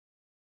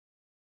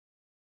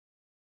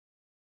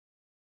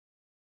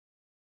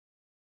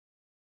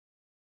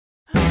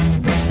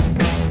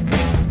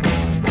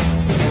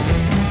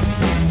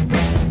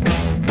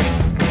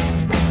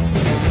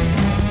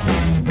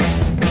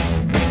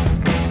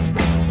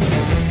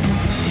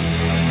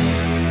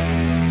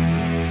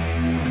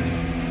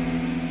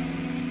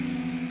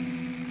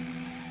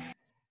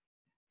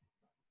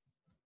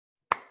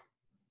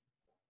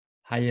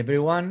Hi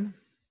everyone,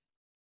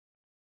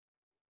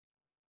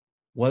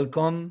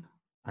 welcome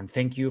and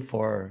thank you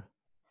for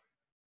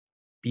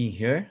being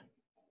here.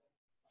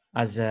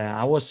 As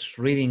I was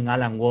reading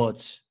Alan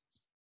Watts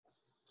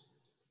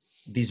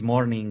this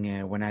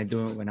morning when I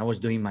was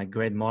doing my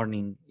great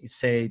morning, he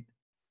said,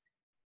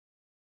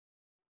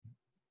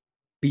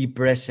 "Be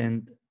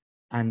present,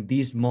 and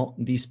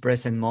this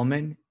present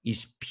moment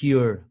is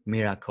pure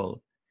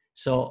miracle."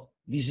 So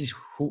this is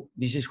who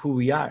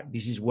we are.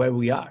 This is where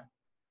we are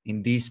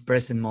in this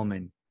present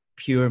moment,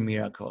 pure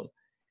miracle.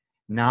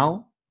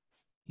 Now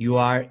you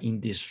are in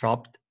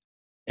Disrupt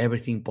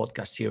Everything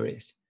podcast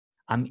series.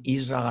 I'm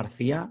Isra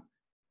Garcia.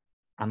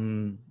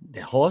 I'm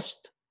the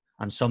host.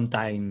 I'm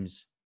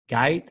sometimes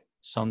guide,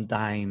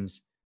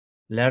 sometimes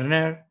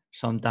learner,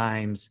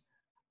 sometimes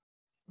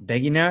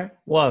beginner.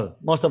 Well,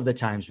 most of the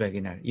times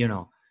beginner,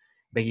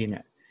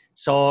 beginner.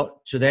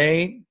 So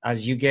today,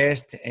 as you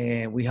guessed,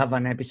 we have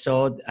an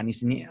episode, and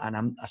as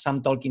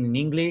I'm talking in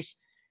English,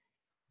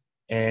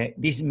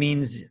 this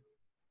means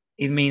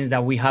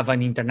that we have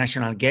an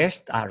international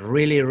guest,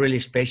 really, really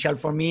special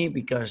for me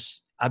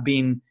because I've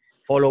been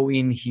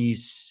following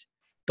his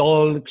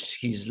talks,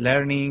 his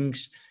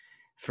learnings,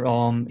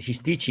 from his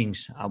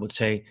teachings, I would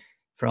say,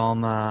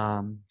 from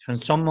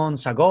some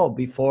months ago.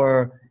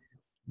 Before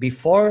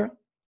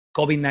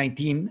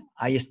COVID-19,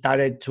 I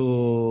started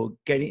to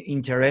get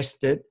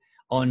interested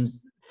on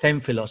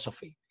Zen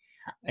philosophy.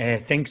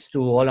 Thanks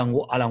to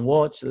Alan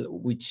Watts,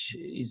 which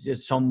is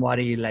just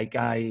somebody like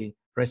I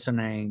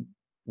resonate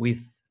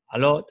with a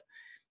lot.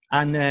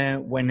 And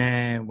when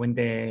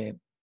the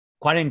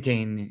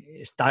quarantine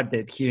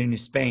started here in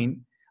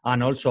Spain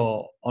and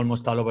also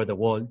almost all over the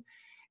world,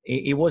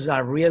 it was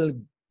a real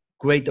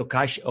great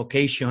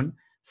occasion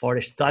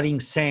for studying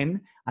Zen.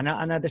 And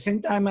at the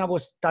same time, I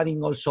was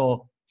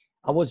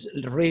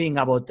reading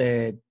about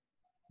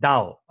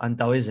Tao and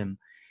Taoism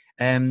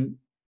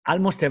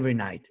almost every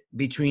night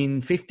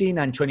between 15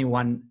 and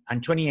 21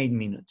 and 28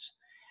 minutes.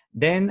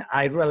 Then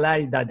I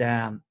realized that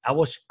I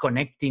was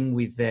connecting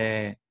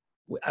a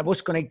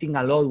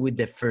lot with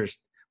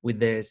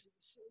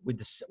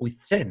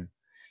Zen.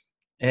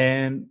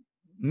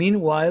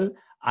 Meanwhile,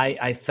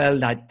 I felt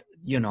that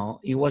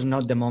it was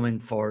not the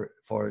moment for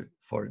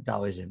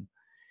Taoism.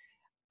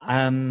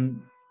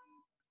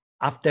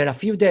 After a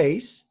few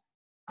days,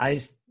 I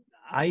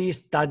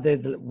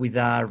started with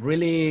a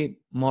really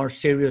more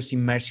serious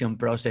immersion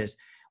process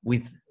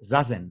with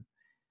Zazen,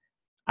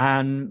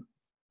 and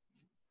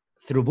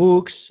through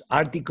books,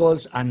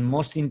 articles, and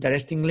most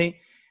interestingly,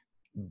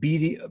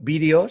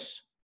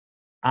 videos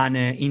and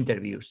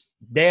interviews.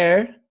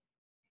 There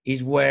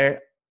is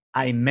where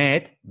I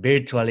met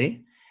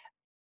virtually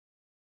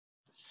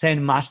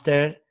Zen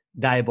Master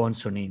Dae Bong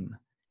Sunim,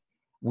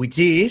 which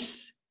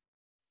is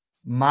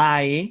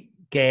our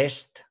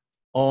guest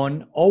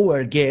on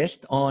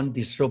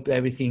Disrupt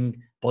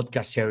Everything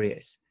podcast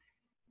series.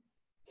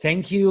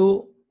 Thank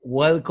you,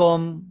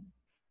 welcome,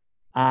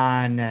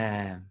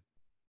 and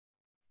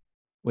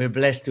we're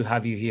blessed to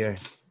have you here,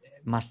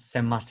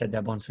 Zen Master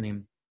Dae Bong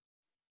Sunim.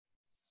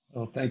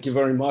 Well, thank you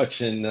very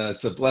much, and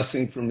it's a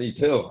blessing for me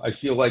too. I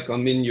feel like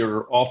I'm in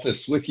your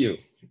office with you.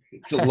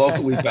 It's a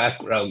lovely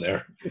background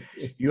there.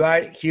 You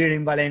are here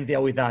in Valencia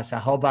with us. I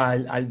hope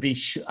I'll be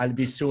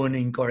soon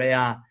in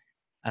Korea,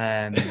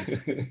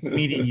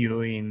 meeting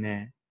you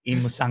in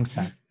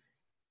Musangsan.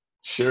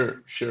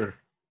 Sure.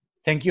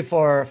 Thank you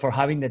for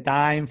having the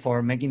time,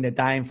 for making the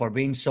time, for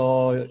being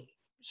so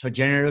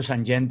generous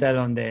and gentle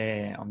on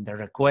the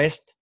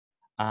request.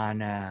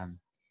 And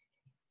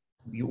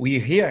we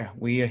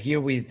are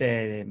here with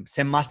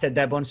Zen Master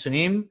Dae Bong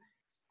Sunim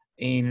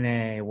in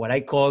what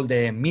I call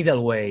the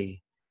middle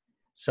way.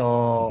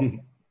 So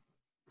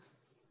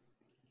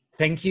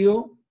thank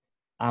you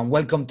and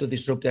welcome to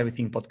Disrupt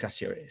Everything podcast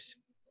series.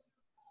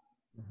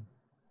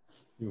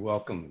 You're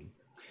welcome.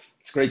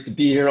 It's great to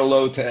be here.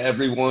 Hello to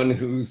everyone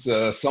who's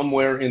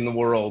somewhere in the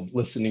world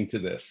listening to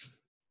this.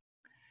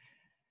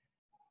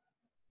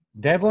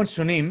 Dae Bong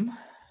Sunim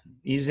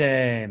is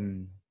a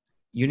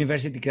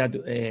university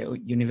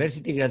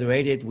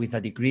graduated with a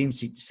degree in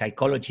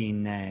psychology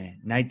in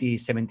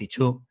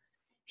 1972.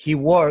 He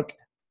worked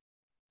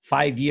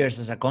 5 years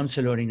as a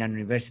counselor in a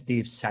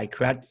university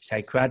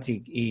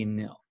psychiatric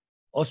in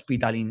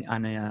hospital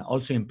and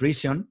also in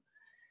prison.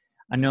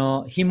 And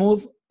he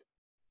moved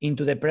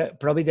into the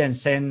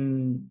Providence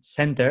Zen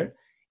Center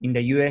in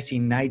the US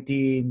in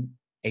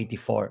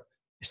 1984,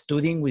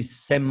 studying with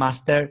Zen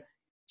Master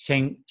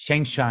Sheng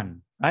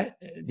Shan. Right?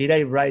 Did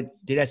I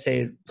say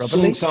it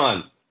properly?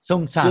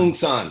 Sung San.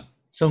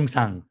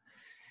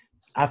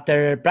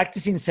 After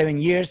practicing 7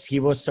 years, he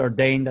was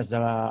ordained as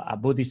a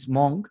Buddhist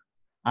monk.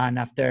 And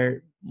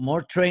after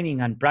more training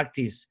and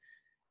practice,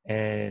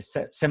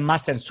 Zen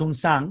Master Sun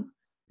San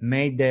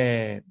made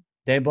the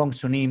Dae Bong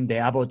Sunim the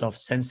abbot of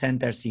Zen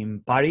centers in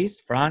Paris,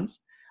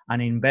 France,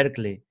 and in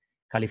Berkeley,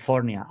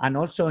 California, and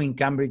also in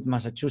Cambridge,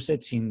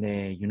 Massachusetts, in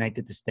the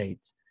United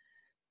States.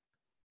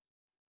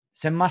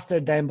 Zen Master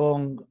Dae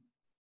Bong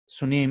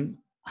Sunim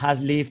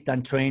has lived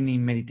and trained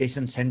in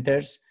meditation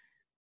centers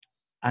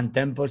and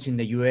temples in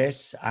the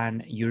US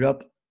and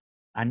Europe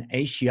and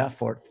Asia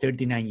for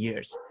 39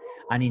 years.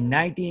 And in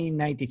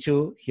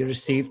 1992, he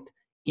received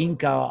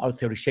Inca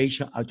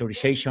authorization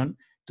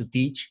to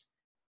teach.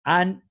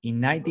 And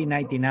in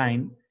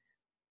 1999,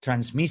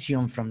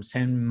 transmission from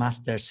Zen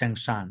Master Sung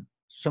San.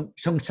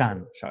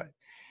 Sorry.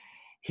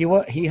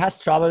 He has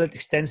traveled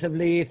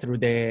extensively through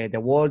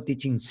the world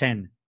teaching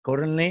Zen.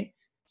 Currently,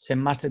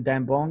 Zen Master Dae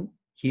Bong,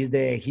 he's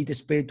the head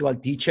spiritual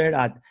teacher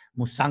at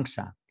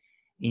Musangsa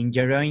in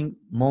Jeroen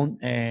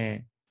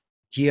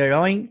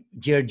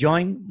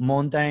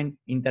Mountain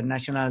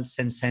International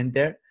Zen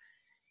Center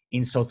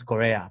in South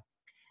Korea.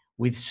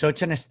 With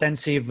such an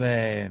extensive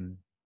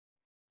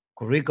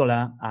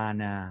curricula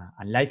and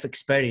life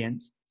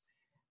experience,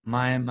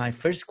 my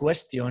first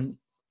question,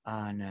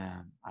 and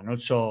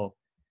also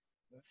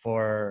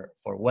for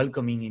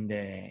welcoming in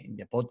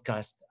the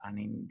podcast and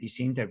in this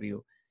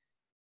interview,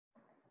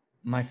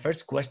 my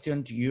first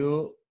question to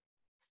you,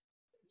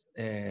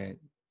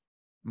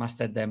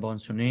 Master Dae Bong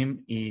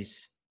Sunim,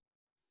 is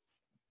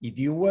if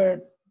you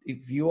were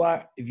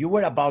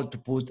about to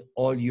put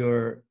all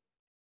your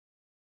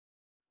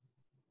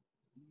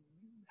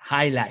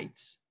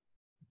highlights,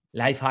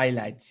 life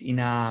highlights in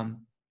a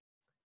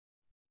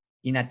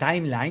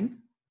timeline,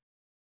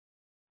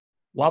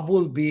 what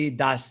will be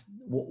those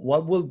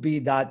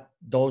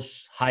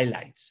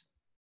highlights?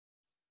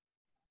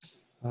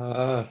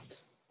 The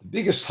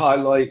biggest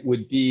highlight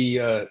would be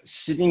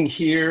sitting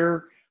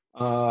here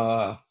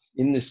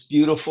in this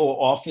beautiful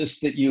office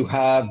that you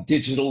have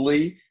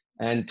digitally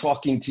and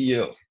talking to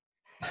you.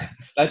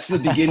 That's the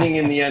beginning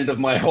and the end of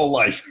my whole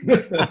life.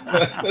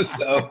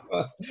 So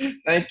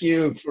thank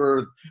you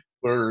for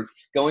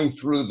going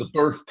through the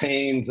birth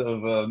pains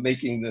of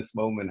making this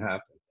moment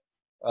happen.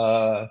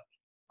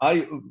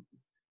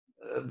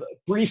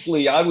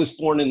 Briefly, I was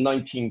born in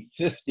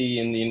 1950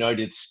 in the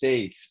United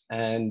States,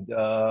 and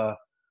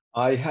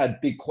I had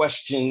big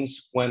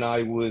questions when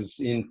I was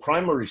in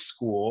primary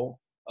school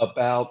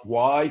about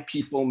why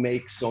people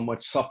make so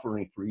much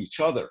suffering for each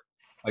other.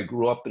 I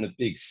grew up in a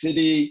big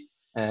city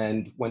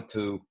and went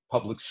to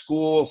public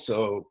school,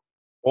 so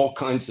all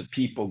kinds of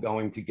people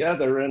going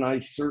together, and I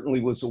certainly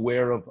was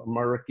aware of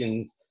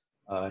American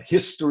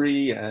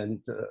history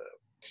and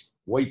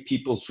white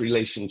people's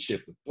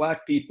relationship with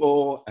Black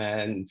people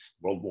and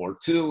World War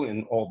II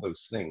and all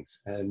those things.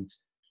 And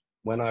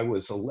when I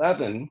was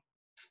 11,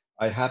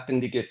 I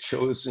happened to get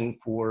chosen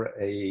for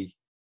a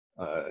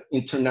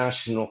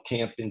international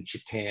camp in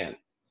Japan.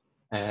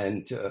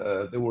 And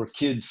there were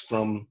kids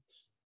from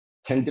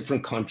 10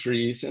 different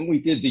countries, and we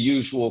did the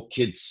usual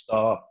kid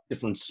stuff,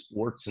 different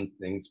sports and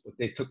things, but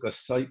they took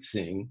us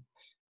sightseeing,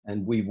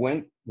 and we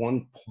went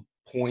one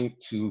point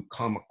to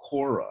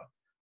Kamakura,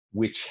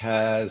 which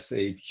has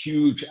a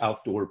huge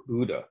outdoor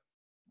Buddha.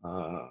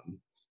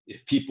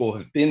 If people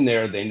have been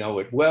there, they know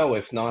it well.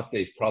 If not,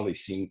 they've probably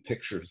seen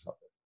pictures of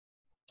it.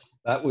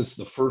 That was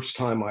the first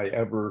time I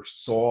ever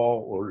saw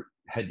or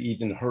had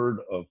even heard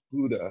of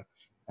Buddha,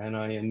 and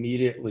I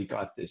immediately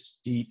got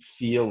this deep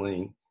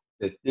feeling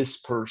that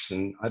this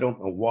person, I don't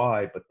know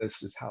why, but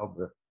this is how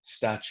the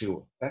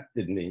statue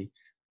affected me,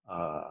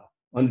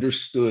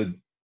 understood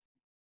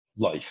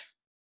life,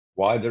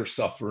 why they're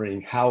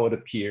suffering, how it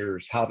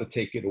appears, how to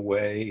take it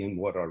away, and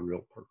what our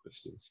real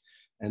purpose is.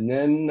 And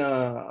then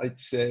I'd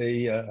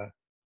say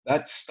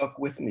that stuck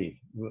with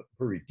me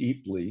very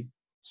deeply.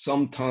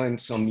 Sometime,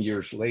 some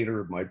years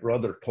later, my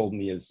brother told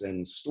me a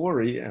Zen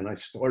story, and I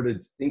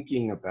started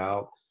thinking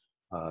about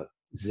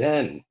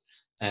Zen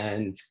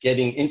and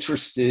getting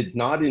interested,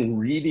 not in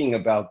reading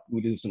about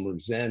Buddhism or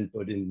Zen,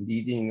 but in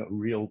meeting a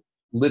real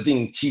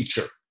living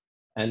teacher.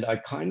 And I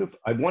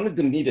wanted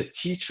to meet a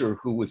teacher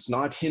who was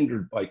not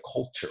hindered by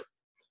culture,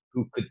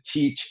 who could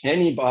teach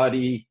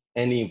anybody,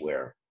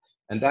 anywhere.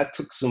 And that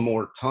took some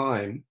more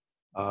time.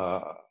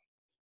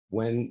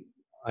 When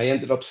I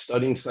ended up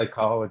studying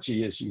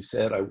psychology, as you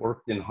said, I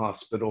worked in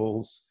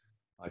hospitals.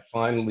 I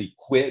finally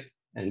quit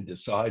and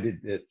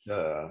decided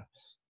that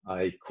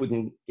I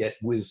couldn't get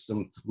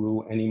wisdom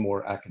through any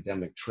more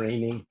academic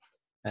training.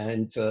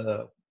 And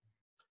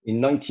in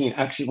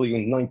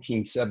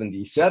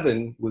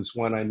 1977 was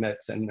when I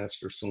met Zen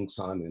Master Sung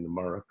San in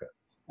America.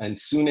 And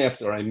soon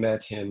after I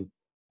met him,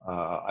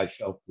 I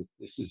felt that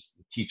this is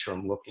the teacher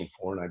I'm looking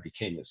for, and I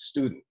became a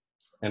student.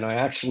 And I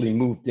actually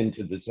moved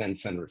into the Zen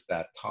Center at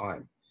that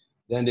time.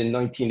 Then in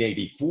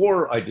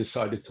 1984, I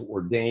decided to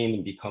ordain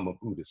and become a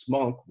Buddhist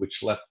monk,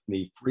 which left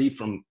me free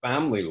from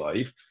family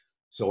life,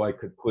 so I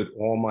could put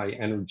all my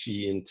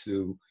energy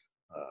into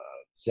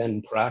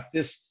Zen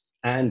practice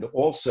and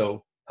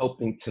also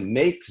helping to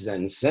make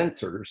Zen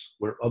centers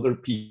where other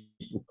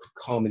people could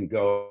come and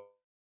go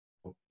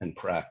and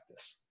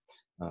practice.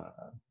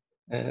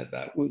 And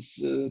that was,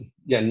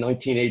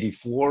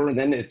 1984. And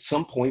then at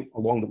some point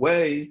along the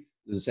way,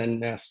 the Zen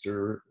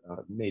master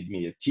made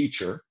me a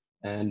teacher.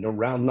 And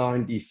around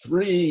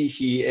 93,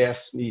 he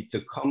asked me to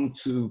come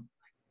to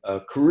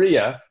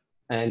Korea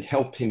and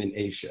help him in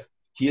Asia.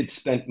 He had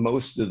spent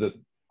most of the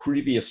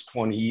previous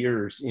 20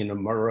 years in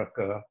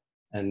America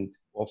and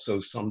also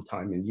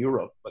sometime in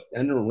Europe. But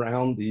then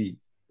around the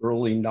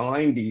early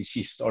 90s,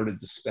 he started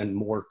to spend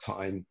more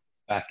time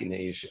back in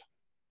Asia.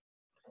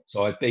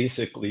 So I've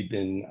basically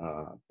been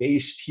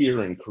based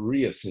here in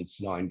Korea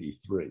since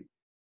 93.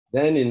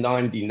 Then in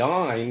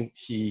 99,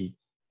 he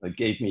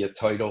gave me a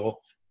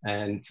title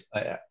and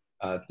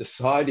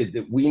decided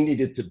that we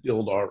needed to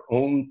build our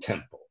own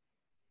temple,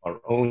 our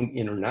own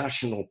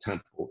international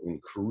temple in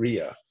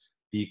Korea,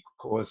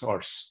 because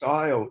our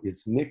style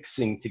is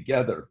mixing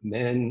together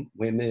men,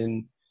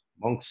 women,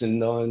 monks and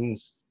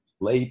nuns,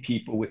 lay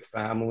people with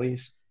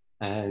families.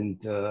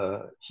 And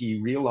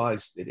he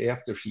realized that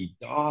after he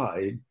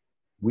died,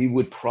 we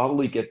would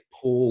probably get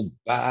pulled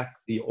back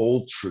the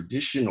old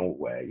traditional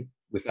way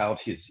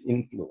without his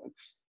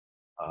influence,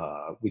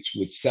 which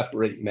would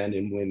separate men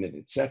and women,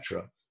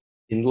 etc.,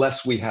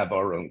 unless we have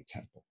our own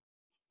temple.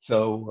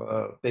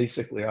 So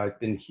basically, I've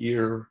been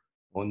here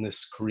on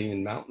this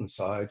Korean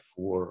mountainside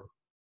for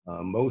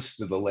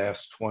most of the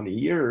last 20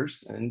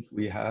 years, and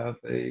we have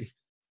a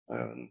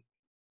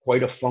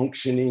quite a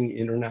functioning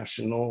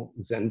international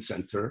Zen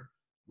center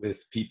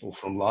with people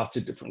from lots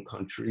of different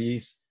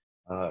countries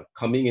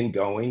coming and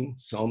going.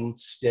 Some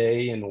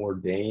stay and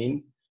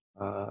ordain,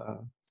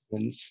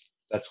 and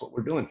that's what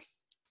we're doing.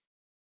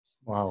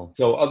 Wow.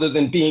 So other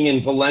than being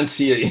in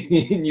Valencia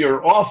in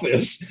your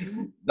office,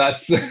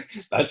 that's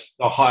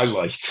the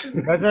highlight.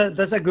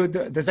 That's a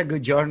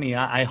good journey.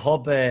 I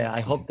hope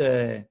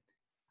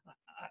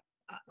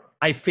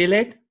I feel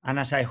it, and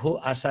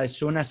as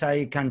soon as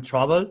I can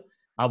travel,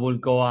 I will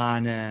go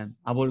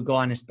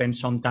and spend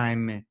some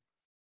time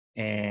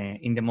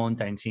in the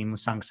mountains in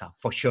Musangsa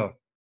for sure.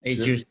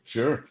 It's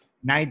sure.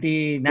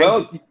 90.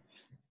 Well,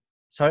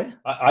 sorry?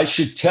 I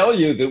should tell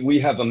you that we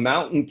have a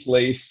mountain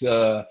place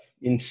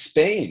in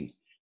Spain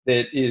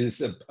that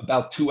is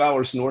about 2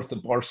 hours north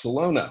of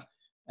Barcelona.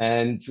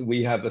 And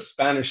we have a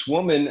Spanish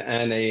woman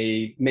and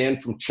a man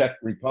from Czech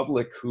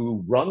Republic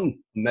who run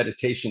a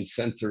meditation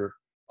center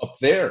up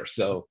there.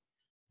 So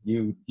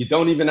you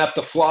don't even have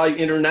to fly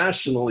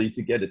internationally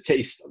to get a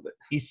taste of it.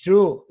 It's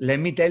true. Let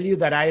me tell you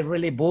that I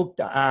already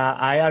booked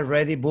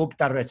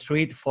a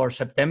retreat for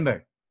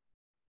September.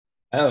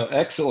 Oh,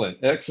 excellent.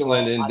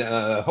 And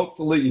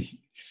hopefully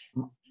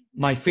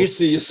we'll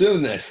see you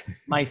soon then.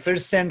 My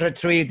first Zen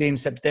retreat in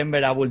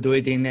September, I will do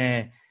it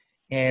in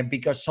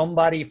because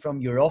somebody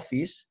from your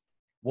office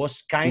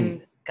was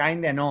kind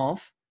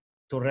enough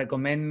to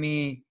recommend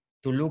me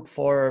to look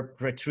for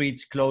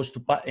retreats close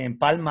to in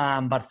Palma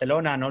and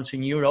Barcelona and also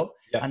in Europe.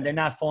 Yeah. And then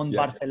I found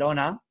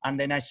Barcelona, and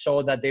then I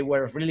saw that they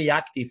were really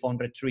active on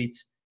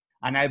retreats.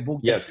 And I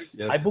booked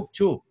I booked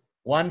two,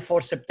 one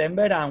for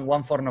September and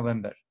one for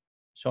November.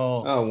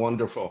 So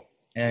wonderful.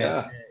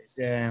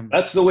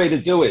 That's the way to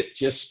do it.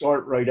 Just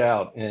start right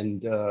out.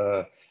 And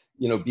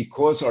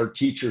because our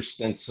teacher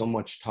spent so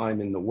much time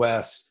in the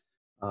West,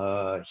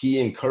 he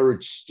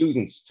encouraged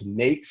students to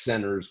make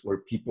centers where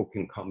people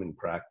can come and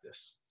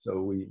practice. So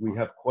we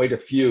have quite a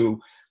few,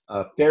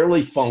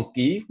 fairly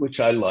funky, which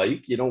I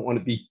like. You don't want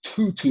to be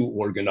too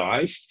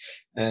organized,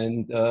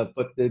 and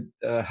but they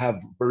have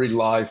very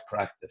live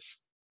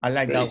practice. I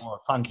like that word,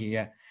 funky.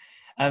 Yeah.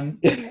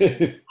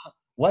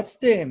 What's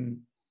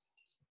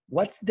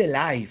the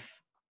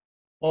life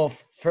of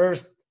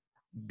first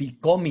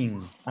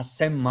becoming a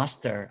Zen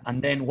master,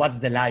 and then what's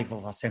the life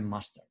of a Zen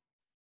master?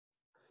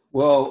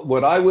 Well,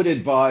 what I would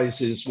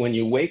advise is when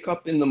you wake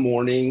up in the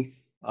morning,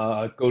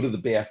 go to the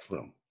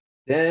bathroom,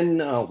 then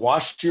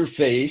wash your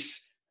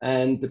face,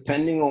 and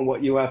depending on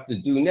what you have to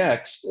do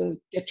next,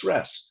 get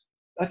dressed.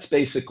 That's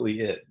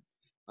basically it.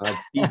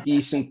 Be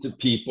decent to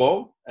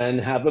people and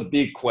have a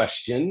big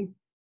question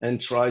and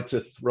try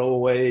to throw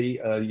away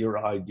your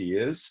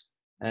ideas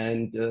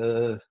and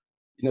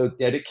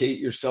dedicate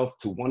yourself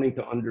to wanting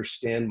to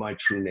understand my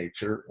true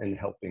nature and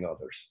helping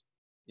others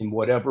in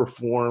whatever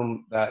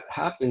form that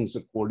happens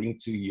according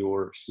to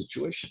your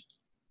situation.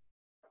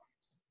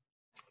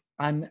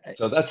 And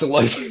so that's the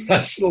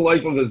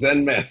life of a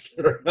Zen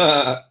master.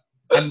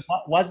 And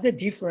what's the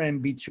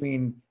difference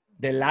between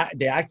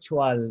the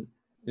actual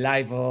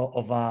life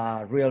of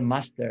a real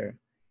master,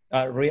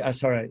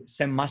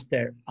 Zen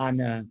master,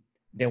 and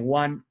the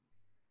one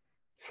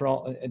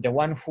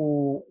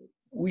who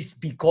is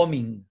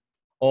becoming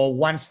or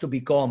wants to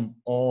become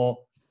or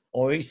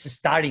is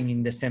starting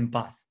in the Zen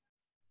path?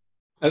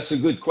 That's a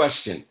good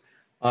question.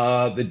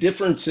 The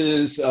difference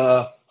is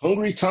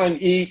hungry time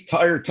eat,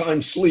 tired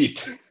time sleep.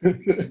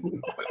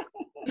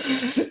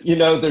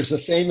 There's a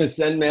famous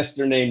Zen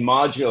master named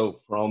Majo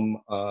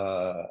from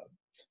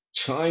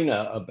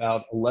China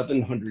about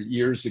 1100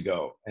 years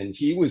ago. And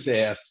he was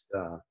asked,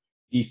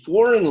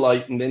 before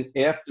enlightenment,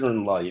 after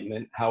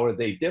enlightenment, how are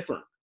they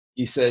different?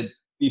 He said,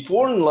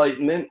 before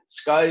enlightenment,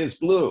 sky is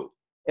blue.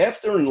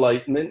 After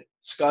enlightenment,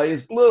 sky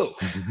is blue.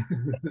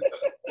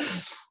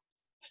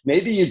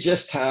 Maybe you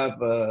just have,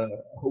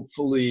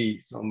 hopefully,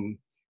 some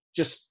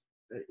just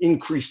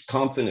increased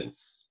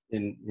confidence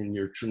in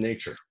your true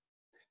nature,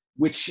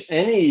 which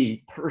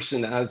any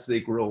person, as they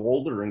grow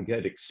older and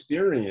get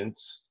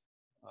experience,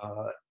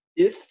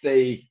 if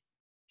they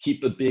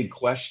keep a big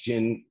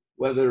question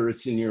whether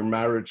it's in your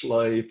marriage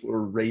life or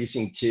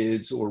raising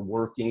kids or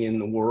working in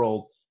the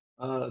world,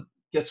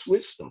 gets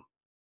wisdom,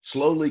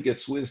 slowly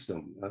gets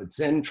wisdom.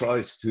 Zen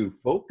tries to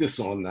focus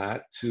on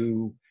that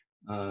to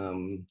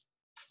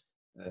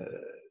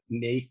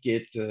make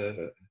it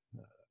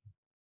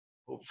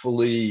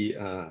hopefully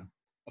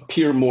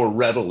appear more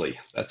readily.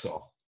 That's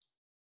all.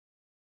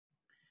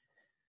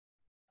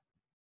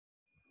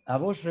 I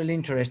was really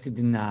interested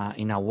in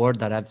a word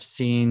that I've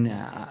seen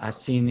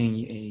in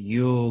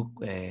you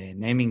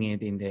naming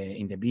it in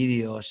the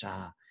videos.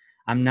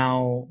 I'm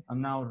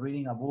now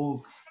reading a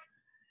book.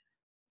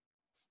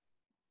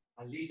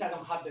 At least I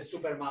don't have the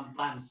Superman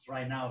pants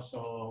right now,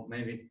 so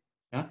maybe.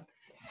 Huh?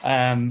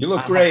 You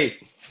look great.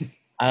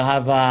 I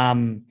have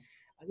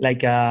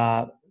like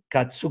a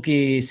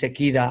Katsuki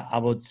Sekida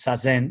about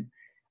Zazen,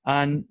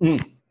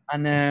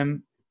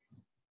 and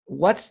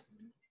what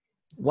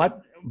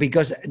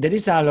because there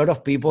is a lot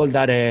of people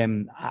that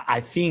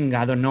I think,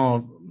 I don't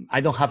know,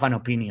 I don't have an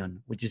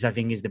opinion, which is, I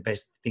think, is the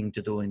best thing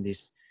to do in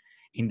this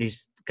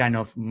kind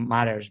of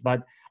matters.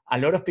 But a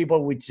lot of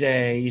people which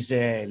is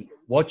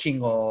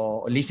watching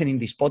or listening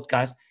this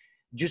podcast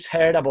just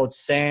heard about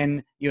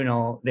Zen, you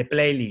know, the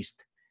playlist,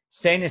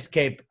 Zen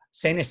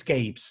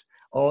escapes,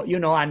 or, you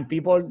know, and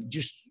people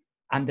just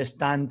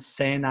understand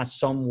Zen as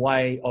some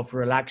way of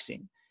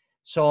relaxing.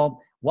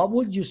 So what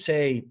would you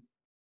say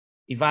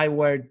if I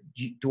were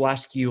to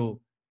ask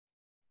you,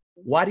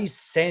 what is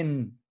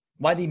Zen?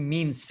 What it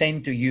means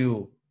Zen to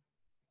you?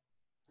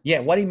 Yeah,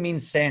 what it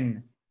means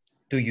Zen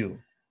to you?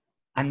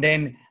 And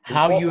then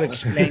how you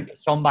explain to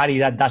somebody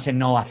that doesn't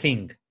know a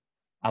thing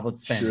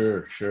about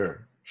Zen.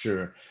 Sure.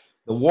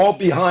 The wall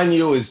behind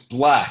you is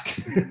black.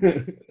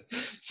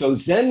 So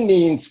Zen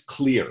means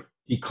clear,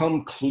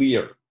 become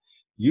clear.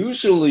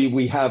 Usually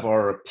we have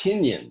our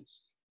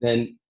opinions,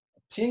 then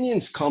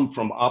opinions come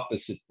from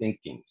opposite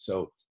thinking.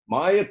 So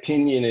my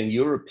opinion and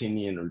your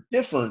opinion are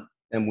different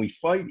and we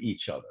fight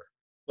each other.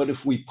 But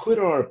if we put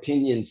our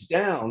opinions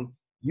down,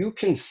 you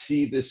can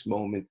see this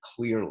moment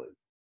clearly.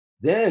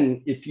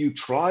 Then if you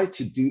try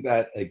to do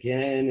that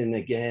again and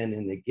again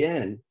and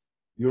again,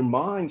 your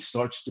mind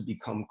starts to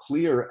become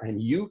clear and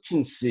you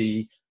can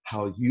see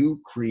how you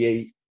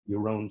create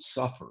your own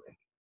suffering.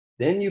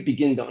 Then you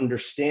begin to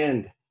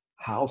understand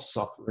how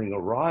suffering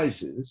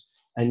arises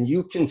and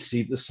you can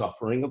see the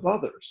suffering of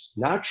others.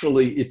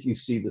 Naturally, if you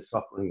see the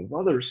suffering of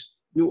others,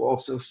 you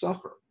also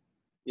suffer.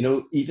 You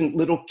know, even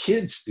little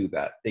kids do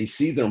that. They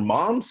see their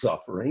mom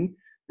suffering,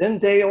 then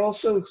they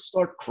also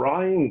start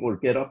crying or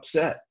get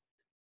upset.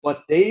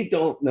 But they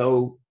don't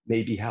know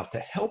maybe how to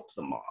help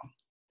the mom.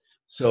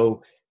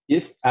 So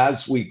if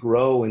as we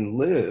grow and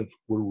live,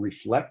 we're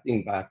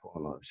reflecting back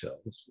on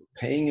ourselves, we're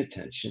paying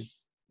attention,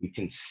 we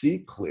can see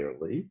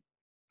clearly,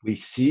 we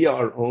see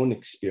our own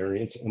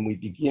experience, and we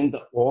begin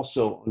to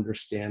also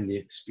understand the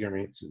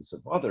experiences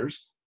of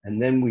others, and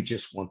then we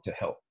just want to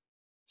help.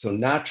 So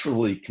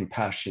naturally,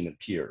 compassion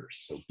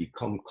appears. So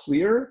become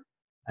clear,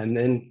 and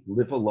then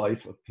live a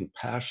life of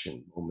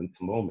compassion moment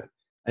to moment.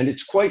 And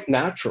it's quite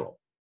natural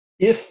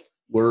if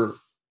we're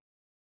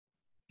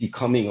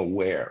becoming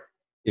aware.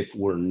 If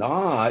we're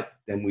not,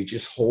 then we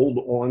just hold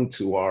on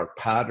to our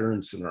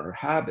patterns and our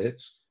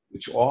habits,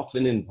 which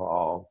often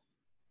involve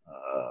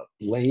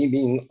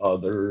blaming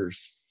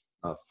others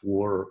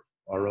for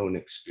our own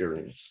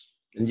experience.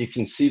 And you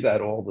can see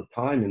that all the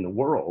time in the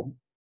world.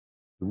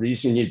 The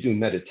reason you do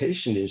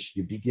meditation is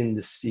you begin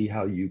to see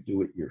how you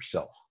do it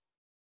yourself.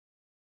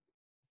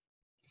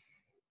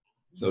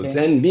 So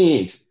Zen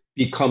means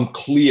become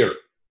clear,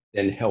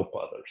 then help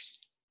others.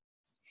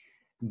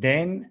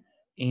 Then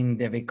in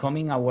the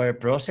becoming aware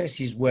process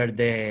is where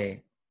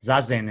the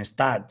Zazen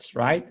starts,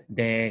 right?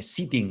 The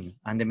sitting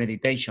and the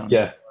meditation.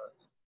 Yeah.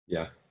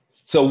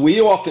 So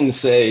we often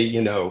say,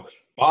 you know,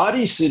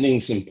 body sitting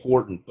is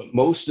important, but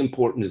most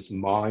important is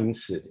mind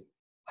sitting.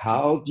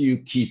 How do you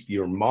keep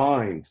your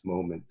mind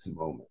moment to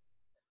moment?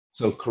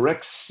 So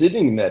correct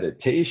sitting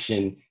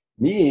meditation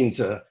means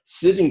a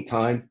sitting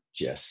time,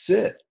 just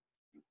sit.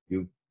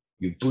 You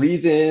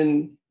breathe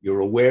in,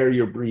 you're aware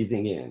you're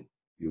breathing in.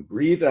 You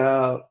breathe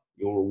out,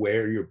 you're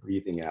aware you're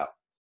breathing out.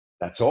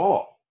 That's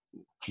all.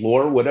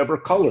 Floor, whatever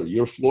color.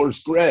 Your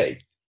floor's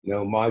gray. You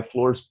know, my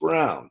floor's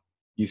brown.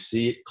 You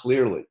see it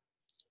clearly.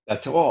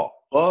 That's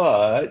all.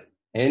 But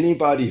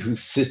anybody who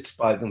sits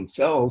by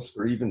themselves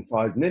for even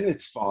 5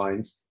 minutes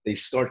finds they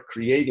start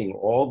creating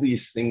all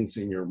these things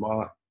in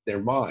their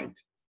mind.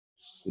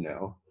 You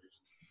know,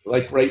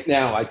 like right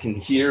now, I can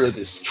hear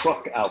this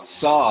truck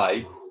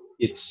outside.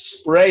 It's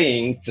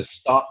spraying to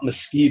stop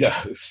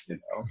mosquitoes, you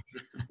know.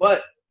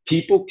 But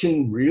people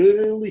can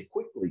really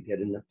quickly get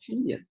an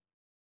opinion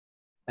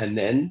and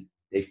then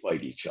they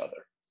fight each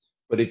other.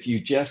 But if you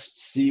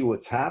just see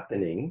what's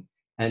happening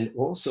and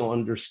also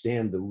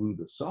understand the root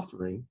of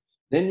suffering,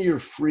 then you're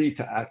free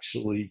to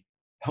actually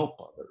help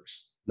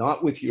others,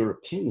 not with your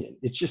opinion.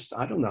 It's just,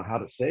 I don't know how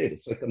to say it.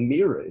 It's like a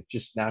mirror. It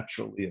just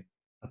naturally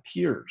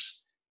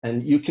appears.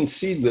 And you can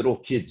see little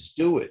kids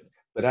do it.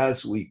 But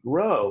as we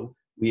grow,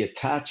 we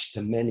attach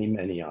to many,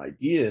 many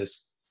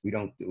ideas. We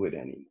don't do it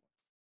anymore.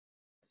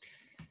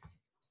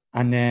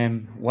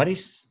 And what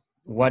is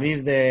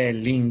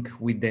the link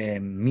with the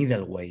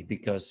middle way?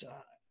 Because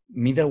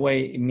middle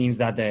way means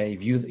that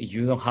if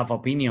you don't have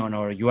opinion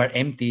or you are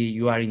empty,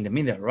 you are in the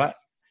middle, right?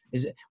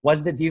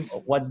 What's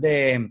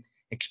the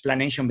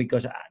explanation?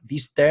 Because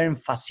this term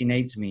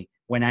fascinates me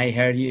when I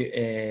heard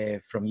you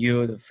from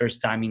you the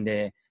first time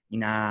in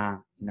a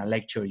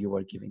lecture you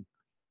were giving.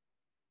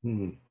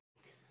 The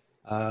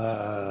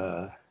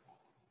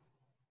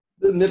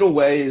middle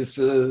way is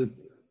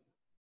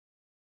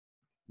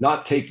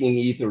not taking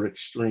either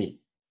extreme.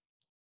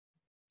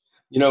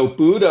 You know,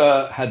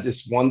 Buddha had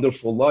this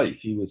wonderful life.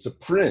 He was a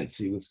prince.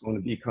 He was going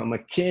to become a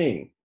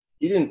king.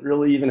 He didn't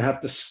really even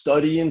have to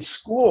study in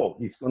school.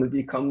 He's going to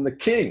become the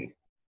king.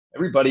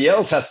 Everybody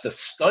else has to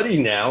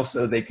study now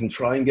so they can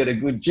try and get a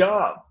good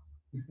job.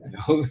 You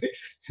know?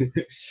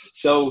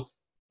 So,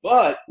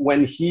 but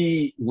when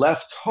he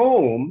left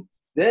home,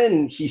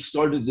 then he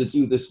started to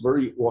do this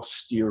very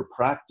austere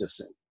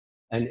practicing.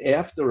 And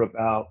after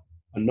about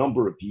a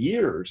number of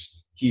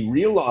years, he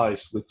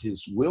realized with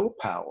his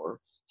willpower,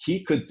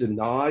 he could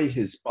deny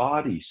his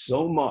body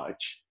so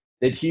much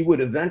that he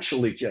would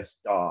eventually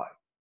just die.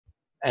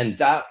 And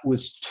that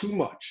was too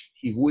much.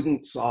 He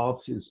wouldn't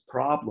solve his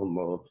problem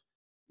of,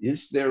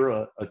 is there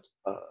a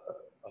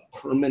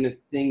permanent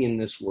thing in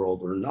this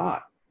world or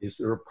not? Is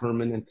there a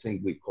permanent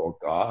thing we call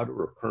God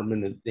or a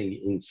permanent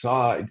thing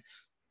inside?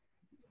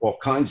 All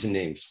kinds of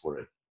names for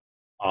it.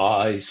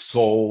 I,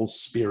 soul,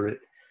 spirit,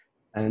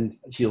 and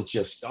he'll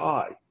just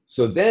die.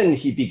 So then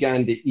he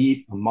began to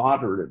eat a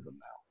moderate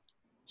amount.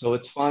 So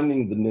it's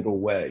finding the middle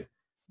way,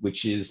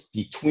 which is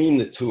between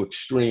the two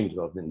extremes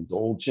of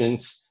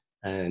indulgence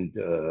and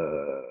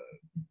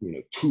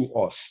too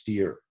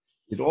austere.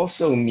 It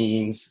also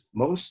means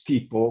most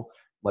people,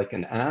 like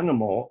an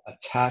animal,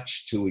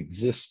 attach to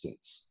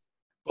existence.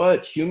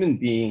 But human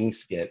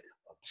beings get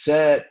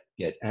upset,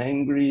 get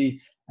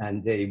angry,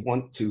 and they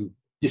want to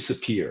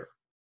disappear.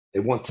 They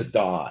want to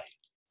die.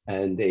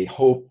 And they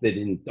hope that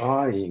in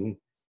dying,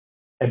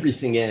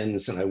 everything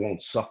ends and I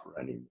won't suffer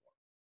anymore.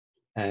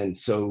 And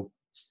so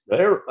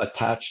they're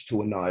attached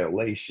to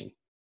annihilation.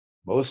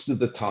 Most of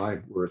the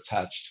time, we're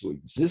attached to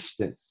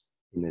existence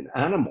in an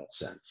animal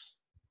sense.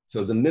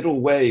 So the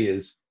middle way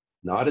is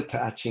not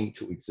attaching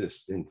to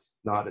existence,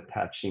 not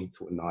attaching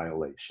to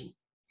annihilation,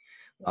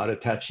 not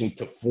attaching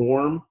to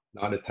form,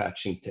 not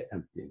attaching to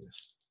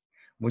emptiness.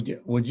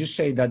 Would you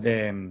say that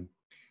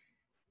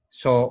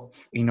so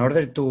in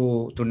order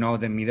to know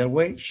the middle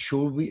way,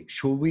 should we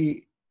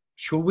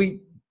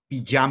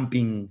be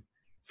jumping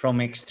from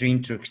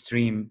extreme to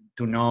extreme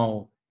to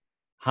know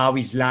how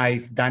is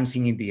life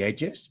dancing in the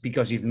edges?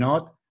 Because if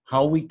not,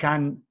 how we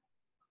can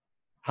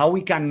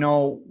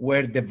know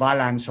where the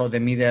balance or the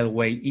middle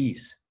way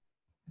is?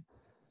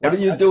 What are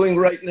you doing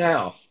right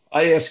now?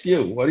 I ask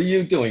you, what are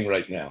you doing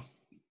right now?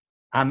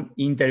 I'm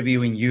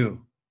interviewing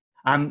you.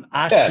 I'm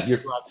asking you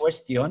a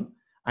question,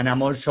 and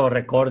I'm also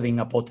recording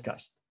a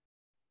podcast.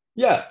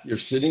 Yeah, you're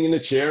sitting in a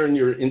chair and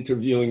you're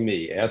interviewing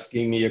me,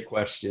 asking me a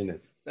question.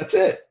 That's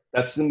it.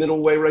 That's the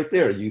middle way right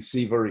there. You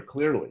see very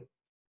clearly.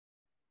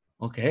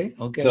 Okay.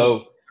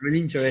 So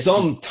really interesting.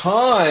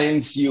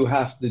 Sometimes you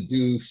have to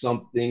do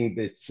something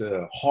that's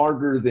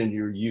harder than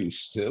you're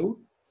used to,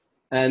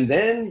 and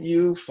then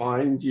you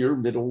find your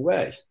middle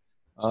way.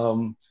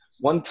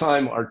 One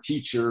time our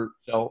teacher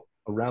felt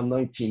around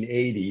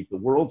 1980, the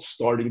world's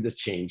starting to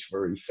change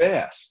very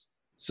fast.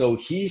 So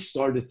he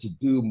started to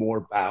do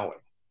more bowing.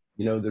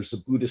 You know, there's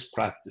a Buddhist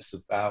practice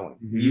of bowing.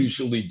 Mm-hmm. We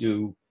usually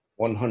do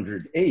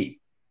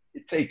 108.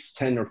 It takes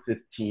 10 or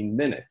 15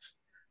 minutes.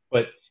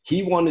 But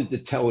he wanted to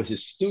tell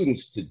his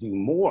students to do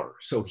more.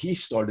 So he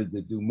started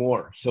to do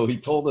more. So he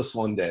told us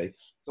one day.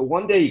 So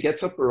one day he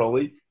gets up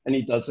early and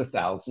he does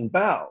 1,000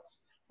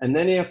 bows. And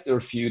then after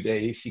a few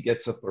days, he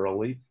gets up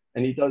early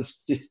and he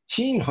does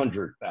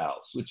 1,500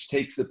 bows, which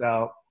takes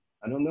about,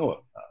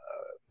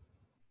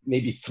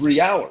 maybe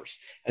 3 hours.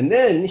 And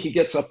then he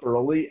gets up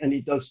early and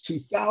he does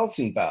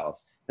 2,000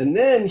 bows. And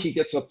then he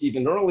gets up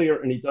even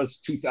earlier and he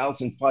does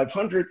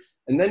 2,500.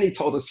 And then he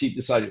told us he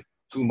decided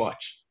too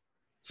much.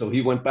 So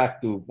he went back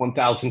to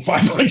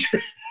 1,500.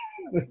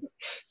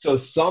 So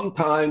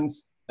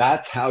sometimes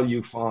that's how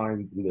you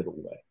find the middle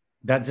way.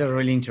 That's a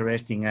really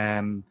interesting.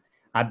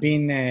 I've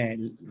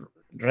been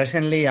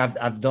recently.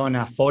 I've done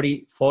a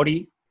 40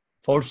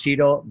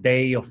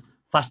 day of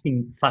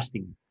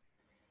fasting,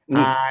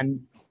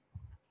 and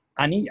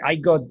I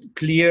got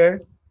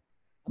clear,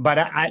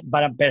 but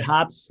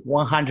perhaps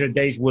 100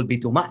 days will be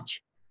too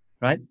much,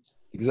 right?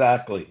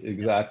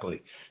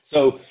 Exactly.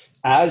 So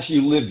as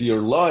you live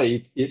your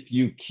life, if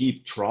you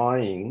keep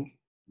trying,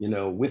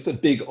 with a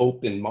big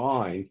open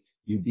mind,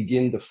 you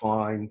begin to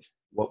find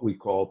what we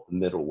call the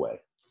middle way.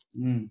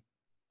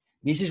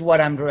 This is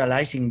what I'm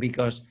realizing,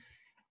 because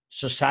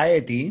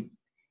society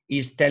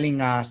is telling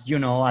us,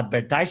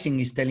 advertising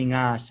is telling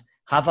us,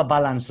 have a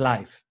balanced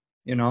life.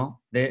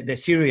 The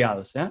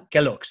cereals,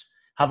 Kellogg's,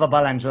 have a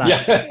balanced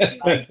life. Yeah.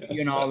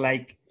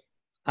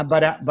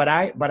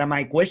 But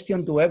my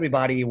question to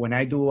everybody when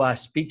I do a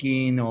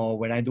speaking or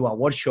when I do a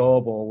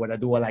workshop or when I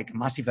do a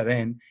massive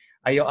event,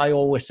 I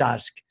always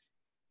ask,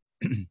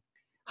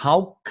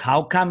 how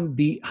can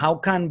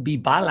be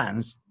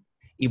balanced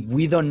if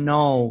we don't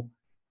know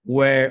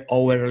where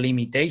our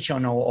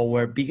limitation or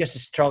our biggest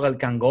struggle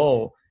can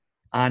go,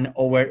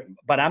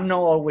 but I'm not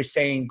always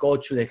saying go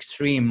to the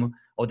extreme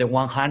of the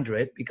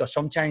 100, because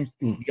sometimes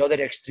the other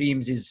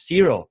extremes is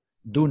 0,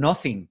 do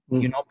nothing,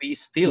 be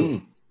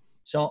still.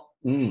 So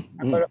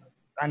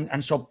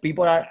and so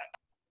people are,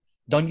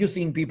 don't you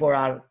think people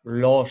are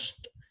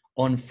lost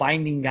on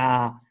finding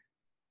a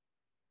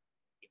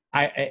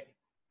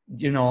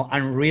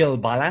unreal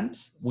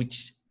balance?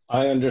 Which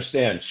I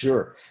understand,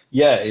 sure.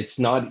 Yeah, it's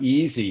not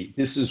easy.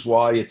 This is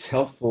why it's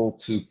helpful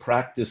to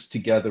practice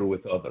together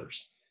with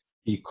others,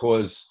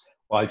 because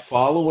by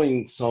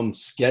following some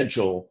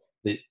schedule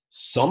that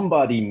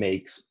somebody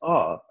makes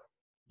up,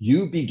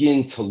 you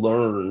begin to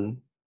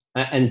learn,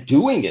 and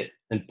doing it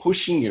and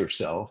pushing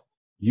yourself,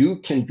 you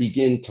can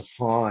begin to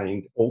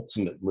find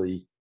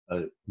ultimately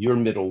your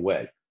middle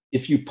way.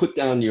 If you put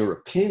down your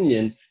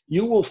opinion,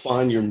 you will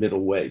find your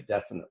middle way,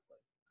 definitely.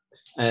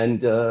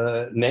 And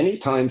many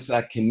times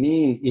that can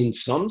mean in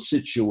some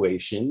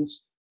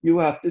situations, you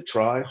have to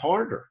try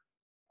harder,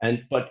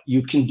 but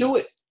you can do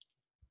it.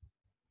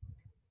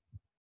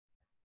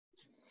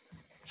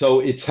 So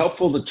it's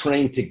helpful to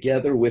train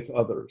together with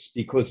others,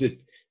 because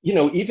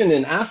even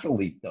an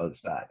athlete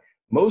does that.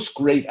 Most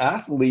great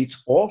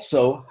athletes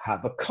also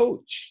have a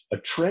coach, a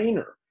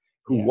trainer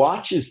who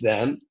watches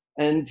them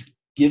and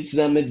gives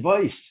them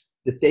advice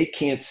that they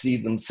can't see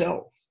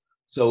themselves.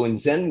 So in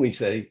Zen, we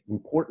say,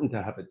 important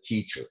to have a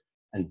teacher,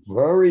 and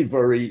very,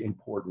 very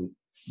important.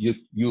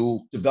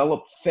 You'll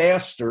develop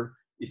faster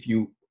if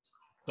you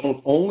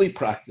don't only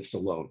practice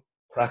alone,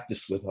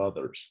 practice with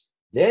others.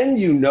 Then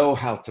you know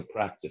how to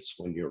practice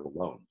when you're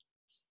alone.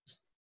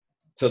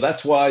 So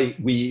that's why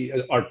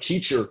our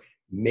teacher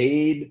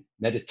made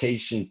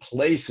meditation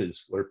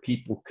places where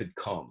people could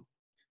come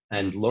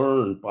and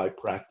learn by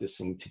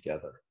practicing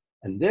together.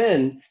 And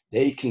then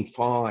they can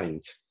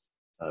find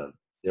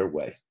their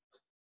way.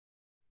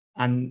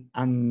 And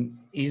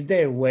is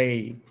there a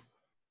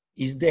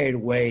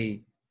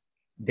way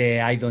the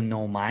I don't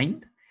know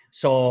mind?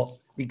 So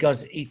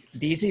because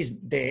this is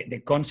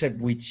the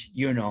concept which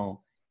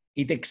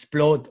it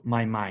exploded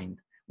my mind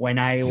when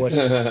I was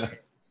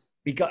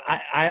because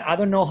I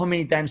don't know how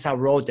many times I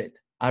wrote it.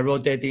 I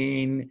wrote it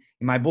in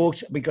my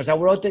books, because I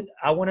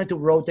wanted to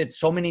wrote it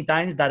so many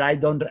times that I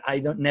don't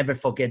never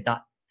forget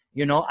that,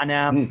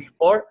 and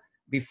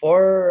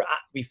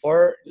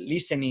before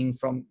listening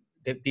from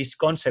this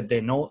concept,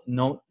 the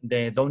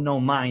don't know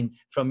mind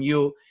from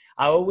you,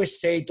 I always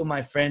say to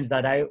my friends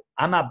that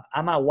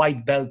I'm a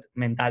white belt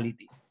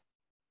mentality.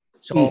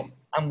 So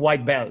I'm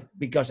white belt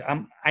because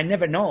I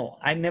never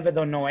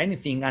don't know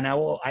anything, and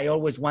I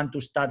always want to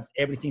start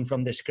everything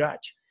from the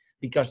scratch,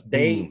 because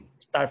they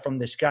start from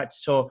the scratch.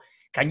 So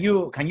can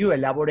you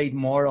elaborate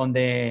more on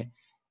the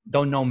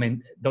don't know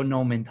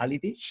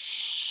mentality?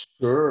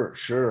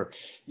 Sure.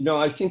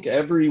 I think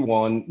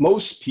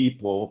most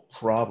people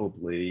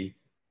probably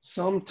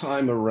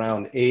sometime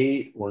around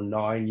 8 or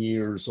 9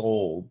 years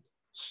old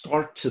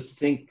start to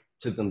think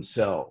to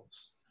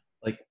themselves,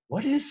 like,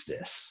 what is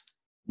this?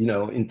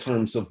 In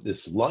terms of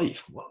this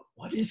life,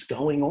 what is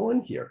going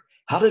on here?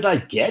 How did I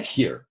get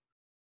here?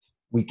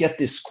 We get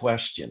this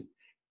question.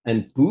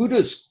 And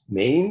Buddha's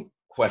main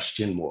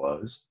question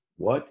was,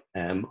 what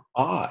am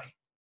I?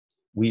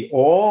 We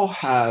all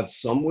have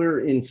somewhere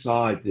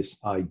inside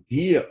this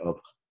idea of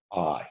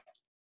I,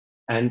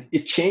 and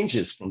it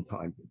changes from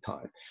time to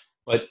time.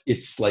 But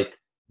it's like,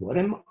 what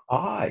am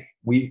I?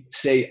 We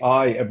say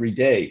I every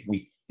day.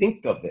 We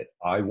think of it.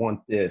 I want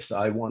this.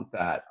 I want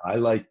that. I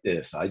like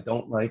this. I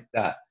don't like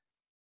that.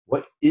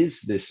 What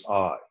is this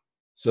I?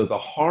 So the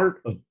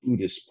heart of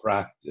Buddhist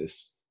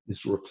practice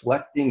is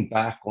reflecting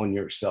back on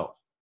yourself.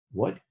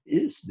 What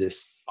is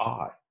this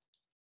I?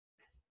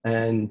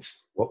 And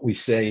what we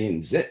say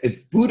in Zen,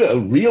 Buddha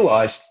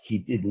realized he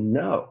didn't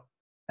know.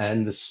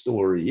 And the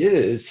story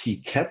is he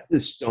kept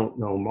this don't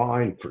know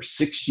mind for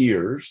 6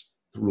 years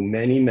through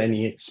many,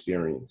 many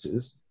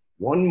experiences.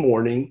 One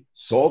morning,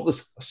 saw a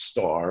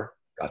star,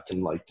 got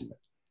enlightenment.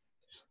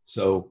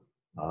 So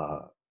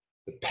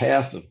the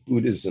path of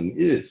Buddhism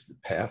is the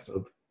path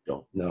of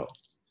don't know.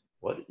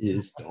 What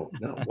is don't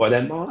know? What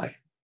am I?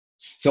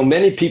 So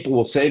many people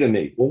will say to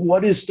me, well,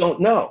 what is don't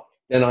know?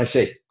 Then I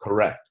say,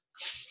 correct.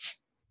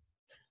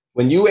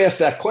 When you ask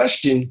that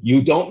question,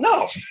 you don't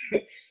know.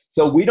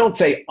 So we don't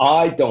say,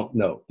 I don't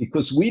know,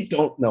 because we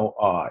don't know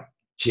I,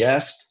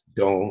 just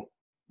don't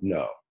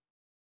know.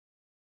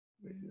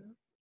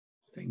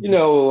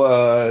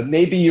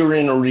 Maybe you're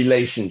in a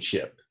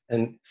relationship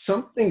and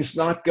something's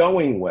not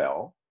going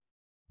well.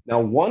 Now,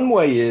 one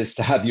way is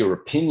to have your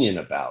opinion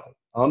about it.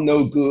 I'm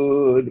no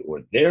good,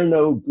 or they're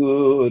no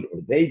good, or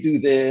they do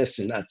this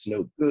and that's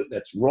no good,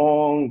 that's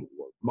wrong,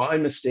 or my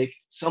mistake,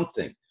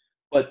 something.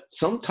 But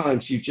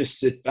sometimes you just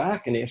sit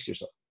back and ask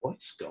yourself,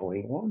 what's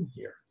going on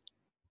here?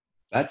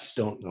 That's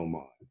don't know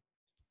mind.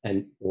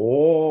 And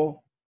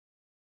all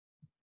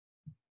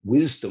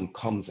wisdom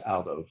comes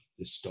out of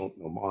this don't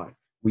know mind.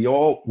 We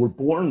all were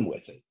born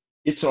with it.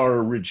 It's our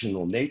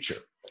original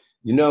nature.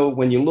 You know,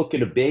 when you look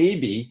at a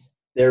baby,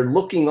 they're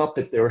looking up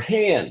at their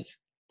hand,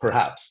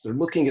 perhaps. They're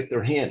looking at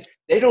their hand.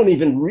 They don't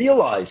even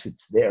realize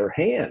it's their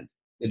hand,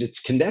 that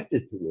it's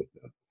connected to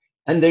them.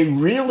 And they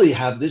really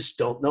have this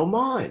don't know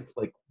mind.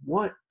 Like,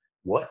 what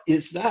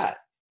is that?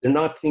 They're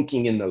not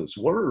thinking in those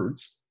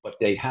words, but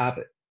they have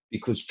it.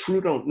 Because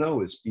true don't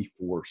know is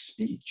before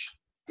speech.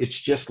 It's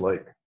just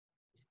later.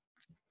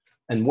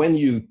 And when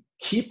you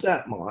keep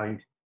that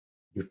mind,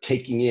 you're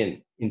taking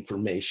in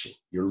information.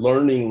 You're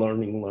learning.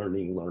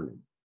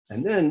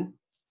 And then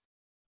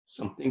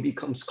something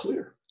becomes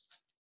clear.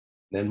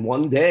 Then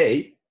one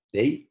day,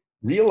 they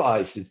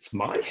realize it's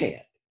my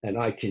hand and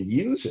I can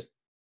use it.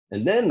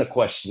 And then the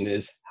question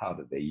is, how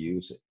do they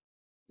use it?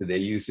 Do they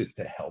use it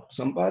to help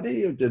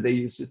somebody or do they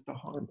use it to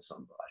harm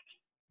somebody?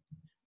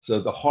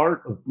 So the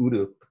heart of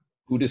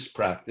Buddhist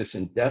practice,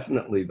 and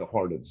definitely the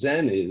heart of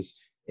Zen, is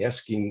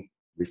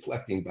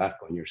reflecting back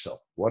on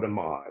yourself. What am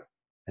I?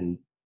 And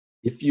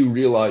if you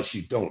realize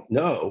you don't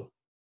know,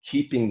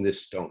 keeping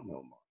this don't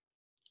know mind.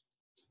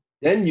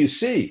 Then you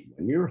see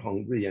when you're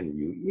hungry and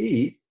you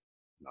eat,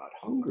 not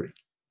hungry.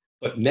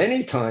 But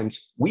many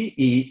times we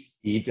eat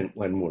even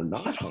when we're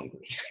not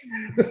hungry.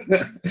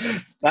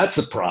 That's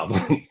a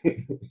problem.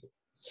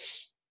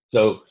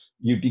 So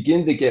you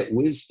begin to get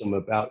wisdom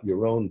about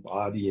your own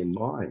body and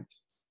mind.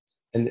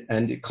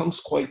 And it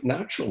comes quite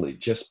naturally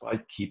just by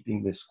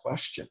keeping this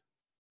question.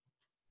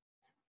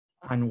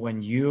 And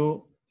when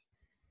you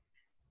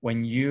are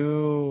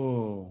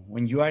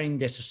in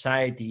the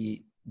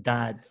society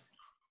that,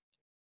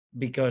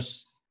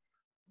 because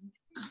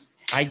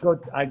I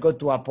got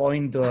to a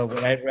point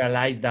where I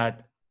realized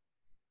that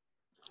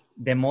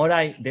the more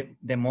I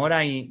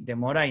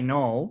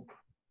know,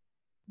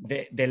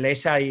 the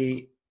less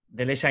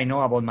I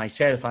know about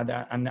myself,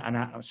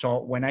 and so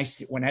when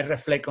I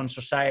reflect on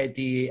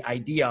society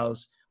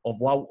ideals of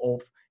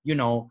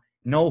know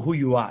who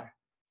you are,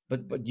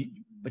 but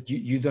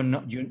you don't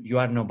know, you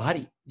are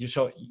nobody.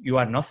 You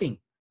are nothing.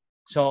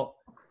 So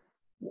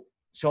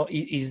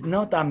it's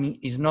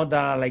not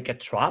like a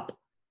trap,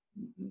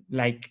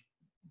 like,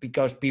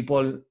 because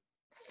people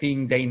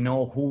think they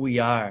know who we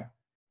are,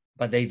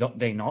 but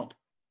they not.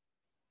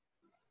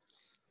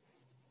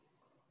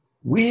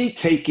 We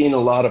take in a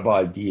lot of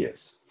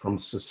ideas from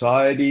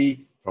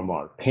society, from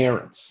our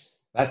parents.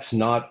 That's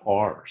not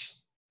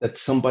ours.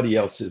 That's somebody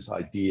else's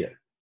idea.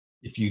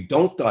 If you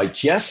don't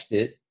digest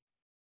it,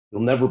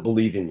 you'll never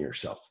believe in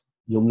yourself.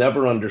 You'll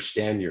never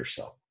understand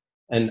yourself.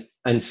 And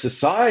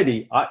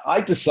society,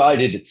 I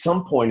decided at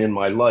some point in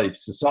my life,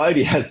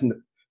 society has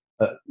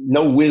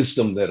no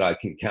wisdom that I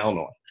can count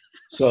on.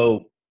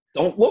 So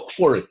don't look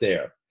for it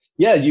there.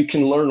 Yeah, you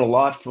can learn a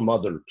lot from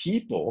other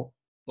people,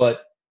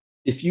 but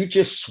if you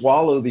just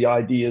swallow the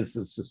ideas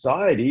of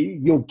society,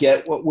 you'll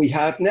get what we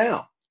have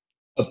now,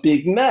 a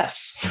big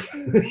mess.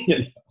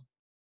 You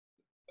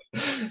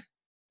know?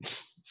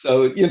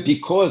 So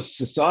because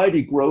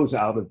society grows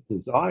out of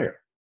desire.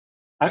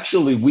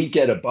 Actually, we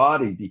get a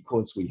body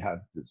because we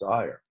have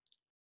desire.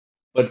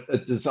 But a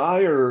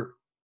desire,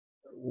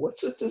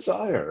 what's a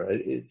desire?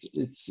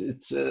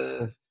 It's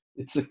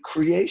a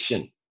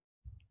creation.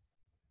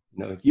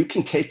 You know, you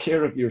can take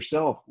care of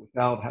yourself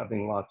without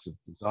having lots of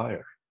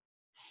desire.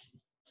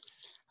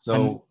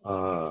 So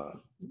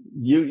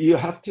you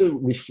have to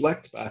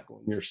reflect back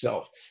on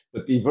yourself,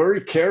 but be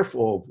very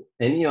careful of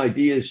any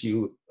ideas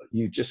you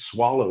just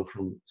swallow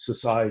from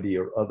society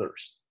or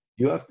others.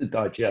 You have to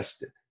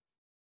digest it.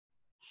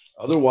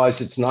 Otherwise,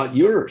 it's not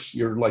yours.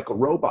 You're like a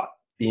robot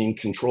being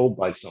controlled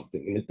by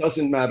something. And it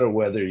doesn't matter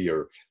whether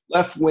you're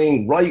left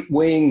wing, right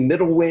wing,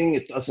 middle wing,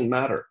 it doesn't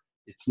matter.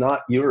 It's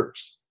not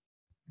yours.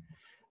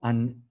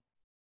 And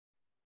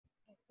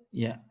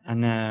yeah,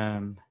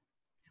 and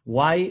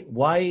why?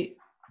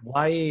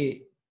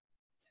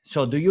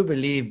 So do you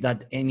believe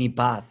that any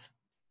path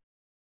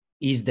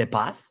is the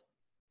path?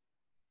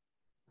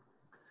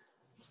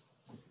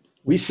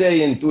 We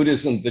say in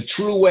Buddhism, the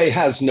true way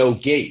has no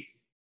gate.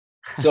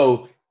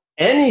 So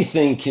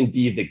anything can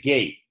be the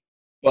gate,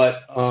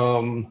 but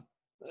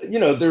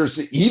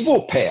there's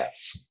evil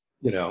paths.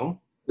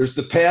 There's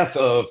the path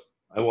of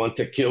I want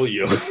to kill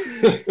you.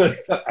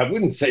 I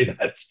wouldn't say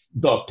that's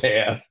the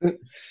path.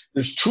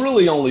 There's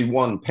truly only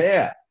one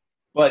path,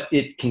 but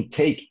it can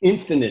take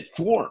infinite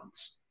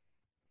forms.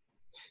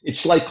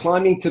 It's like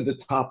climbing to the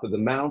top of the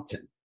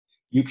mountain.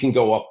 You can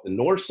go up the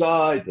north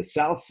side, the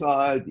south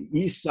side, the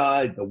east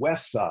side, the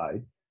west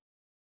side.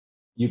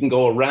 You can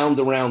go around.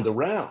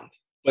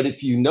 But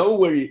if you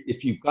know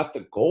if you've got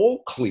the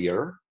goal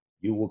clear,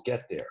 you will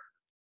get there.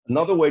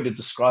 Another way to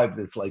describe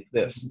it is like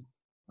this.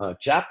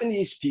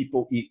 Japanese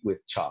people eat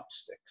with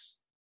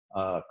chopsticks.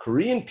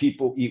 Korean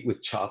people eat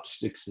with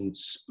chopsticks and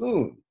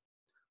spoon.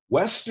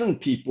 Western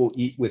people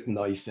eat with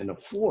knife and a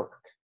fork.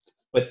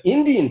 But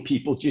Indian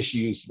people just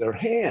use their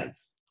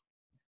hands.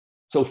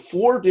 So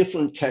 4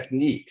 different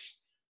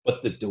techniques,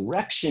 but the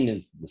direction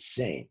is the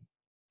same.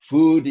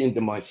 Food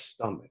into my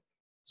stomach.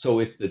 So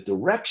if the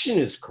direction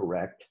is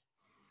correct,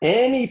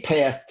 any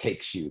path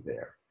takes you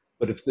there.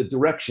 But if the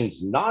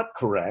direction's not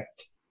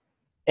correct,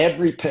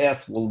 every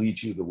path will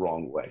lead you the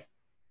wrong way.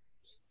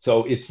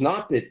 So it's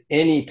not that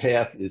any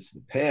path is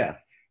the path.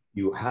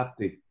 You have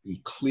to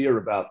be clear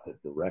about the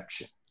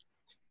direction.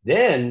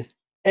 Then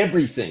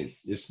everything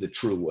is the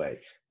true way.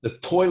 The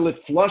toilet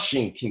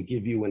flushing can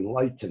give you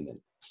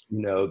enlightenment.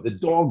 You know, the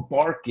dog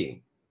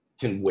barking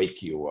can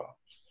wake you up.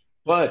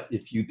 But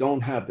if you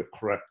don't have the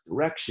correct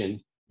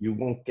direction, you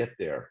won't get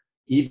there,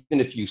 even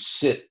if you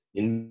sit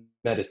in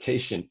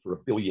meditation for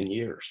 1 billion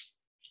years.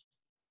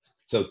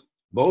 So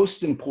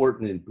most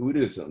important in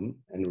Buddhism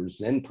and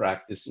Zen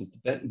practice, in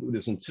Tibetan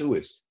Buddhism too,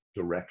 is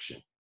direction.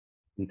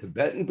 In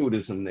Tibetan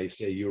Buddhism, they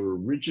say your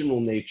original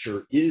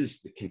nature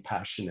is the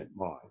compassionate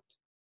mind.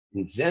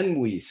 In Zen,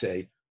 we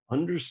say,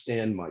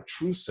 understand my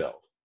true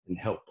self and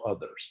help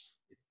others.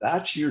 If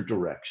that's your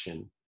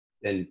direction,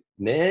 then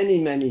many,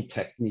 many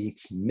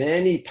techniques,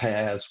 many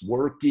paths,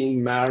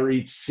 working,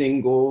 married,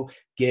 single,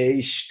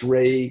 gay,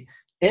 straight,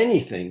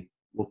 anything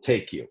will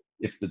take you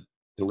if the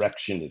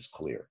direction is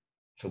clear.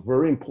 So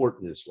very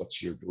important is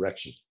what's your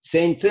direction.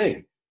 Same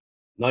thing,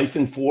 knife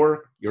and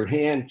fork, your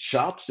hand,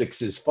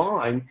 chopsticks is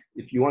fine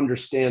if you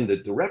understand the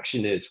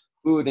direction is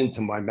food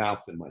into my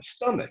mouth and my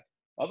stomach.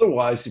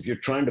 Otherwise, if you're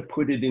trying to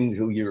put it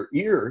into your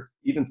ear,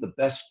 even the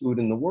best food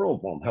in the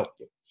world won't help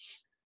you.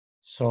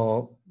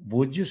 So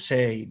would you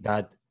say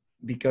that,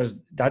 because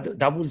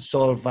that will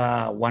solve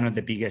one of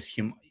the biggest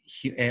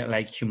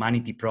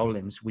humanity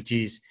problems, which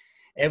is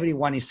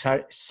everyone is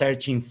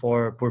searching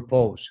for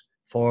purpose,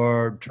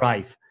 for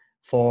drive,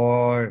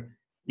 for,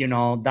 you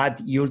know,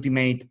 that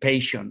ultimate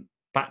passion.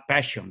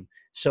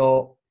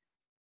 So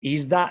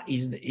is the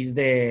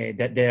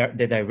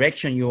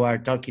direction you are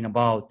talking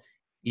about,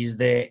 is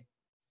the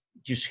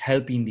just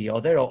helping the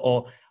other,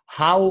 or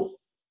how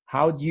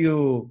would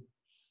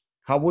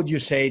you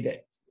say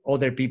that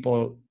other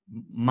people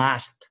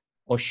must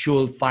or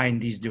should find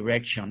this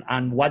direction,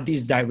 and what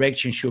this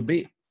direction should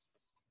be?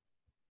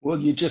 Well,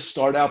 you just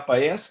start out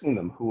by asking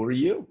them, who are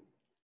you?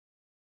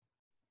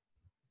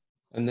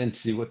 And then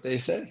see what they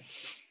say.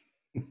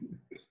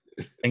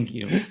 Thank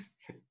you.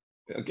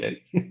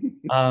 Okay.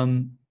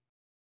 I've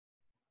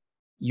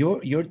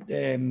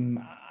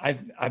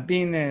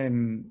been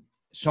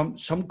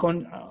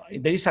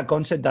there is a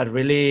concept that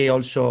really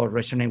also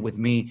resonates with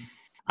me,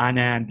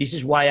 and this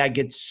is why I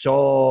get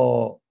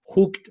so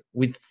hooked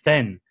with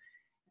Zen.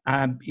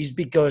 Is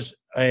because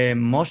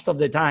most of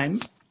the time,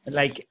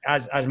 like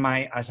as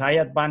I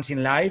advance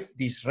in life,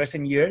 these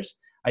recent years,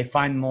 I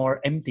find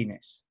more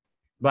emptiness.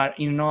 But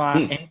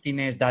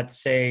emptiness that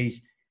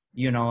says,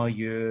 you know,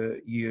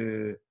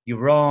 you're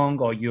wrong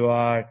or you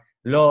are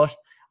lost.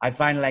 I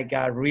find like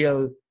a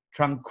real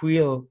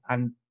tranquil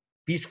and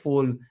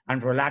peaceful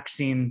and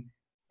relaxing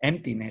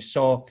emptiness.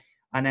 So,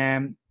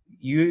 and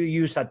you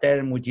use a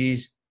term which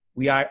is,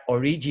 we are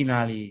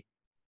originally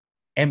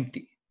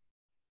empty.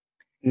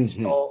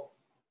 Mm-hmm. So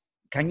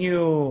can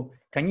you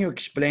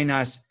explain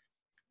us?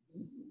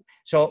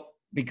 So,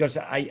 because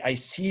I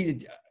see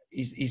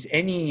is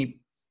any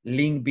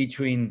link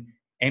between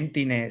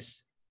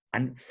emptiness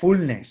and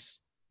fullness,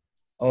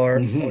 or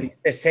it's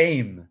the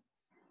same?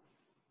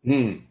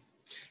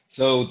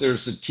 So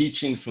there's a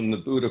teaching from the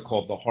Buddha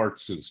called the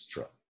Heart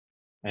Sutra,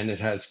 and it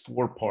has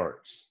 4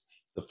 parts.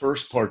 The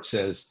first part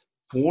says,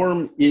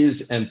 form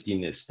is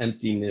emptiness.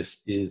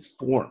 Emptiness is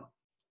form.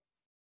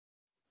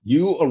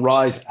 You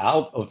arise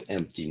out of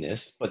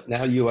emptiness, but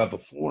now you have a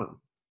form.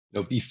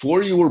 Now,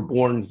 before you were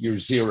born, you're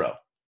 0.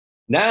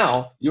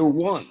 Now you're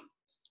 1.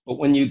 But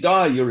when you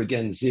die, you're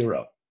again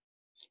 0.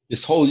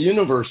 This whole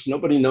universe,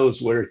 nobody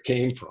knows where it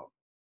came from.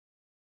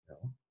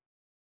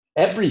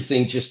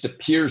 Everything just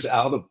appears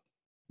out of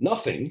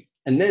nothing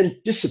and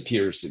then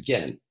disappears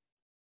again.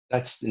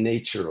 That's the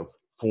nature of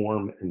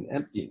form and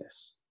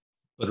emptiness.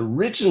 But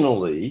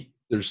originally,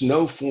 there's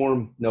no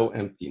form, no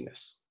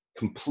emptiness,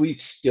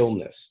 complete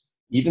stillness.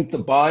 Even the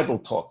Bible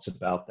talks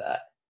about that.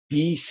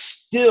 Be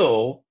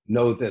still,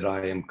 know that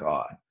I am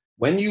God.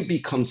 When you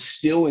become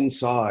still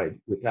inside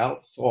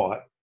without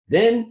thought,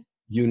 then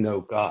you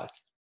know God.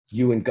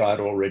 You and God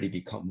already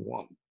become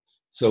one.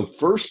 So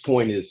first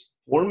point is,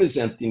 form is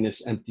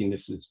emptiness,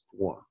 emptiness is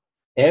form.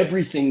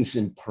 Everything's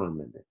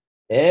impermanent.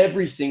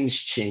 Everything's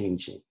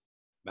changing.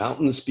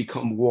 Mountains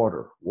become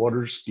water.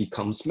 Water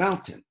becomes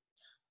mountain.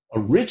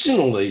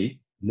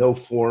 Originally, no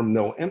form,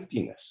 no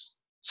emptiness.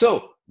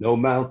 So no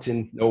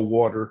mountain, no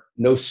water,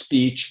 no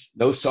speech,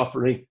 no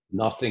suffering,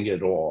 nothing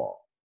at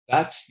all.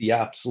 That's the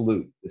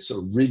absolute, this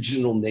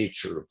original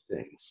nature of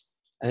things.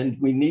 And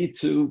we need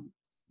to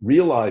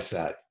realize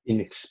that in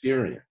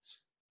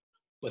experience.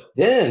 But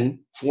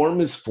then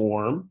form is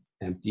form,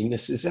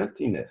 emptiness is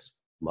emptiness.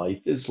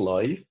 Life is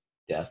life,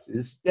 death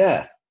is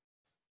death.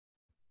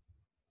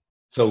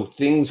 So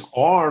things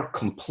are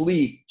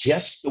complete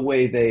just the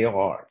way they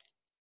are.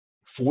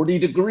 40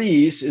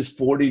 degrees is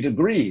 40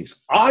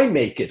 degrees. I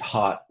make it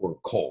hot or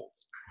cold,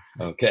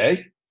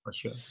 okay? For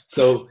sure.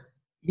 So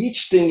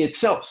each thing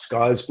itself,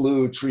 sky's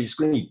blue, trees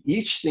green,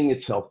 each thing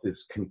itself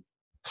is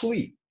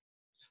complete.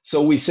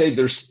 So we say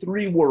there's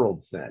 3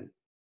 worlds then.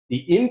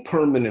 the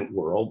impermanent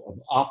world of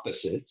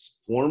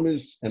opposites. Form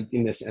is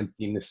emptiness,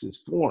 emptiness is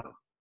form.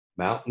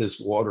 Mountain is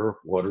water,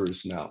 water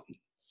is mountain.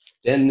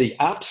 Then the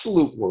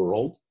absolute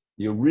world,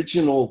 the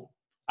original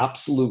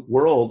absolute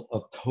world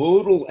of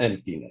total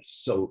emptiness.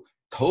 So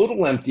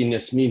total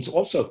emptiness means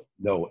also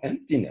no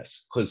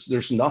emptiness, because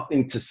there's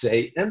nothing to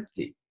say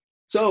empty.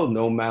 So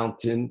no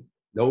mountain,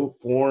 no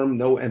form,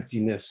 no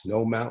emptiness,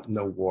 no mountain,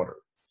 no water.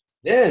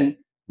 Then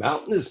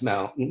mountain is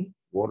mountain,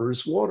 water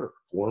is water,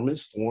 form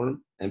is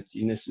form,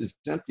 emptiness is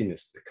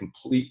emptiness, the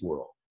complete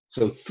world.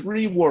 So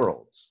three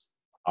worlds: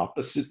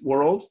 opposite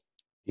world,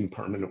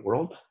 impermanent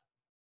world,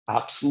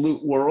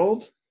 absolute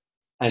world,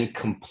 and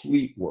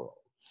complete world.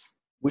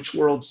 Which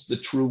world's the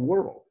true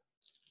world?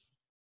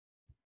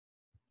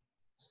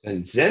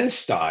 And Zen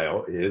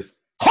style is,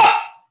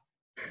 ha!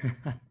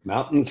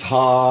 Mountains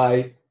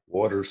high,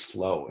 water's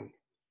flowing.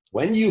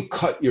 When you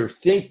cut your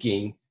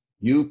thinking,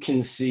 you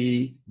can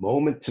see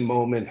moment to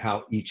moment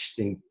how each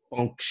thing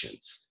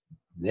functions.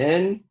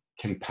 Then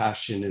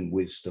compassion and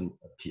wisdom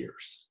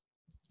appears.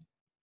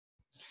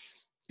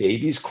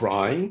 Baby's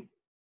crying,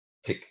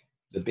 pick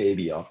the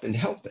baby up and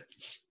help it.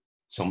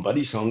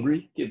 Somebody's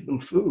hungry, give them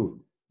food.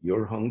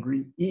 You're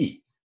hungry,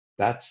 eat.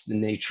 That's the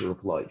nature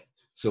of life.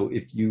 So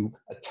if you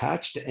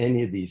attach to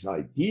any of these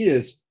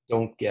ideas,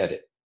 don't get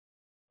it.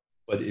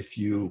 But if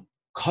you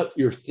cut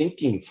your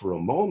thinking for a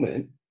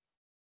moment,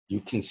 you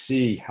can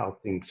see how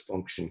things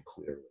function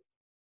clearly.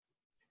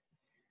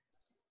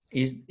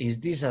 Is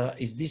this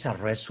a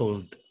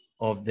result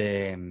of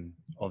the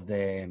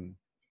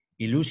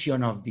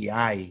illusion of the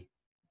I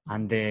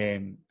and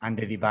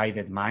the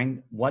divided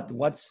mind?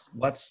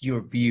 What's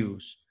your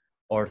views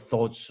or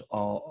thoughts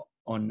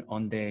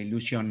on the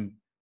illusion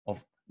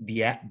of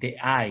the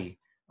I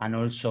and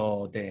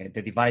also the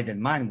divided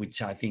mind,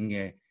 which I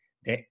think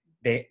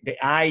the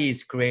I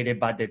is created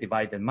by the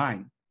divided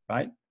mind,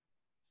 right?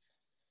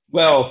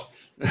 Well,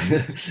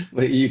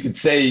 you could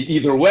say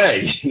either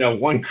way,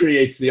 one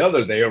creates the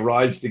other, they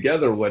arise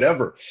together,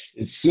 whatever.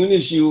 As soon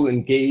as you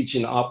engage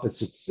in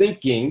opposite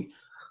thinking,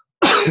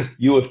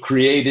 you have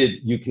created,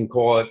 you can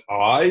call it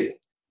I,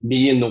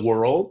 me in the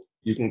world,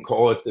 you can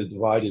call it the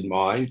divided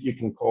mind, you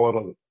can call it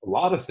a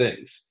lot of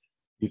things.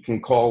 You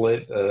can call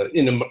it,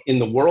 in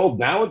the world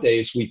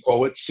nowadays, we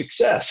call it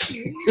success,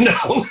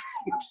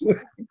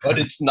 but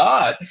it's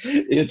not,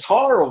 it's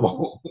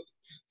horrible.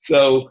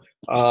 So,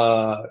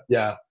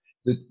 yeah.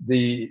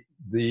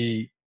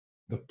 The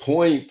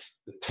point,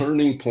 the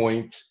turning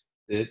point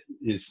that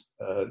is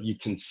you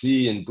can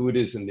see in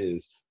Buddhism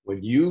is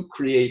when you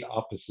create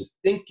opposite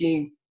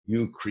thinking,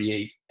 you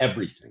create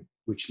everything,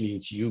 which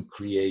means you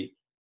create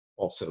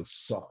also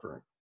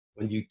suffering.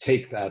 When you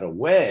take that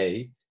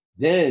away,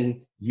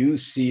 then you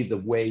see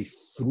the way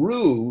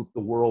through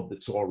the world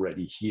that's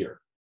already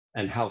here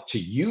and how to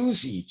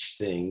use each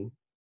thing,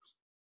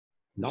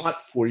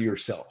 not for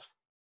yourself,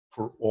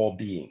 for all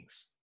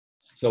beings.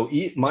 So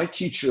my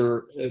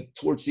teacher,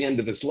 towards the end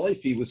of his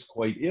life, he was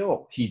quite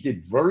ill. He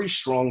did very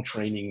strong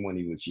training when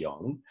he was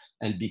young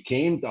and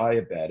became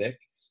diabetic,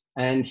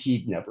 and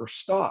he never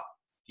stopped.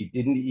 He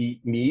didn't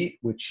eat meat,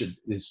 which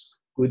is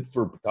good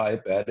for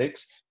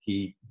diabetics.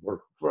 He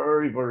worked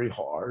very, very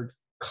hard,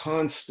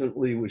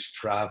 constantly was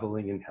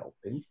traveling and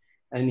helping,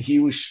 and he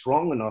was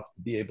strong enough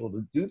to be able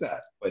to do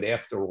that. But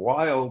after a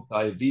while,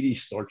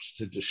 diabetes starts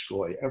to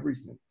destroy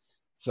everything.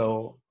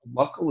 So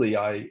luckily,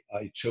 I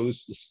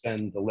chose to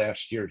spend the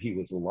last year he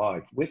was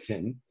alive with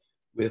him,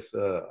 with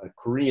a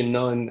Korean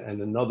nun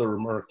and another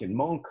American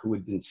monk who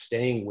had been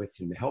staying with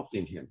him,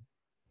 helping him.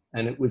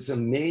 And it was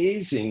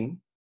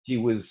amazing. He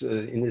was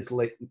in his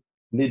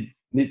mid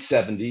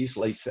 70s,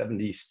 late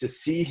 70s, to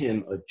see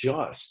him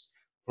adjust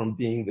from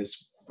being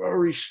this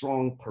very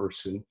strong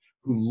person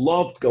who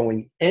loved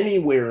going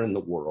anywhere in the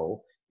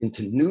world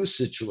into new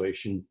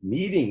situations,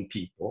 meeting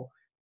people,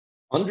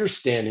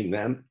 understanding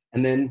them,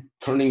 and then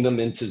turning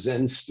them into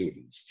Zen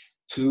students,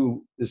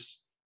 to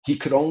this. He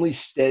could only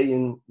stay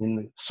in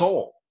the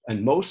Seoul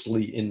and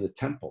mostly in the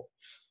temple.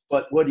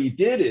 But what he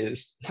did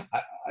is,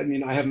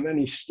 I have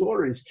many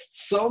stories.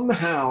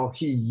 Somehow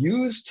he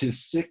used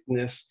his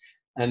sickness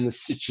and the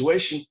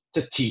situation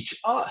to teach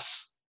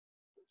us.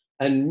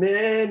 And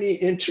many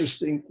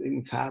interesting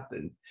things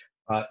happened,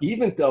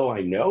 even though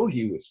I know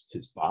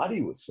his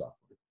body was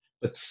suffering,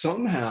 but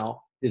somehow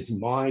his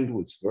mind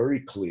was very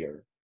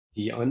clear.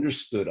 He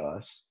understood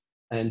us,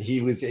 and he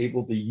was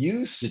able to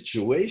use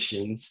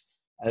situations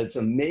as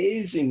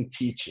amazing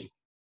teaching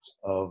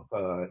of,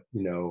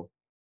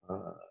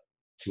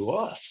 to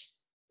us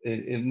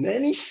in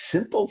many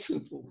simple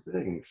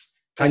things.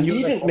 And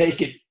he didn't make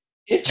it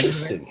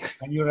interesting.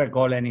 Can you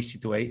recall any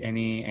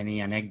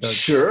anecdote?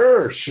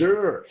 Sure.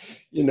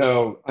 He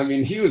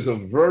was a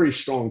very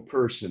strong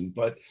person,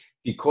 but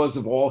because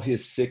of all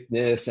his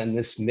sickness and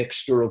this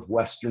mixture of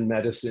Western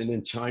medicine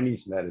and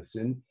Chinese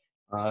medicine,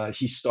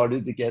 he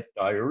started to get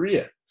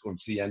diarrhea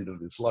towards the end of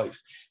his life.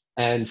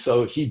 And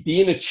so he'd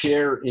be in a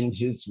chair in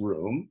his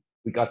room.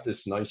 We got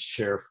this nice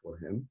chair for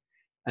him.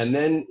 And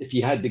then if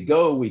he had to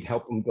go, we'd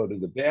help him go to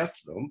the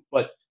bathroom,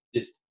 but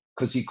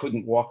because he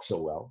couldn't walk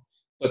so well.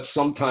 but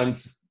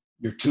sometimes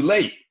you're too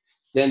late.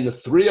 Then the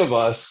three of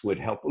us would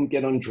help him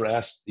get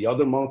undressed. The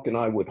other monk and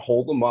I would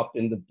hold him up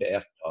in the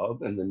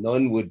bathtub, and the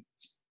nun would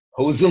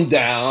hose him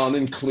down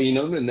and clean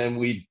him, and then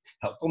we'd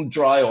help him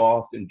dry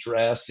off and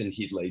dress, and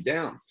he'd lay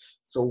down.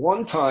 So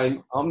one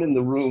time I'm in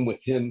the room with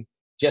him,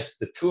 just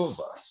the two of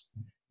us,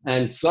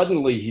 and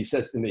suddenly he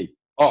says to me,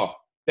 "Oh,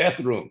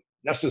 bathroom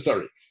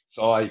necessary."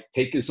 So I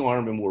take his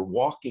arm and we're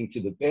walking to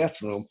the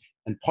bathroom,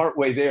 and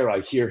partway there I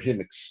hear him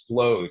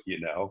explode, you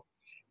know.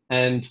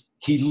 And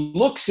he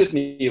looks at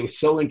me. It was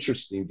so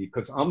interesting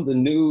because I'm the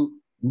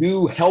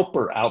new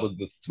helper out of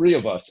the three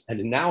of us,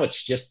 and now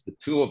it's just the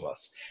two of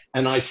us.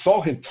 And I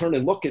saw him turn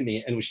and look at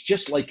me, and it was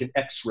just like an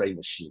X-ray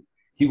machine.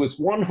 He was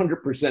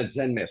 100%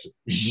 Zen master.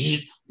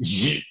 He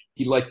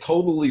like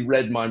totally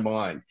read my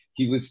mind.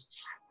 He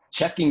was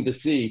checking to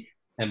see,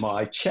 am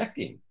I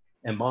checking?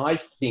 Am I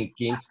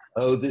thinking,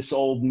 oh, this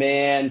old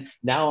man,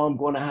 now I'm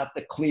going to have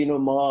to clean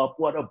him up.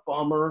 What a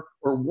bummer,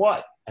 or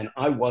what? And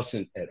I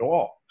wasn't at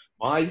all.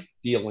 My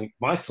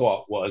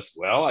thought was,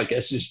 well, I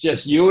guess it's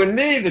just you and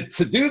me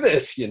to do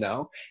this, you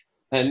know?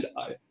 And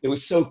it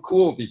was so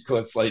cool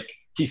because like,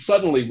 he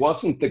suddenly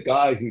wasn't the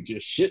guy who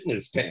just shit in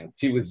his pants.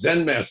 He was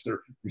Zen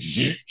master,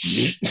 you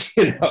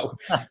know,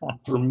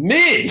 for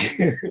me.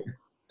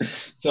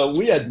 So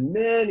we had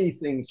many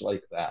things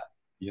like that,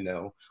 you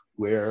know,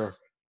 where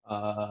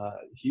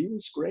he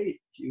was great.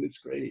 He was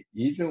great.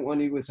 Even when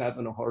he was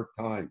having a hard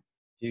time,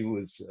 he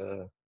was,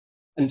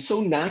 and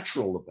so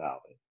natural about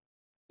it,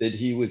 that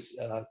he was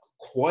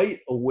quite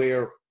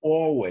aware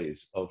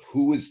always of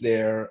who was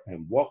there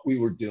and what we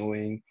were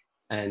doing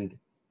and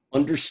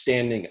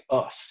understanding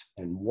us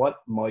and what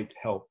might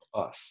help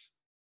us.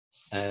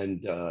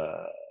 And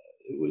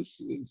it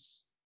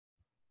was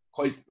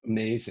quite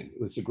amazing.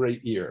 It was a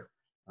great year,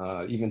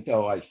 even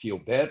though I feel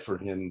bad for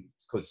him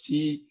because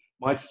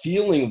my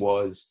feeling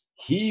was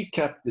he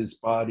kept his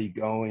body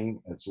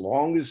going as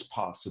long as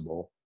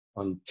possible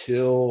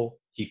until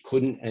he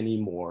couldn't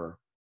anymore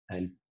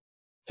and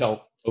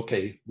felt,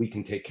 okay, we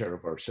can take care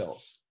of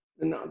ourselves.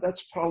 And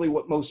that's probably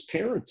what most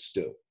parents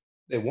do.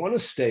 They want to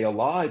stay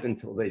alive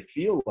until they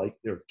feel like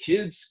their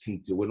kids can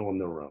do it on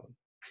their own.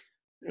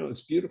 You know,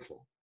 it's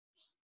beautiful.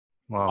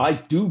 Wow. I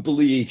do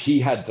believe he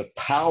had the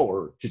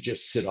power to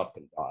just sit up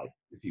and die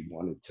if he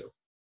wanted to,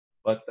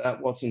 but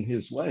that wasn't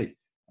his way.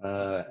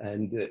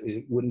 And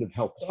it wouldn't have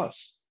helped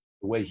us.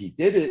 The way he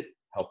did it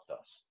helped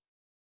us.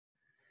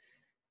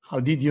 How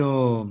did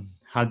you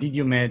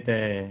meet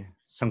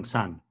Song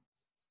San?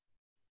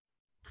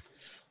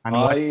 And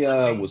what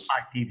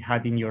impact it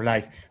had in your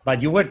life?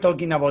 But you were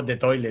talking about the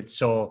toilet,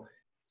 so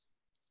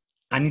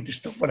I need to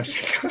stop for a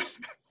second.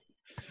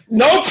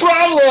 No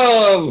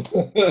problem.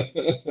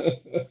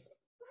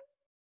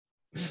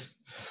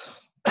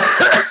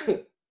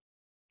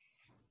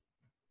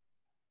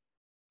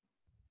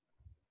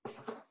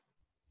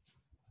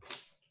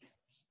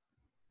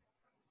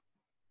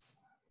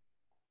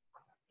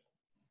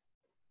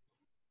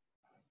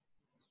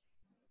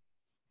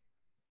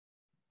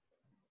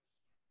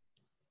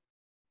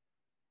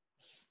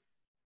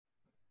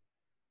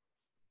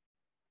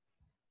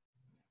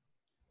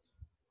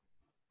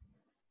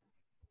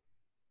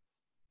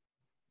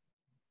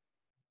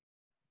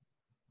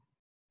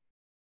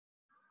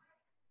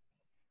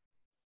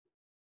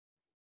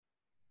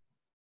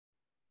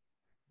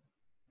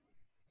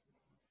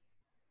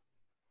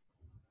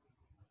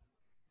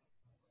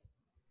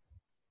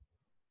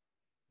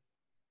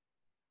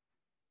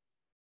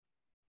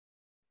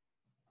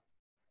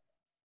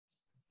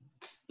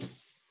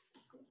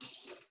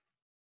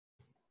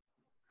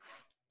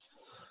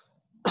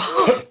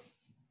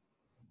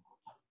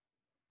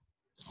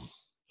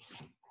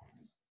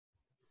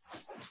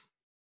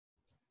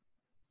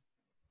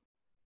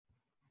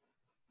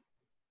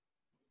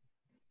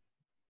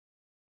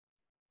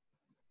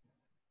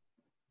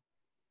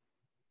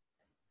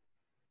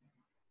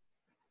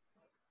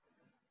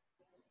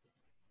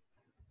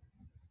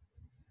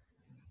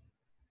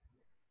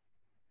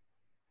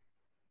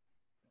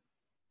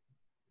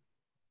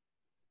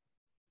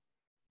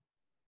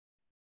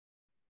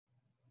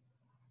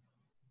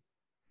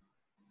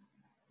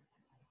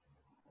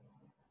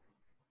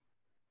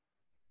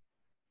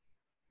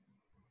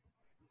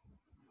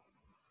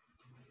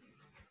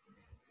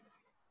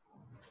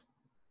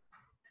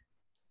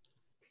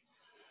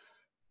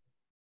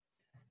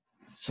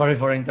 Sorry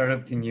for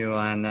interrupting you,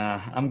 and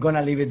I'm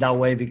gonna leave it that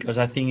way because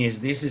I think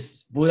this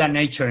is Buddha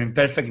nature in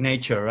perfect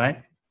nature,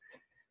 right?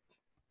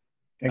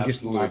 Thank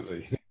Absolutely. You so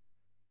much.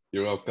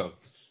 You're welcome.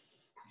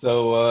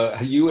 So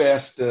you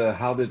asked,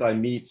 how did I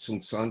meet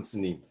Song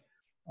Sunim?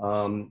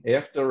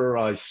 After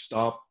I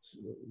stopped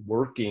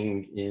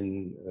working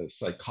in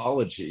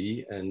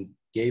psychology and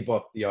gave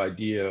up the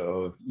idea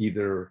of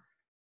either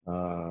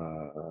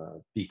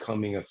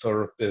becoming a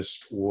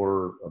therapist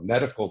or a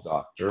medical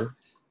doctor,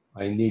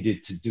 I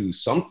needed to do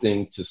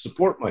something to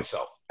support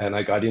myself. And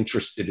I got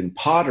interested in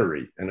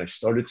pottery, and I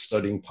started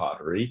studying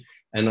pottery,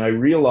 and I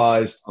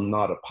realized I'm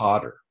not a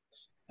potter.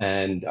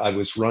 And I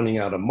was running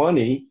out of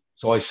money,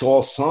 so I saw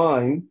a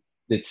sign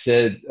that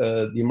said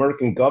the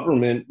American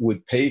government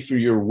would pay for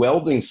your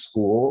welding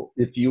school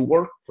if you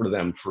worked for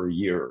them for a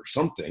year or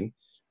something.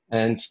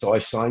 And so I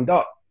signed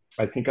up.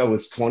 I think I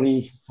was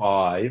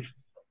 25,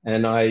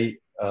 and I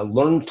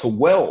learned to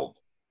weld.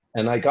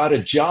 And I got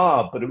a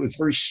job, but it was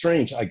very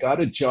strange. I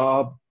got a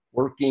job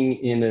working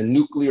in a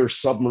nuclear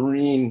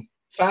submarine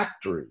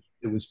factory.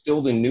 It was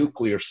building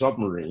nuclear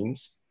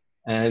submarines.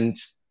 And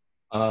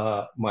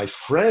my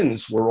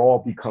friends were all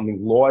becoming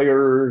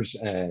lawyers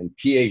and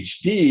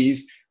PhDs,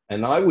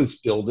 and I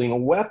was building a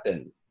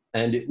weapon.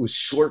 And it was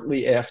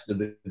shortly after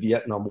the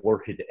Vietnam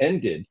War had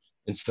ended.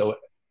 And so,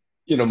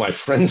 you know, my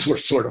friends were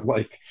sort of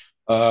like,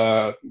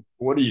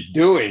 what are you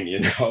doing,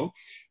 you know?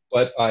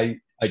 But I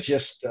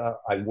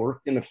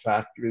worked in a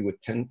factory with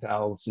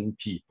 10,000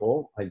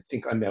 people. I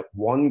think I met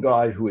one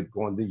guy who had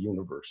gone to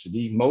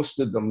university. Most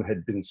of them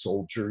had been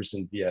soldiers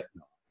in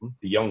Vietnam,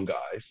 the young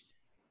guys.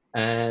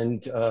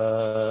 And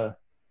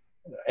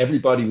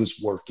everybody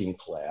was working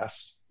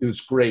class. It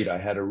was great. I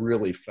had a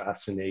really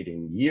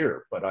fascinating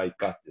year, but I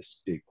got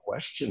this big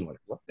question,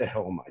 like, what the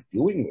hell am I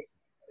doing with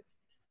it?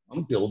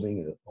 I'm building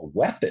a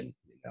weapon,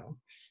 you know?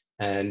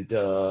 And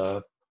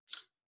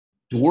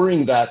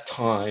during that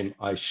time,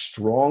 I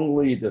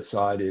strongly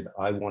decided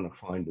I want to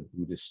find a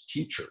Buddhist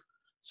teacher.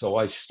 So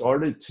I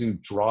started to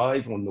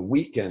drive on the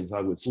weekends.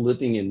 I was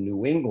living in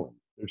New England.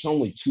 There's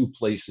only 2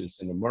 places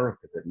in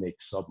America that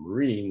make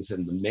submarines,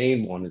 and the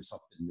main one is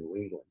up in New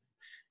England.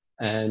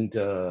 And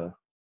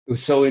it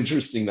was so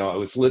interesting, though. I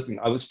was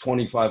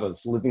 25, I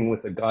was living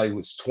with a guy who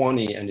was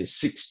 20 and his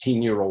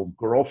 16-year-old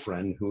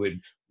girlfriend who had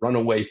run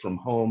away from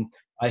home.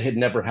 I had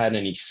never had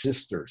any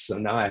sisters, so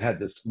now I had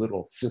this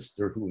little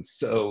sister who was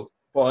so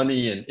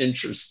funny and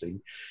interesting.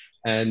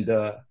 And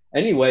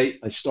anyway,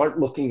 I start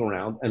looking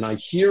around and I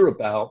hear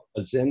about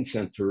a Zen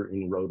center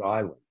in Rhode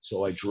Island.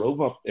 So I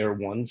drove up there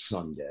one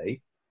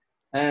Sunday,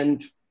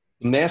 and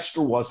the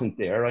master wasn't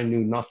there. I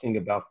knew nothing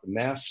about the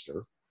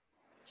master,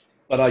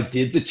 but I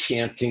did the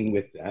chanting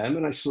with them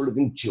and I sort of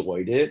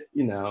enjoyed it,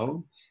 you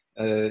know.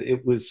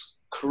 It was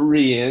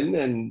Korean,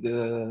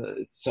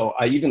 and so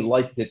I even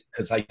liked it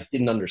because I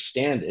didn't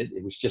understand it.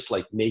 It was just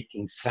like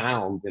making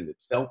sound and it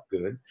felt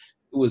good.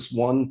 It was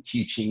one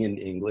teaching in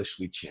English,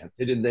 we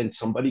chanted, and then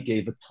somebody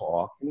gave a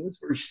talk, and it was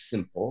very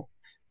simple.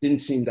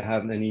 Didn't seem to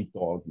have any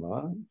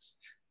dogmas.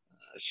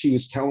 She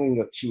was telling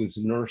that she was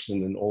a nurse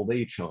in an old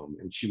age home,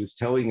 and she was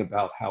telling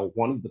about how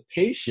one of the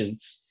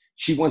patients,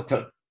 she went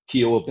to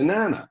peel a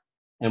banana,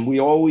 and we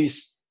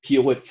always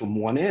peel it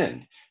from one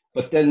end.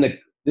 But then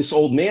this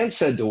old man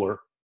said to her,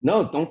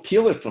 no, don't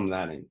peel it from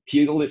that end,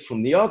 peel it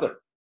from the other.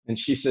 And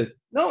she said,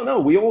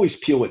 no, we always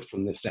peel it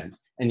from this end.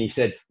 And he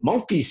said,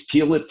 monkeys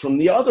peel it from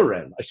the other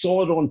end. I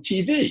saw it on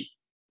TV.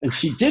 And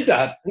she did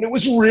that, and it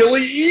was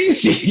really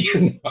easy,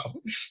 you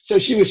know? So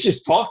she was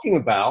just talking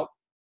about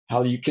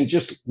how you can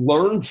just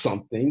learn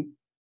something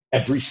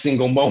every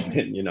single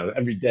moment, you know,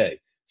 every day.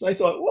 So I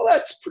thought, well,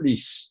 that's pretty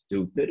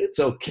stupid. It's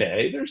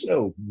okay. There's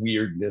no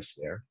weirdness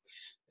there.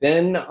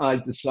 Then I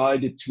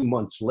decided 2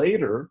 months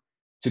later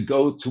to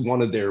go to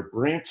one of their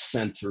branch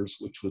centers,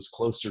 which was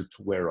closer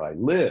to where I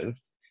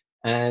lived.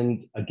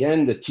 And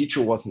again, the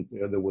teacher wasn't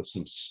there. There were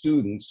some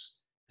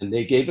students, and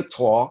they gave a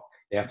talk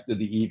after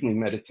the evening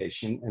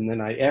meditation. And then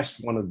I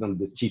asked one of them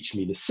to teach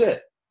me to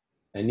sit,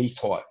 and he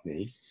taught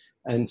me.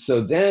 And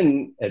so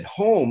then at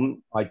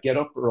home, I get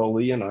up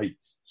early and I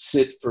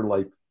sit for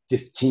like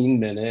 15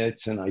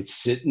 minutes, and I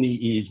sit in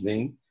the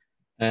evening.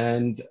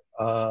 And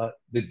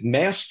the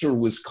master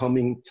was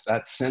coming to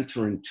that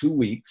center in 2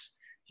 weeks.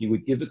 He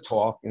would give a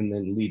talk and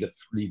then lead a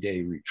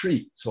 3-day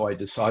retreat. So I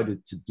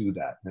decided to do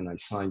that, and I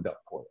signed up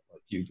for it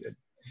like you did.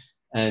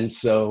 And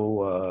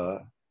so,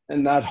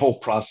 and that whole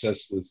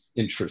process was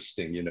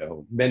interesting, you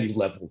know, many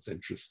levels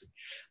interesting.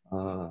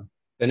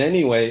 But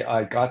anyway,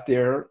 I got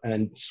there,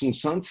 and Isra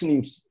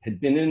Sunim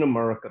had been in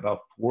America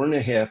about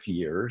 4.5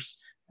 years,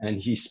 and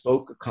he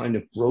spoke a kind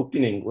of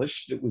broken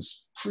English that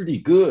was pretty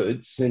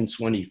good, since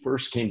when he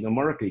first came to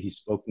America, he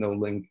spoke no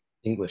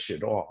English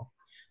at all.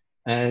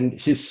 And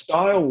his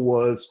style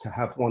was to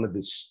have one of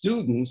his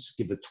students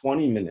give a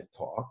 20-minute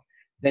talk.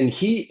 Then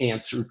he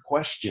answered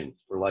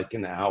questions for like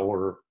an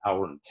hour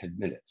and 10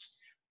 minutes.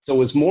 So it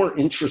was more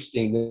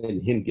interesting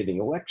than him giving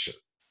a lecture.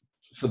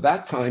 So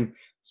that time,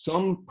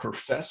 some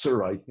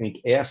professor, I think,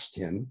 asked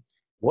him,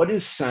 what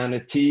is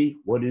sanity?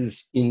 What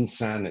is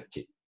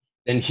insanity?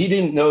 And he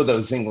didn't know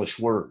those English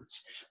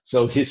words.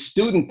 So his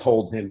student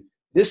told him,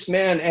 this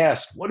man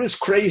asked, what is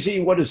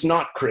crazy? What is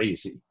not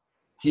crazy?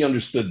 He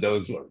understood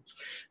those words.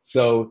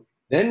 So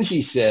then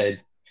he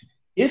said,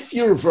 if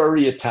you're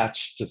very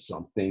attached to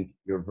something,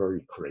 you're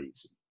very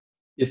crazy.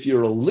 If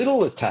you're a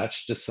little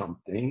attached to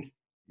something,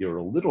 you're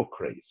a little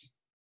crazy.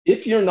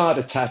 If you're not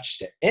attached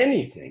to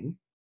anything,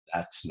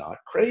 that's not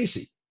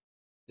crazy.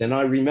 Then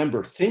I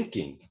remember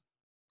thinking,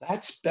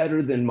 that's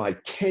better than my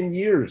 10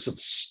 years of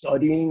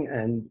studying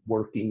and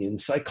working in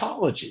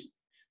psychology.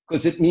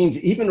 Because it means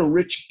even a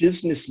rich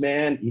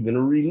businessman, even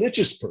a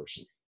religious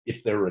person,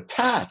 if they're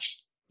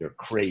attached, they're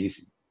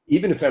crazy.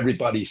 Even if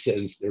everybody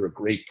says they're a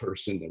great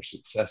person, they're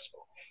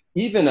successful.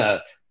 Even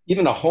a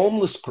even a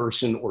homeless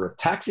person or a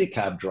taxi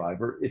cab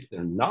driver, if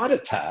they're not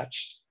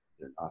attached,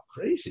 they're not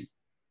crazy.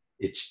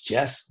 It's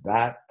just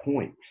that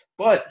point.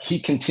 But he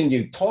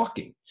continued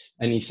talking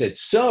and he said,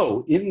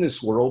 so in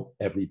this world,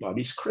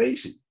 everybody's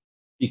crazy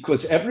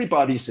because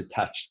everybody's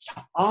attached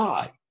to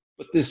I,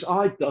 but this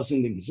I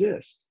doesn't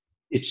exist.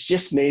 It's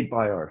just made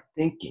by our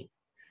thinking.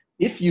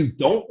 If you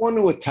don't want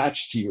to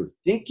attach to your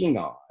thinking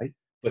I,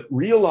 but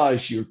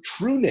realize your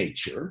true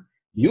nature,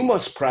 you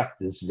must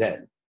practice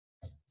Zen.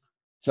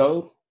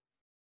 So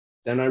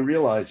then I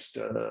realized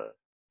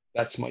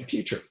that's my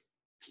teacher.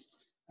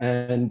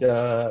 And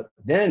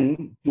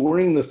then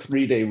during the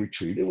 3-day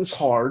retreat, it was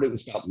hard. It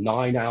was about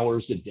 9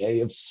 hours a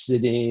day of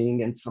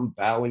sitting and some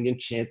bowing and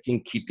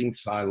chanting, keeping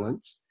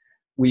silence.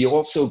 We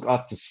also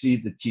got to see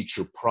the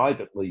teacher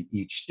privately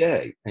each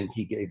day, and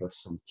he gave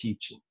us some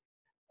teaching.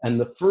 And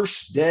the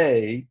first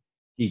day,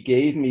 he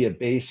gave me a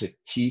basic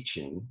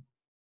teaching.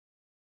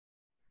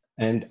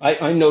 And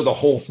I know the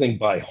whole thing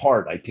by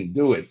heart. I can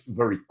do it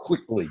very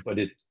quickly, but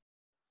it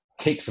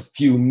takes a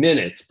few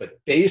minutes. But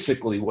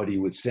basically what he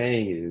was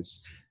saying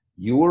is,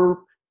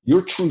 your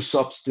true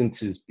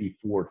substance is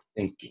before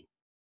thinking.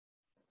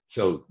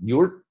 So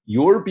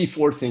your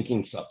before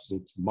thinking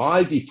substance,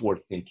 my before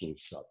thinking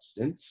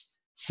substance,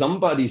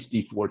 somebody's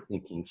before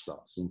thinking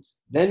substance.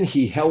 Then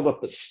he held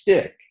up a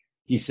stick.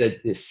 He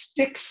said, this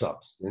stick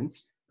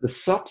substance, the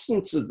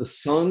substance of the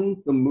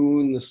sun, the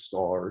moon, the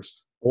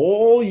stars,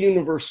 all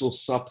universal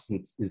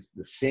substance is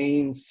the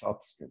same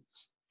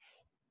substance.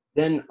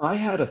 Then I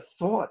had a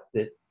thought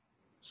that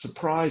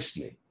surprised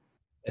me.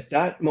 At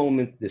that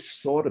moment, this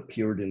thought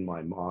appeared in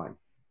my mind.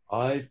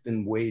 I've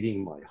been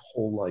waiting my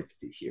whole life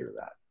to hear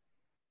that.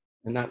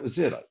 And that was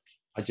it.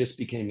 I just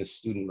became a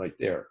student right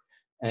there.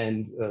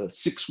 And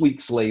 6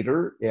 weeks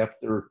later,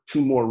 after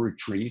 2 more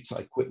retreats,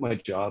 I quit my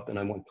job and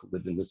I went to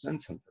live in the Zen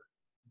Center.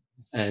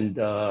 And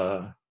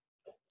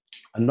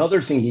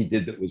another thing he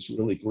did that was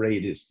really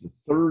great is the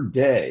 3rd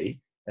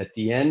day, at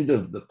the end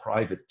of the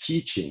private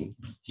teaching,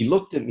 he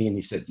looked at me and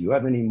he said, do you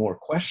have any more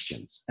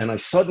questions? And I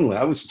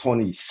was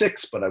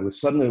 26, but I was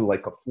suddenly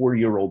like a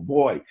 4-year-old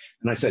boy.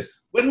 And I said,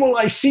 when will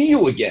I see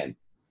you again?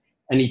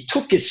 And he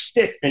took his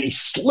stick and he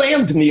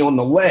slammed me on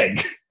the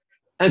leg.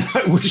 And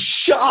I was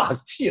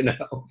shocked,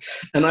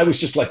 and I was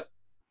just like,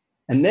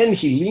 and then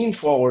he leaned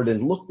forward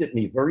and looked at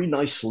me very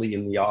nicely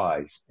in the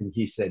eyes. And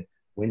he said,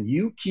 when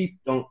you keep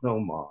don't know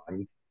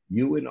mind,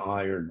 you and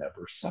I are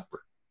never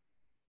separate.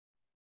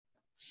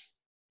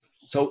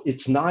 So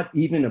it's not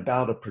even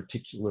about a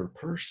particular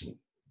person,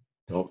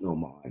 don't know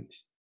mind.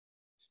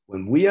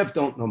 When we have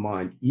don't know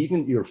mind,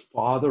 even your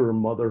father or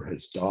mother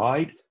has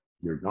died,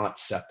 you're not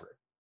separate.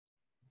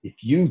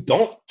 If you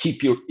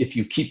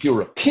keep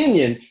your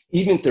opinion,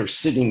 even if they're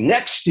sitting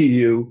next to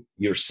you,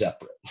 you're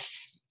separate.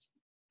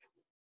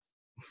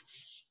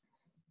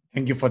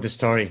 Thank you for the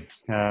story.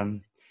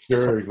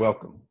 You're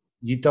welcome.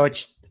 You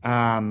touched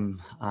an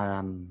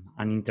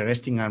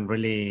interesting and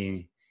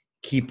really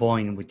key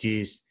point, which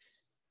is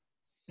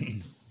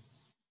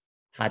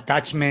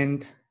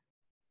attachment,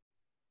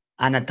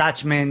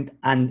 unattachment,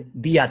 and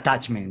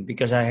detachment.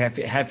 Because I have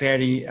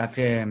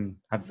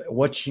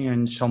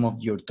watching some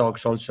of your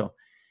talks also.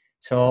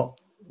 So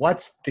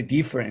what's the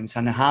difference,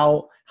 and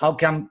how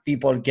can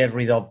people get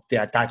rid of the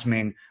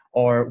attachment,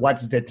 or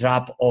what's the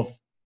trap of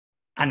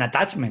an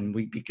attachment?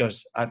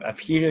 Because I've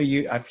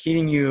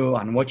hearing you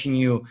and watching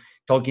you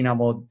talking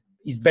about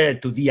it's better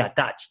to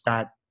detach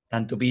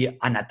than to be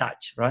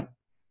unattached, right?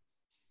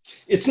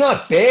 It's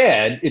not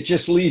bad. It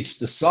just leads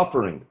to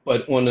suffering.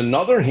 But on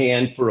another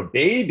hand, for a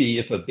baby,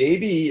 if a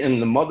baby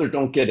and the mother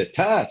don't get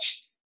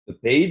attached, the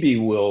baby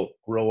will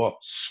grow up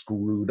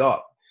screwed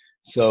up.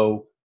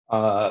 So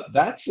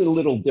that's a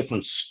little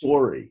different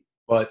story.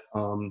 But,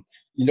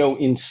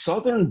 in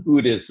Southern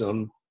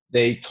Buddhism,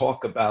 they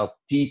talk about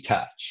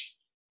detach,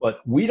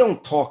 but we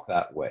don't talk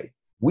that way.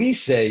 We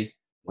say,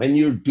 when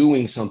you're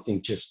doing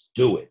something, just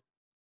do it.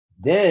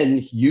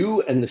 Then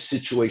you and the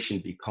situation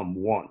become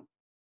one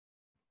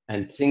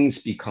and things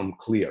become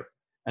clear.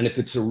 And if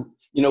it's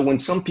when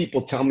some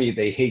people tell me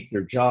they hate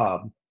their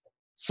job,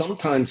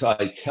 sometimes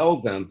I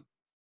tell them,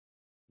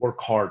 work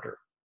harder.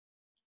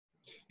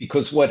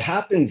 Because what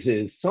happens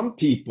is some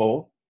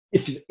people,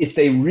 if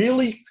they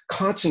really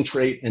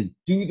concentrate and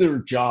do their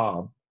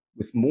job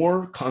with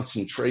more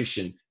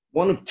concentration,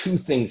 one of 2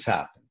 things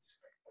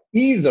happens.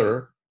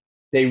 Either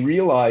they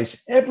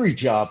realize every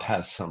job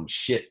has some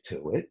shit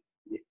to it.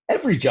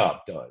 Every job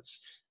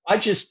does.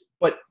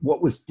 But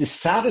what was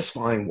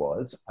dissatisfying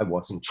was I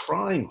wasn't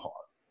trying hard.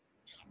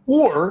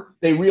 Or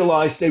they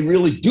realize they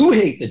really do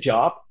hate the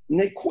job and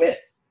they quit.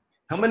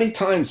 How many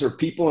times are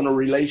people in a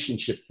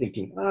relationship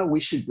thinking, we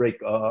should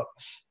break up.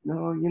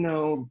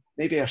 No,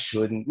 maybe I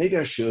shouldn't. Maybe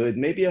I should.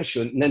 Maybe I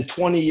shouldn't. And then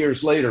 20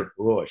 years later,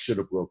 I should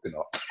have broken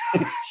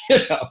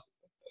up.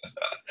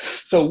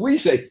 So we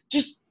say,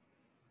 just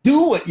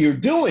do what you're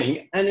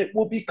doing and it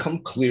will become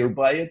clear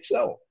by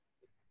itself.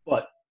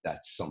 But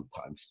that's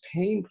sometimes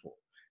painful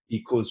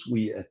because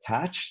we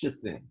attach to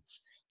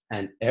things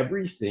and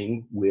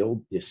everything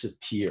will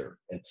disappear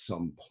at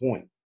some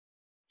point.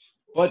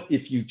 But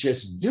if you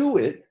just do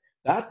it,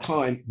 that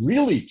time,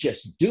 really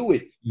just do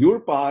it, your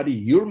body,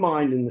 your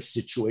mind, and the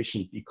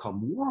situation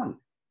become one.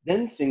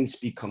 Then things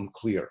become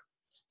clear.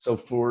 So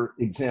for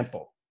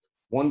example,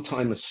 one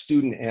time a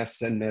student asked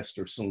Zen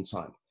Master Sun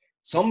San,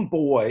 some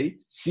boy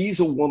sees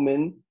a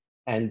woman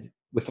and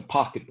with a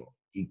pocketbook.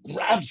 He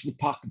grabs the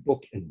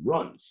pocketbook and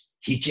runs.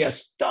 He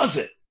just does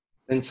it.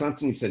 And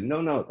Sansan said,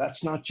 no,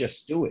 that's not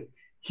just do it.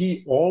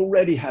 He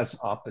already has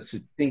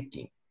opposite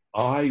thinking.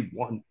 I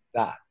want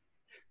that.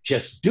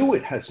 Just do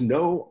it has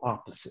no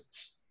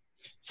opposites.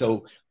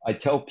 So I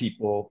tell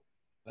people,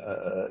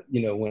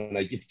 when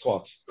I give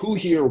talks, who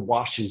here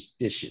washes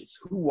dishes?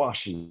 Who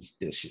washes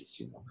dishes?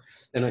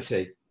 And I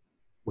say,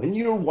 when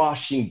you're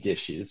washing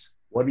dishes,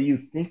 what are you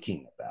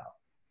thinking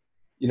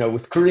about?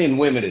 With Korean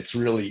women, it's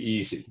really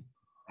easy.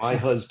 My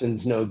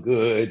husband's no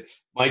good.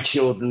 My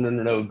children are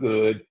no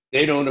good.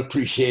 They don't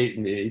appreciate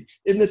me.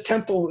 In the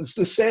temple, it's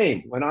the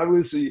same. When I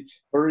was a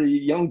very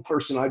young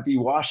person, I'd be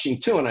washing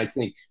too, and I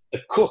think, the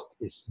cook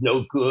is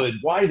no good.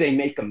 Why do they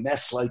make a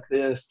mess like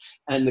this?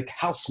 And the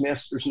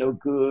housemaster's no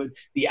good.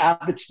 The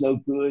abbot's no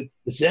good.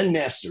 The Zen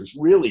master's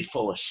really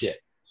full of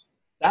shit.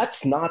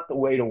 That's not the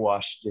way to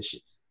wash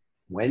dishes.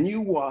 When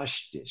you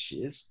wash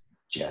dishes,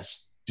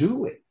 just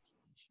do it.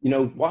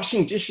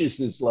 Washing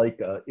dishes is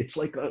it's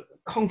like a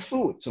kung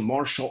fu. It's a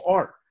martial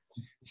art.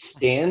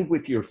 Stand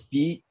with your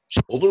feet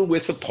shoulder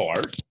width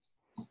apart,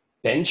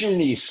 bend your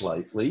knees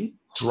slightly,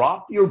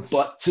 drop your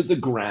butt to the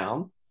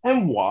ground,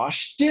 and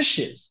wash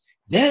dishes.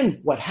 Then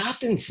what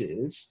happens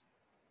is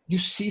you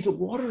see the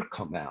water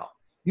come out.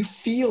 You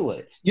feel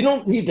it. You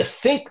don't need to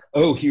think,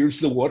 oh, here's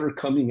the water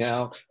coming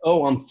out.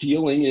 Oh, I'm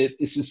feeling it.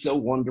 This is so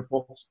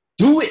wonderful.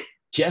 Do it.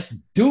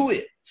 Just do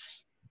it.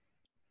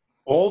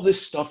 All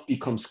this stuff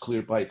becomes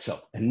clear by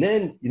itself. And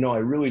then, I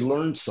really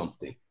learned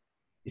something.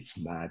 It's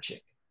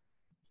magic.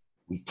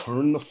 We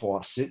turn the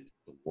faucet,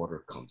 the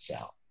water comes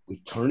out. We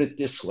turn it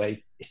this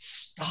way, it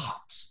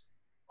stops.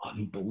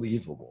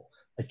 Unbelievable.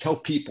 I tell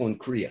people in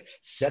Korea,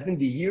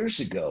 70 years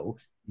ago,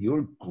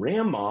 your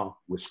grandma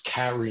was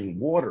carrying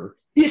water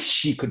if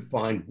she could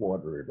find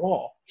water at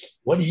all.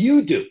 What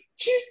do?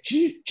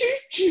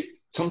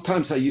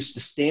 Sometimes I used to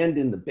stand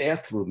in the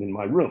bathroom in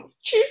my room.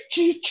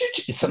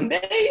 It's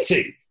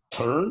amazing.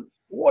 Turn,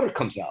 water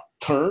comes out.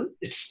 Turn,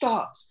 it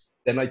stops.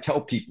 Then I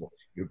tell people,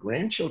 your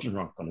grandchildren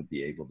aren't going to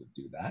be able to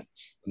do that.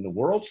 When the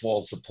world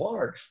falls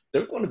apart,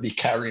 they're going to be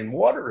carrying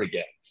water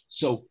again.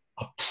 So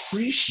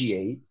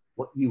appreciate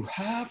what you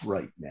have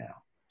right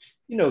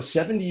now.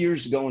 70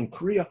 years ago in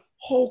Korea,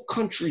 whole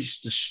countries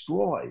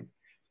destroyed.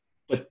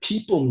 But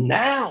people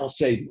now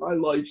say, my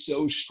life's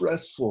so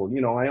stressful.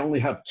 I only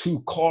have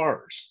 2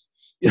 cars.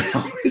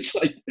 It's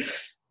like,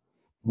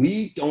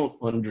 we don't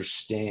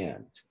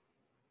understand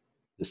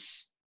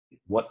this,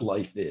 what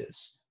life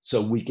is.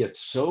 So we get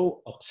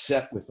so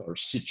upset with our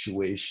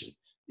situation.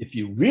 If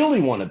you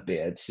really want a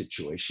bad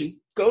situation,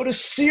 go to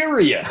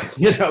Syria,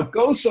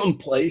 go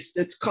someplace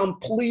that's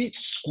complete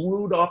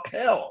screwed up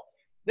hell.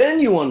 Then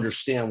you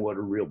understand what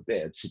a real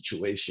bad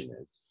situation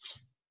is.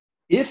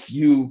 If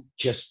you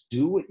just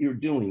do what you're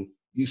doing,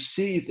 you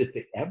see that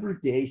the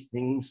everyday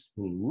things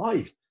in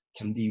life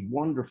can be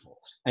wonderful.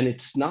 And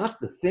it's not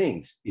the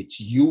things, it's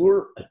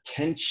your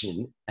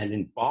attention and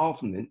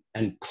involvement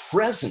and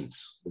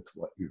presence with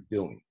what you're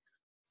doing.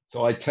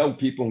 So I tell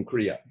people in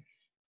Korea,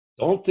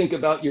 don't think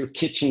about your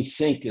kitchen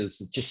sink as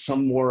just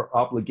some more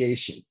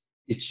obligation.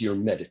 It's your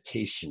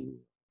meditation.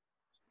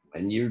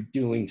 When you're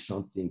doing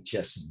something,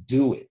 just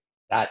do it.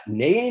 That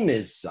name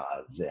is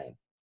Zen,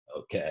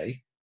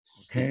 okay?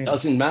 It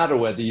doesn't matter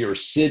whether you're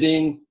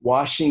sitting,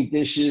 washing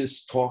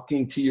dishes,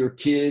 talking to your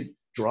kid,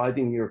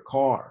 driving your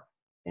car.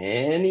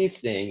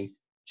 Anything,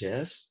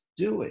 just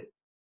do it.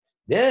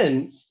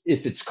 Then,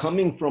 if it's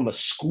coming from a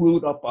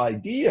screwed up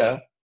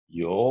idea,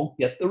 you'll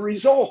get the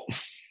result.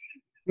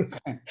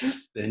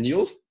 Then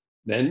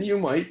you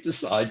might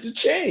decide to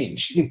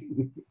change.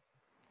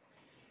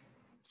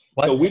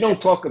 So we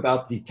don't talk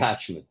about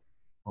detachment.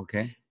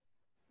 Okay.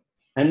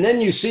 And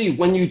then you see,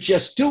 when you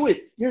just do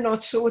it, you're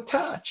not so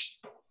attached.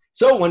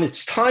 So when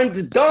it's time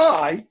to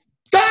die.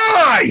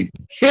 The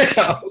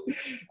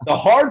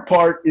hard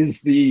part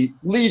is the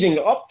leading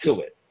up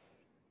to it.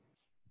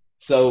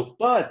 So,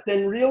 but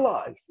then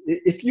realize,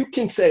 if you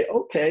can say,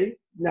 okay,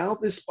 now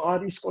this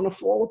body's going to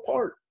fall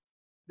apart,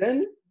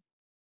 then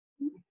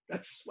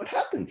that's what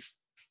happens.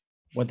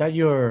 What are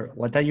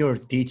your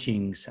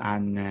teachings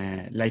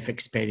and life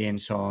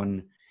experience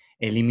on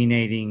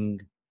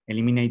eliminating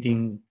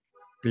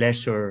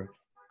pleasure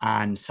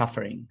and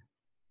suffering?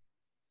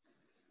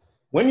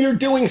 When you're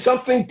doing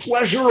something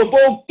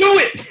pleasurable, do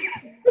it.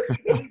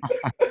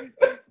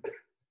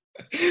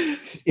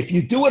 If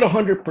you do it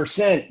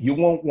 100%, you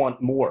won't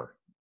want more.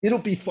 It'll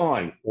be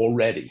fine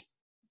already.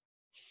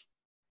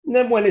 And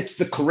then when it's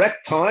the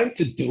correct time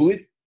to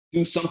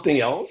do something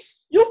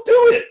else, you'll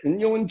do it and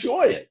you'll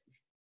enjoy it.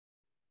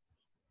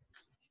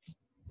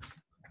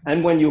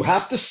 And when you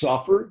have to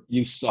suffer,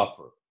 you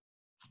suffer.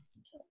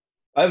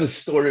 I have a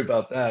story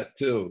about that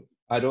too.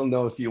 I don't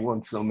know if you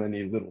want so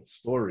many little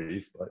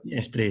stories, but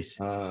yes, please.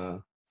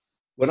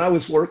 when I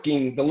was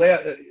working, the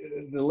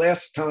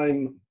last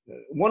time,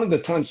 one of the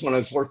times when I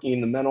was working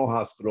in the mental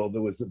hospital,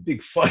 there was a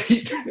big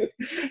fight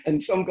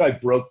and some guy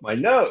broke my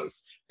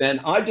nose. Then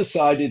I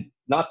decided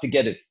not to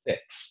get it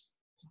fixed.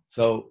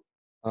 So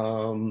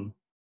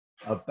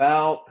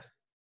about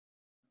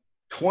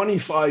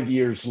 25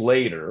 years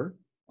later,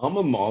 I'm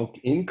a monk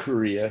in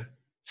Korea,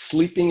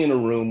 sleeping in a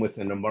room with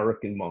an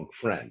American monk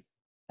friend.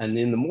 And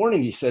in the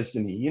morning, he says to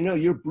me, you know,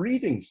 your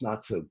breathing's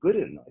not so good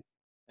at night.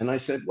 And I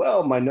said,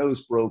 well, my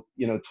nose broke,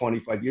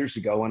 25 years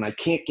ago, and I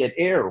can't get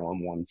air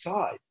on one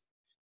side.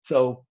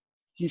 So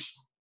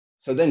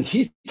then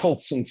he told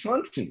Sun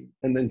Sunim,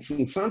 and then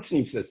Sun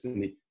Sunim says to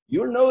me,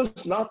 your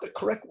nose not the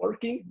correct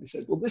working? I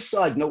said, well, this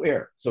side, no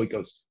air. So he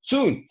goes,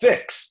 Sun,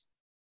 fix.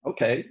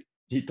 Okay,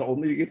 he told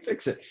me to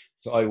fix it.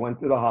 So I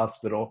went to the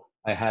hospital.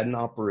 I had an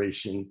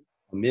operation.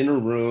 I'm in a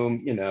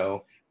room,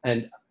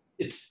 and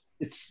it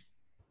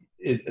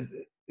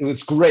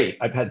was great.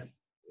 I've had,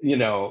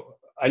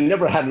 I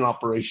never had an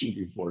operation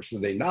before. So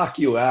they knock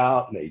you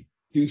out and they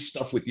do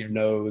stuff with your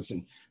nose.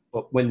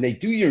 But when they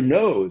do your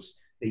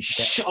nose, they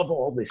shove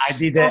all this stuff.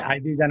 I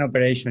did an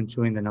operation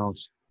too in the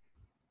nose.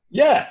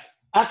 Yeah,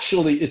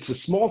 actually, it's a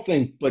small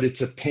thing, but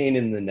it's a pain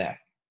in the neck,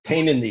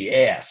 pain in the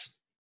ass,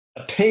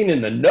 a pain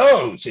in the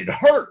nose. It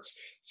hurts.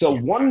 So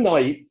one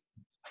night,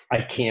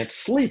 I can't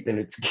sleep and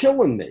it's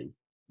killing me.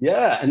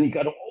 Yeah, and you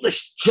got all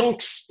this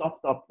junk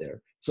stuffed up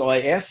there. So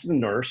I asked the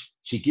nurse,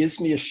 she gives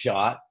me a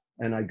shot,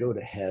 and I go to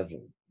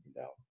heaven.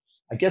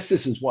 I guess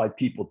this is why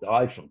people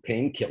die from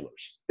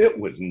painkillers. It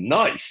was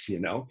nice,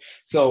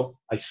 So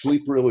I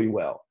sleep really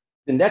well.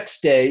 The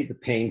next day, the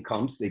pain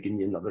comes. They give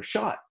me another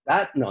shot.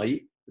 That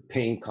night, the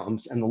pain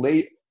comes, and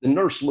the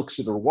nurse looks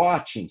at her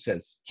watch and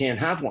says, "Can't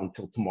have one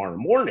till tomorrow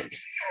morning."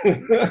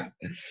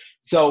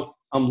 So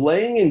I'm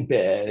laying in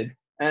bed,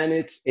 and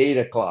it's 8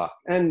 o'clock,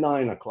 and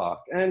 9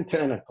 o'clock, and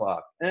 10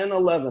 o'clock, and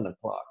 11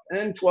 o'clock,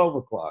 and 12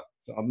 o'clock.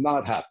 So I'm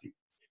not happy.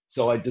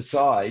 So I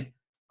decide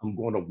I'm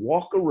going to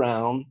walk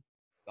around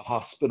the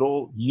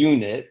hospital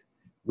unit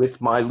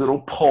with my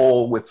little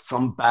pole with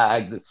some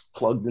bag that's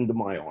plugged into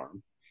my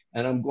arm,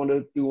 and I'm going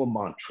to do a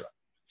mantra.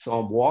 So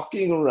I'm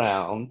walking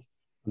around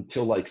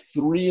until like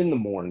 3 in the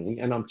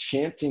morning, and I'm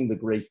chanting the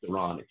great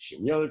Dharanic,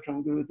 like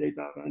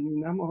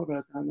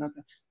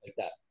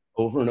that,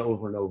 over and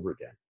over and over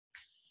again.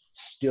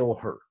 Still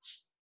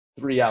hurts.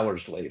 3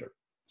 hours later.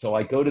 So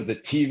I go to the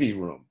TV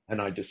room and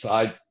I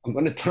decide I'm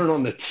going to turn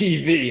on the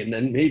TV, and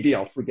then maybe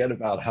I'll forget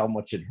about how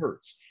much it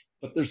hurts.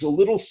 But there's a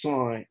little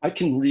sign. I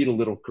can read a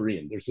little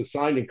Korean. There's a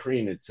sign in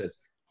Korean that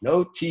says,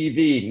 no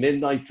TV,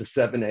 midnight to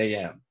 7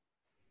 a.m.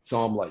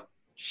 So I'm like,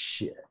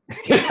 shit.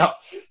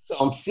 So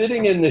I'm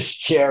sitting in this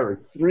chair at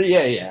 3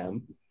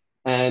 a.m.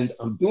 and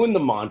I'm doing the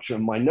mantra.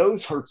 My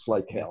nose hurts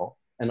like hell.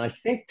 And I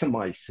think to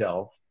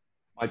myself,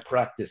 my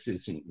practice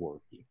isn't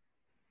working.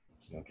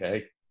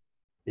 Okay?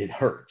 It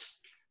hurts.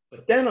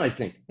 But then I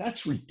think,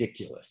 that's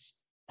ridiculous.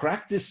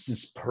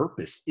 Practice's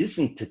purpose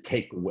isn't to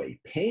take away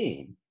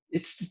pain.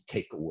 It's to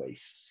take away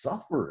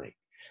suffering.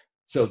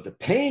 So the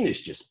pain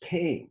is just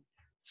pain.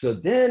 So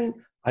then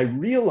I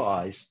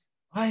realized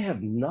I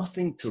have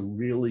nothing to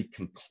really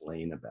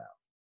complain about.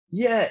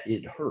 Yeah,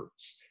 it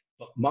hurts,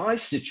 but my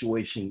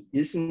situation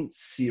isn't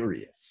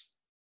serious.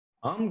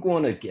 I'm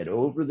going to get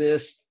over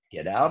this,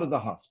 get out of the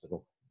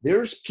hospital.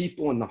 There's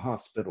people in the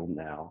hospital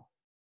now.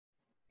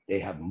 They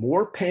have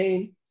more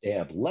pain, they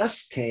have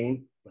less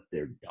pain, but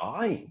they're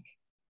dying.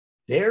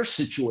 Their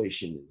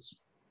situation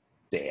is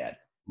bad.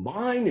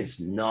 Mine is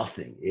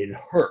nothing. It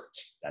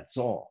hurts. That's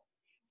all.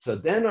 So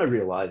then I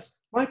realized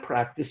my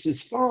practice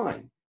is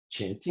fine.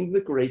 Chanting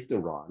the great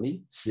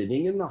Dharani,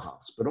 sitting in the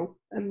hospital,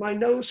 and my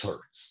nose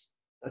hurts.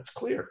 That's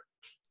clear.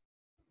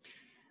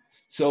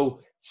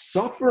 So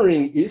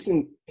suffering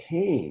isn't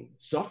pain.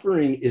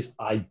 Suffering is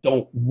I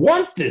don't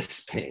want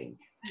this pain.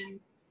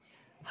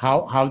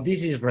 How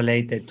this is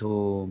related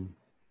to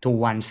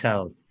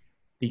oneself,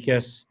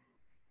 because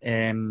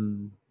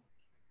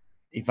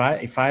if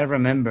I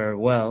remember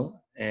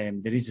well,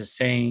 there is a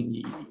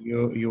saying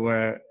you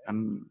were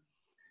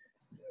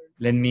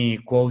let me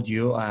quote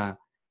you,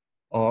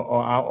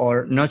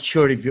 or not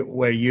sure if it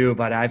were you,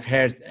 but I've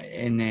heard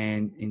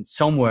in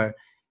somewhere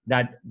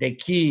that the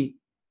key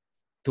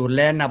to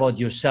learn about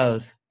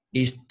yourself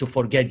is to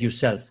forget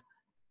yourself.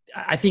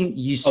 I think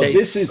you say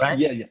this is right?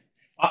 Yeah.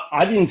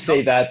 I didn't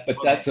say that, but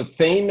that's a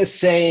famous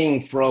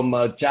saying from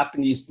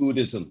Japanese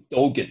Buddhism,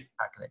 Dogen.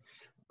 Exactly.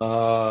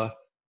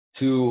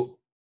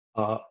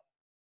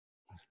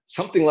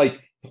 Something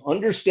like, to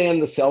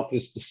understand the self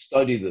is to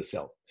study the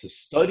self. To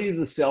study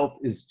the self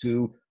is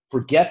to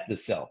forget the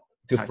self.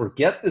 To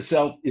forget the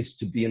self is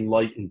to be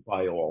enlightened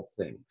by all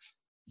things.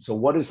 So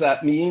what does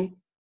that mean?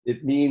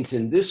 It means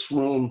in this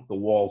room, the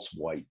wall's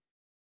white.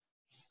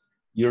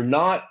 You're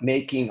not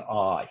making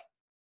I.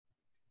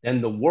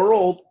 And the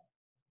world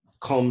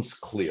comes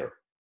clear.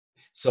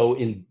 So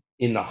in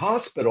the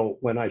hospital,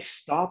 when I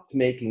stopped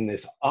making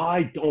this,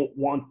 I don't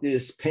want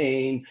this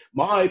pain,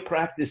 my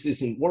practice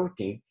isn't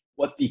working,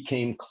 what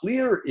became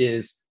clear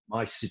is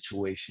my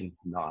situation's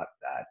not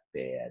that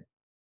bad.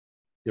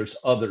 There's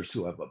others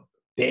who have a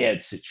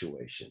bad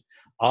situation.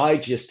 I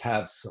just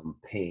have some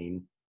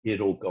pain,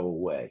 it'll go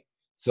away.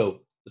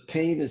 So the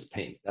pain is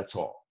pain, that's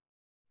all.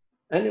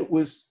 And it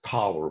was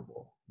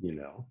tolerable, you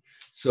know.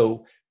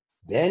 So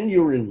then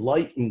you're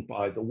enlightened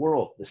by the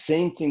world. The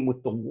same thing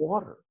with the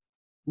water.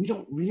 We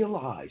don't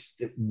realize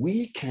that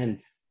we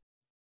can,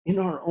 in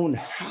our own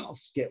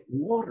house, get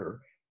water.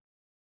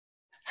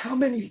 How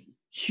many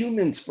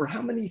humans,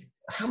 how many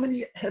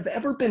have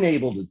ever been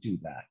able to do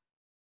that?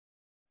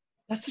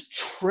 That's a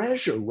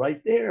treasure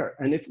right there.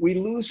 And if we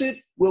lose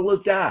it, we'll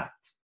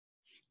adapt,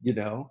 you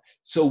know?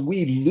 So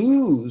we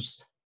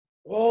lose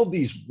all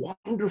these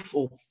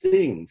wonderful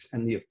things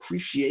and the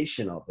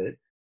appreciation of it,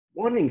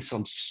 wanting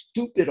some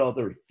stupid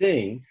other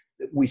thing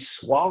that we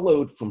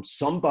swallowed from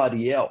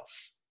somebody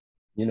else.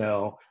 You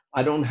know,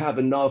 I don't have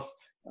enough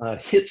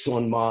hits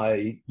on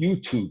my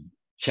YouTube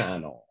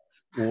channel,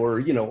 or,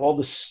 you know, all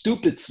the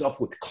stupid stuff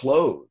with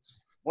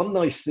clothes. One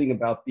nice thing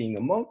about being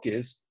a monk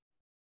is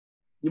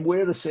you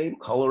wear the same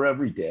color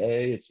every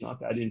day. It's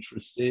not that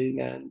interesting,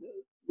 and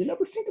you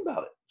never think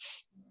about it.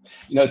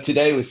 You know,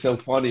 today was so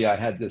funny. I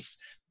had this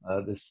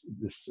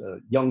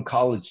young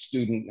college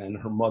student and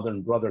her mother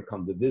and brother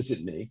come to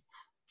visit me,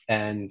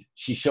 and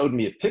she showed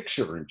me a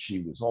picture, and she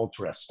was all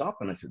dressed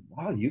up, and I said,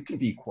 "Wow, you can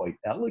be quite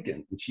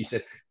elegant." And she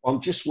said, "Well,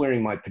 I'm just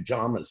wearing my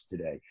pajamas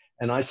today."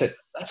 And I said,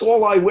 "That's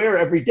all I wear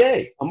every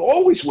day. I'm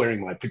always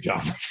wearing my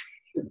pajamas."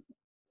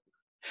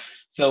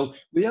 So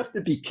we have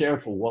to be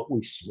careful what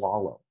we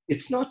swallow.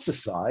 It's not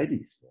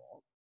society's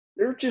fault.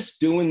 They're just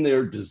doing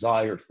their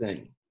desired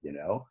thing, you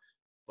know,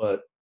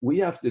 but we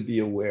have to be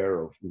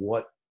aware of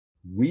what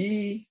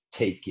we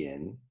take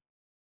in.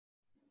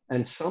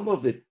 And some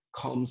of it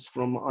comes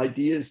from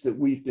ideas that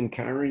we've been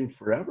carrying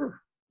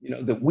forever, you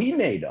know, that we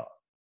made up.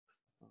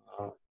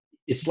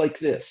 It's like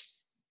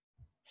this.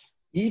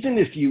 Even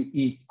if you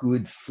eat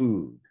good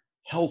food,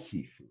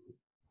 healthy food,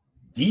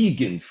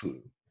 vegan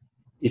food,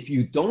 if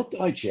you don't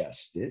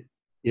digest it,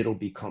 it'll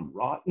become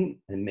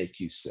rotten and make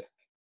you sick.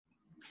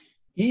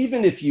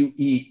 Even if you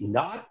eat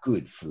not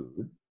good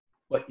food,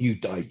 but you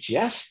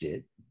digest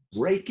it,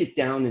 break it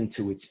down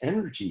into its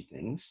energy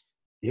things,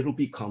 it'll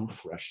become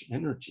fresh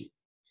energy.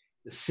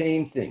 The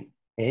same thing.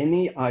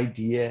 Any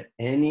idea,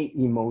 any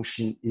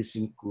emotion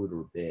isn't good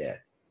or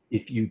bad.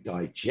 If you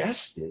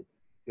digest it,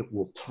 it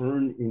will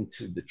turn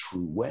into the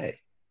true way,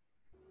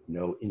 you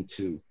know,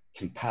 into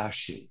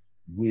compassion,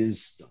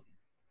 wisdom,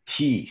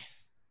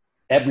 peace,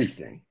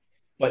 everything.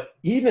 But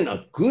even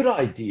a good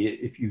idea,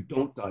 if you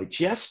don't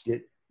digest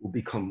it, will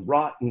become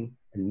rotten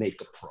and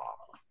make a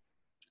problem.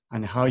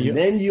 And how and you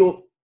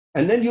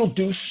then you'll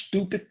do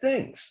stupid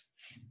things.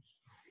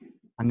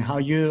 and how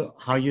you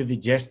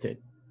digest it.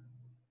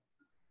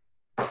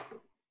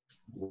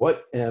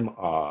 What am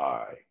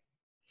I?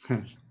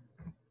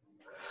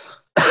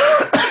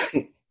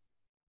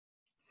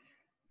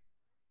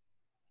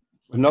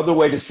 Another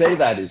way to say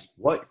that is,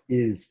 what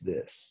is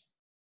this?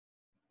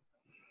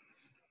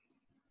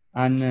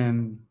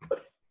 And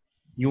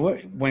you were,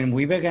 when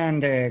we began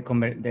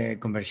the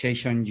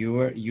conversation,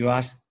 you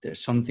asked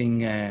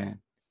something.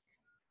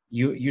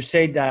 You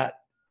said that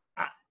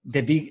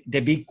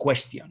the big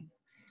question.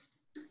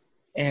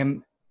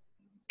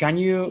 Can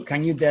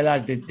you tell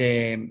us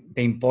the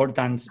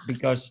importance?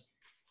 Because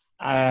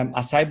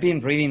as I've been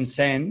reading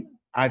Zen,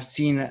 I've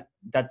seen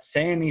that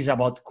Zen is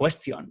about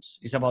questions.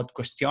 It's about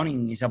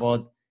questioning. It's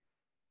about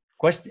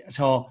question.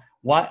 So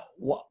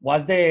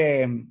what's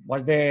the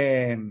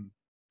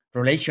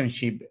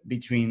relationship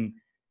between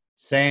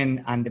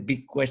Zen and the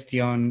big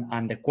question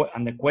and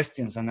the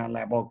questions, and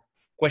about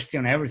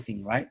question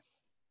everything, right?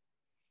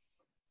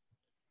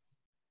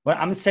 Well,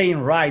 I'm saying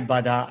right,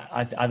 but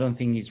I don't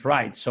think it's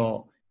right.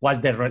 So what's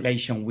the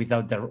relation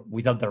without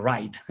the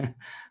right?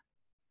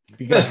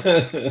 Because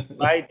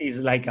right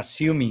is like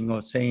assuming or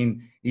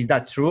saying, is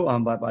that true?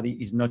 But it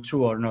is not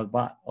true, or not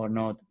bad, or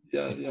not.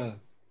 Yeah.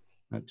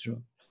 Not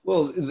true.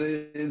 Well,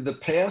 the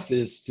path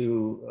is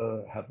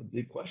to have a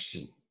big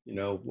question. You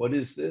know, what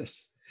is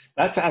this?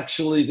 That's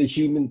actually the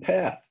human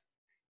path.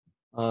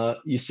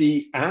 You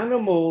see,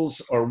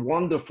 animals are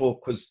wonderful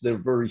because they're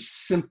very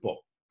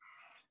simple,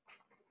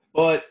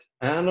 but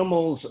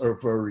animals are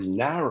very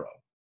narrow.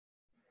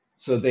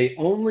 So they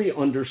only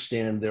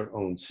understand their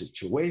own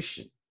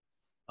situation.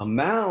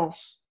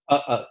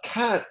 A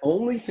cat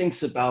only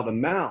thinks about a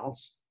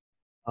mouse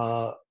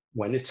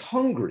when it's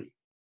hungry.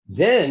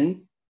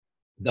 Then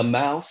the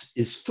mouse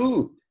is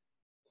food.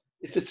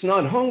 If it's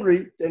not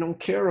hungry, they don't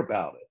care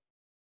about it.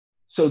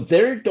 So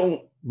they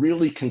don't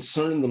really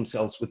concern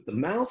themselves with the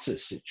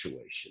mouse's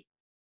situation,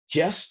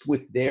 just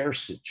with their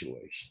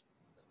situation.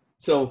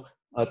 So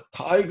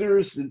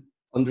tigers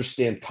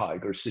understand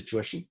tiger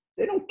situation.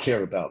 They don't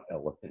care about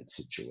elephant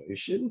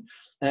situation,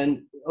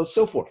 and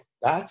so forth.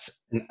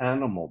 That's an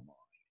animal mind.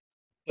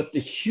 But the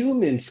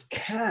humans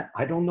can't.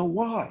 I don't know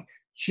why.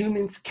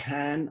 Humans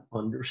can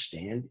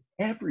understand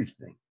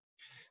everything.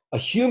 A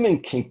human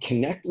can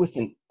connect with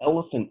an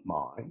elephant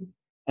mind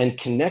and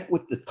connect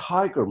with the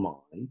tiger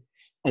mind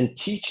and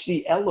teach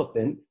the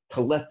elephant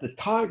to let the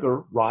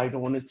tiger ride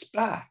on its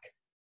back.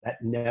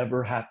 That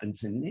never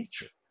happens in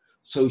nature.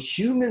 So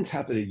humans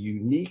have a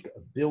unique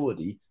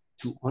ability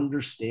to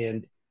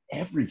understand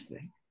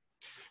everything.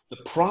 The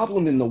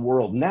problem in the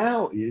world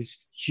now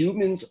is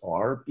humans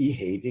are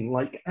behaving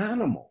like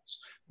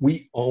animals.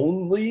 We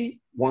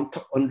only want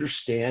to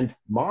understand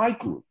my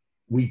group.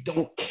 We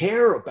don't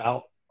care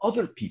about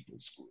other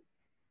people's group.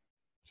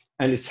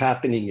 And it's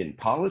happening in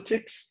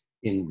politics,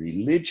 in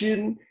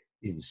religion,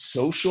 in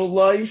social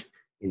life,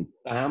 in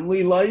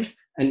family life,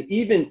 and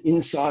even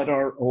inside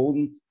our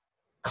own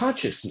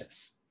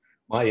consciousness.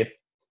 My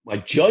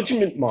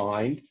judgment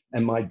mind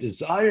and my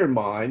desire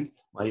mind,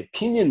 my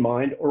opinion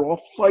mind are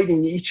all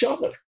fighting each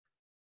other.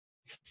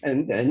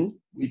 And then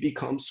we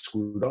become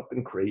screwed up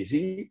and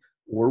crazy,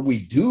 or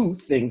we do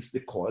things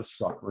that cause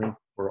suffering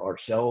for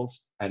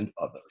ourselves and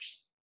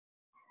others.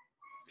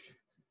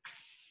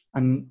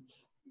 And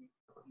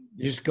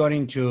just got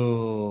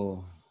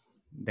into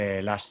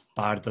the last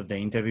part of the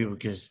interview,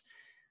 because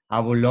I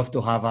would love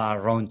to have a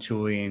round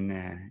two in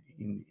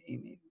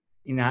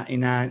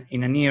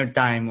a near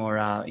time, or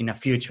in a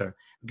future,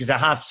 because I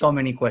have so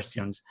many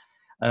questions.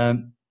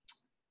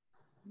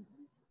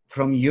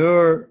 From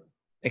your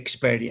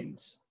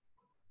experience,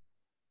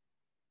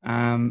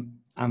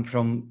 and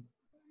from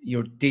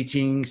your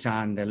teachings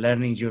and the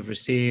learnings you've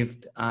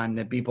received and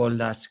the people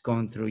that's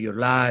gone through your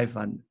life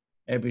and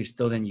every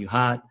student you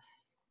had,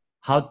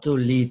 how to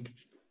lead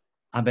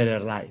a better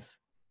life?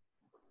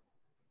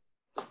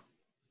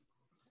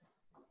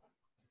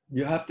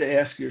 You have to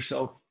ask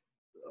yourself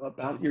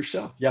about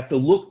yourself. You have to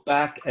look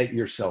back at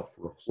yourself,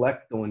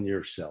 reflect on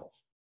yourself,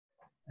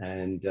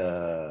 and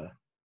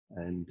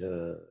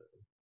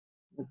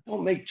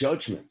don't make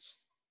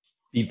judgments.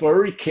 Be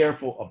very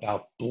careful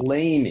about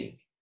blaming.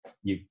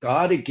 You've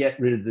got to get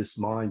rid of this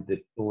mind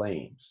that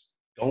blames.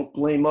 Don't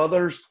blame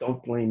others.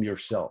 Don't blame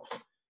yourself.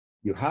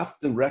 You have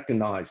to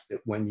recognize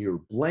that when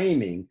you're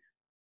blaming,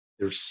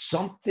 there's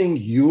something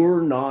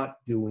you're not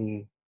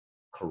doing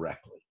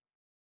correctly.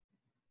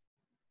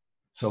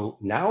 So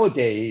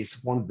nowadays,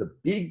 one of the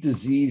big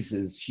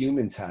diseases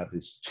humans have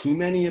is too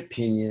many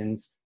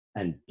opinions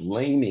and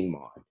blaming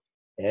mind.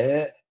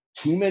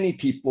 Too many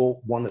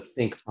people want to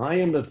think I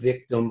am a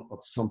victim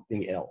of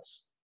something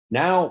else.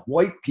 Now,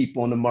 white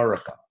people in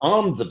America,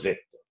 I'm the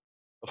victim.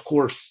 Of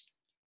course,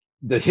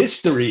 the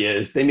history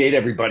is they made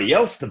everybody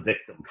else the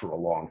victim for a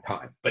long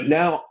time. But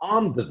now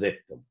I'm the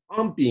victim.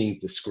 I'm being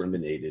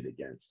discriminated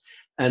against.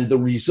 And the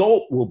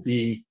result will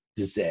be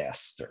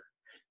disaster.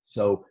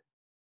 So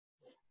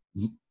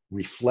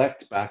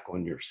reflect back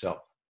on yourself.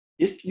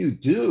 If you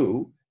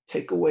do,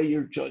 take away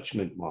your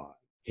judgment mind.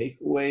 Take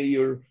away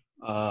your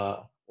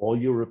all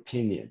your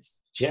opinions.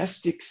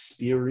 Just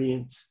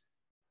experience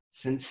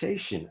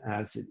sensation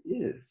as it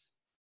is.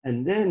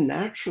 And then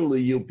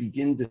naturally you'll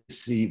begin to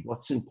see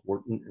what's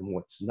important and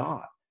what's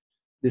not.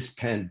 This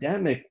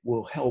pandemic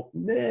will help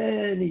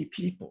many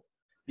people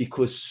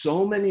because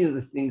so many of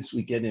the things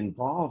we get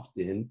involved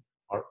in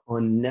are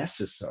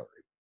unnecessary,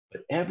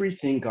 but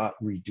everything got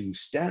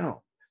reduced down.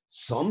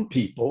 Some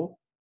people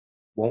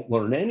won't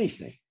learn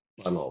anything,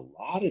 but a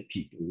lot of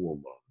people will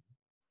learn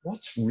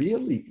what's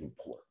really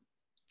important.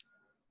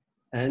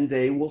 And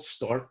they will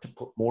start to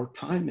put more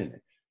time in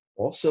it.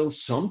 Also,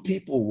 some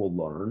people will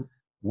learn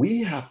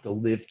we have to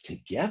live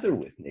together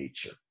with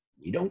nature.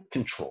 We don't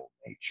control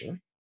nature.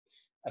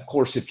 Of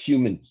course, if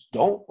humans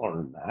don't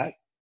learn that,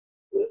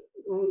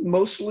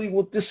 mostly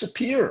will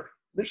disappear.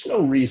 There's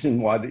no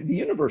reason why the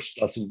universe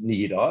doesn't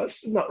need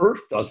us and the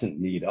earth doesn't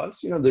need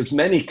us. You know, there's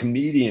many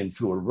comedians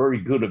who are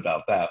very good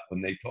about that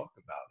when they talk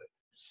about it.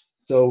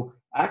 So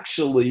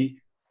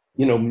actually,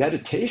 you know,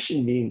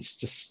 meditation means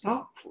to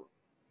stop for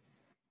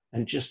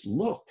and just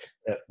look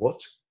at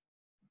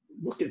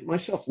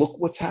myself, look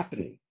what's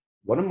happening.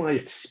 What am I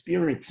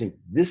experiencing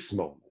this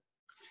moment?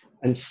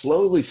 And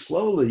slowly,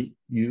 slowly,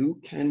 you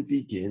can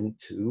begin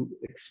to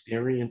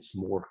experience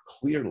more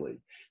clearly.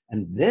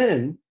 And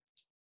then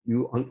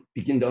you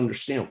begin to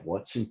understand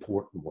what's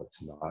important,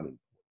 what's not important.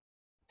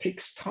 It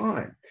takes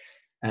time.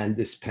 And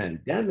this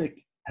pandemic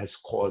has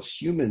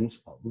caused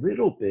humans a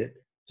little bit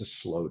to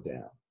slow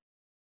down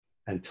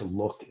and to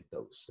look at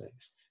those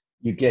things.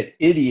 You get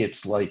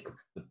idiots like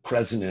the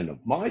president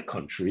of my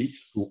country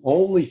who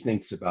only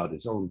thinks about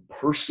his own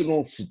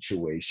personal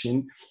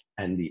situation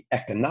and the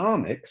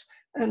economics.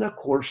 And of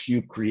course,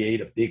 you create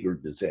a bigger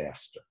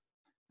disaster.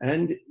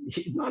 And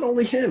not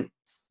only him,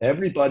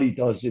 everybody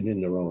does it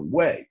in their own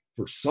way.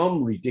 For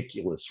some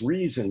ridiculous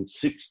reason,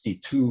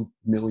 62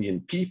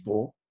 million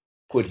people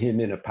put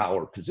him in a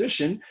power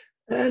position,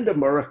 and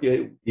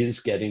America is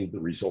getting the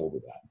result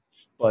of that.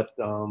 But,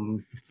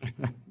 you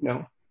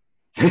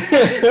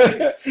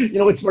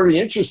know, it's very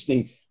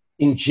interesting.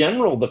 In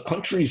general, the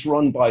countries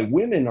run by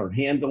women are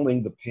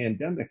handling the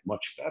pandemic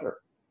much better.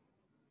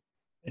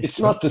 It's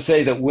not to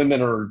say that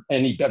women are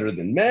any better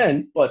than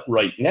men, but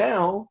right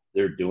now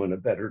they're doing a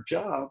better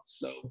job.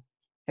 So,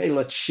 hey,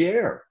 let's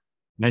share.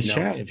 Let's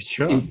share,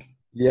 sure.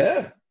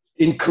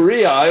 In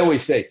Korea, I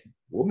always say,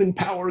 woman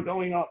power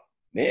going up,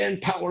 man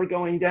power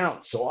going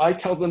down. So I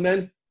tell the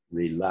men,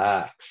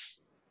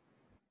 relax.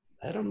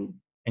 Let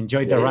them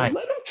Enjoy the Yeah, ride.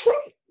 let them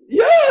try.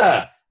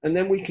 Yeah. And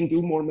then we can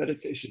do more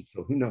meditation.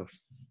 So who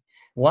knows?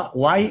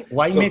 Why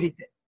So,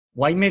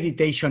 why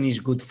meditation is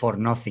good for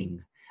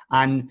nothing?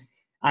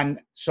 And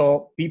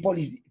so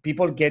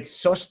people get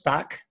so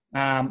stuck.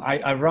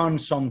 I run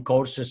some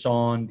courses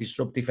on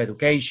disruptive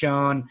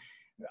education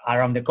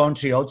around the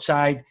country,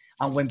 outside,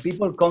 and when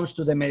people comes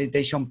to the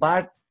meditation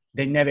part,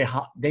 they never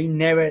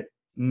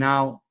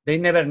know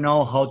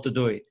how to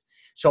do it.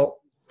 So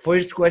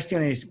first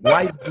question is,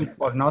 why is good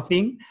for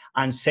nothing?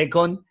 And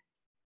second,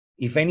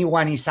 if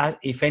anyone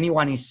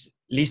is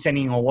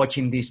listening or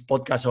watching this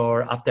podcast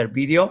or after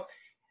video,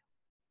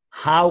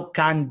 how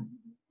can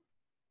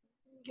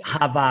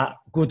have a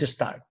good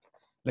start?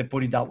 Let's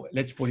put it that way.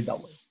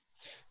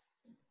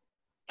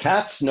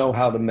 cats know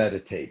how to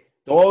meditate.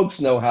 Dogs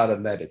know how to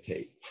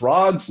meditate.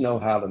 Frogs know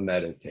how to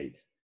meditate.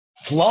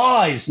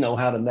 Flies know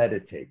how to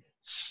meditate.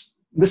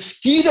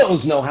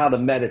 Mosquitoes know how to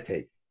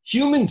meditate.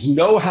 Humans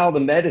know how to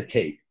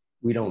meditate.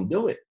 We don't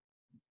do it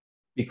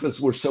because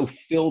we're so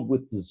filled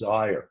with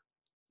desire,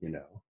 you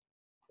know.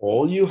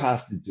 All you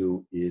have to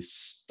do is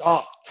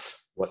stop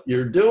what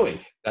you're doing.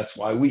 That's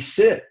why we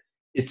sit.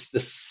 It's the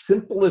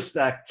simplest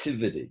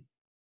activity.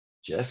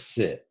 Just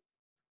sit.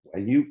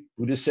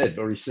 Buddha said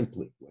very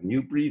simply, when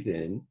you breathe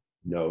in,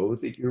 know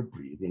that you're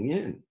breathing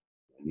in.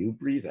 When you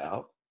breathe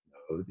out,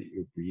 know that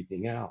you're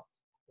breathing out.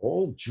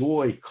 All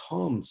joy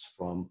comes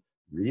from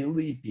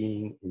really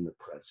being in the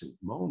present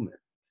moment.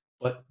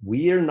 But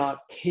we are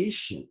not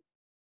patient.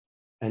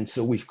 And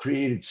so we've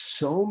created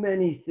so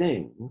many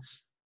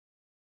things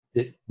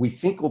that we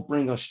think will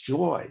bring us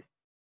joy.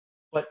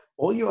 But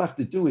all you have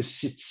to do is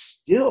sit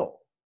still,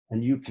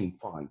 and you can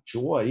find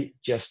joy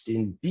just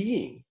in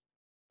being.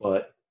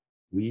 But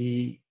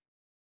we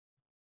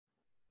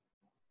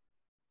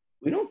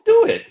don't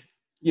do it.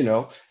 You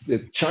know,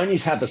 the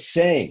Chinese have a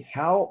saying,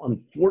 how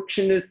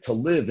unfortunate to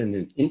live in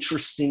an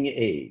interesting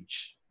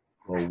age.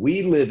 Well,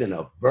 we live in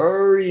a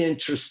very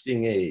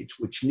interesting age,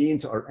 which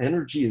means our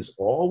energy is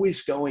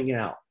always going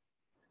out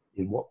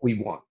in what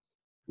we want.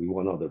 We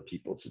want other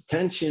people's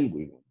attention.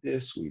 We want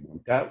this, we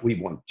want that. We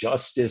want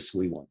justice.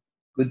 We want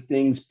good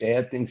things,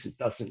 bad things. It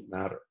doesn't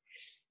matter.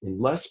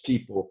 Unless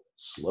people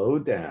slow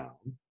down,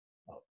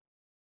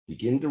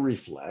 begin to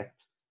reflect,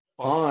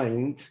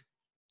 find,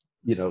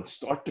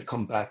 start to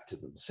come back to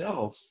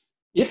themselves.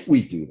 If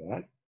we do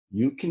that,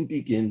 you can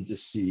begin to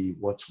see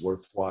what's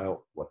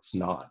worthwhile, what's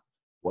not,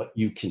 what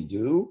you can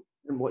do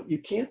and what you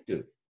can't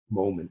do,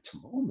 moment to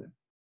moment.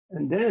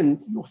 And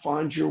then you'll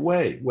find your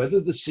way.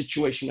 Whether the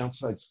situation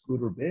outside is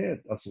good or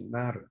bad doesn't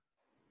matter.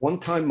 One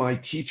time my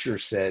teacher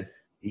said,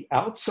 the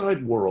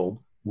outside world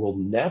will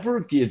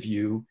never give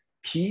you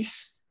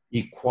peace,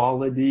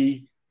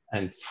 equality,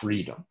 and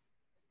freedom.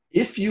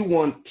 If you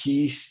want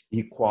peace,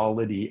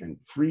 equality, and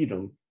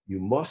freedom, you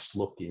must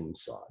look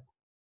inside.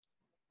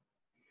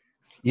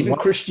 Even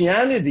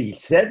Christianity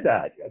said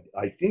that.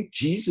 I think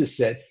Jesus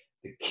said,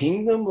 the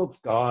kingdom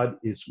of God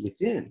is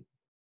within.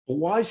 But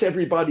why is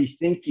everybody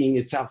thinking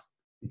it's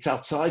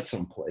outside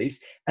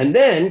someplace and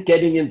then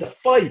getting into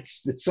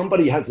fights that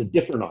somebody has a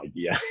different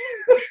idea?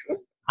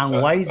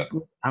 And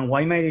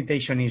why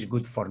meditation is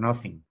good for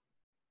nothing?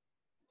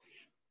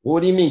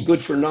 What do you mean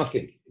good for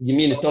nothing? You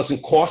mean it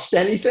doesn't cost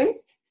anything?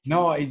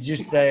 No, it's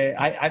just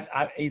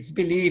it's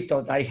believed,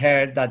 or I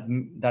heard that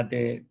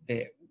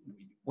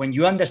when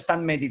you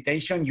understand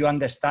meditation, you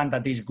understand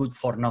that it's good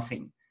for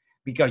nothing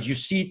because you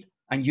sit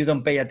and you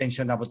don't pay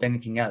attention about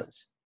anything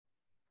else.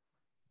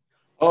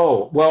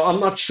 Oh, well, I'm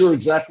not sure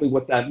exactly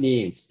what that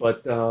means,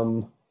 but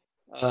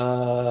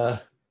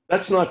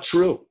that's not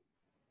true.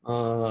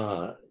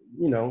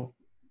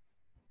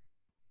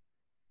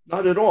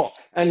 Not at all.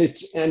 And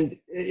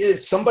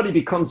if somebody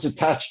becomes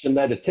attached to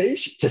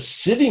meditation, to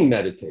sitting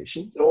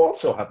meditation, they'll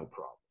also have a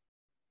problem.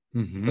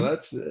 Mm-hmm.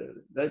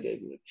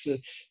 So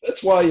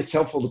that's why it's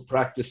helpful to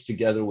practice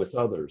together with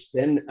others.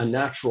 Then a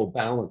natural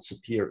balance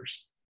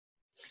appears.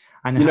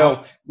 And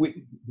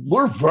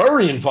we're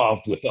very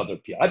involved with other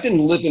people. I've been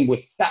living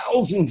with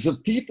thousands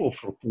of people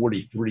for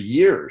 43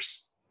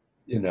 years,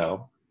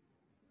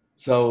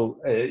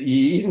 So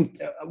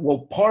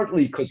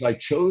partly because I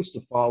chose to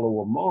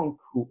follow a monk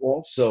who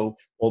also,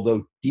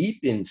 although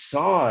deep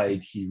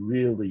inside, he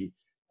really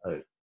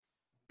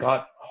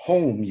got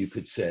home, you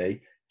could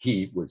say,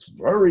 he was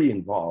very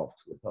involved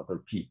with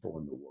other people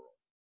in the world.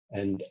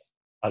 And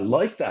I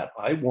like that.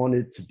 I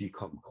wanted to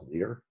become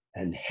clear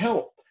and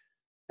help.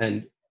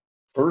 And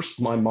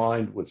first, my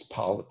mind was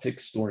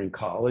politics during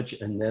college,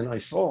 and then I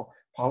saw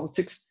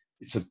politics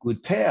is a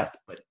good path,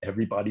 but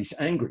everybody's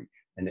angry,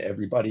 and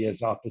everybody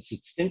has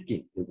opposites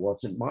thinking. It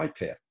wasn't my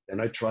path. Then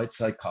I tried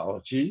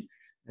psychology,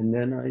 and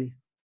then I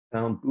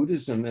found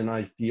Buddhism, and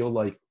I feel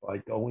like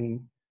by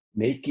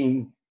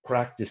making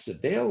practice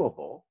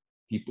available,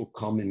 people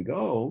come and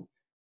go.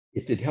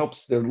 If it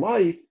helps their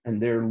life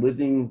and they're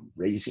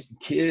raising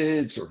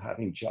kids or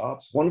having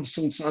jobs. One of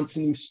Sun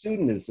Sunim's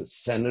students is a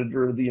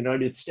senator of the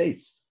United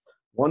States.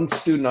 One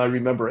student I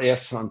remember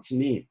asked Sun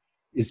Sunim,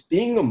 is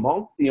being a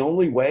monk the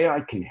only way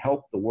I can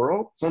help the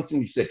world?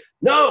 Something you said,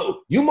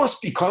 no, you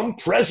must become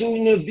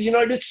president of the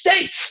United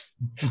States.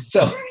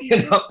 So,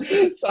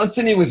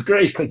 Santini was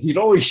great because he'd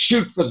always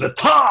shoot for the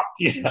top,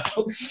 You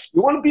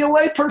want to be a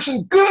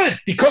layperson? Good,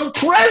 become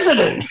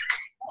president.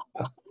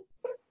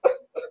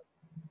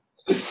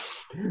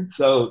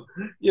 So,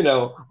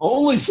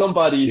 only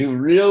somebody who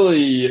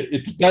really,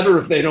 it's better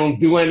if they don't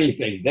do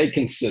anything. They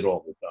can sit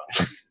all the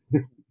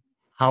time.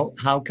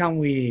 How can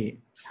we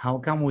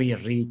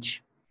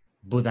reach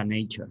Buddha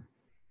nature?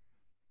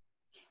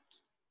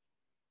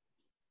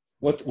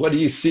 What do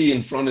you see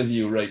in front of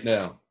you right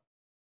now?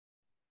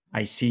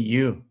 I see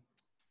you.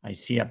 I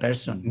see a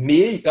person.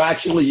 Me?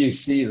 Actually, you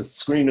see the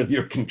screen of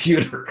your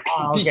computer.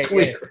 Okay. Be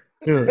clear.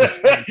 Yeah.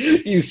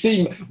 You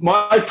see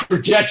my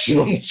projection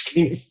on the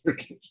screen of your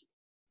computer.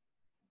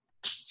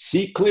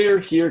 See clear,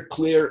 hear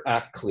clear,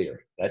 act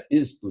clear. That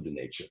is Buddha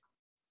nature.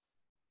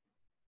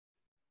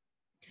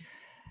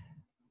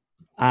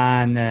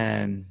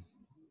 And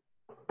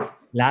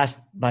last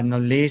but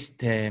not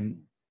least,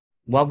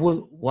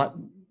 what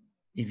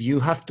if you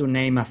have to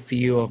name a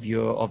few of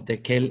the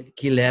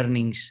key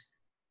learnings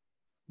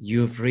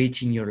you've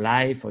reached in your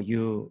life, or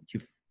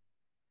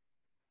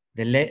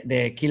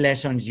the key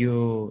lessons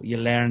you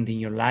learned in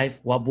your life,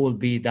 what would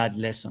be that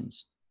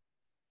lessons?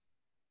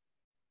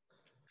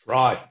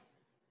 Try.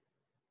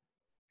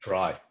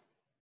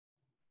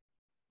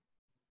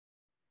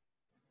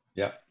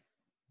 Yeah.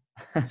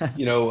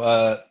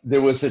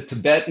 There was a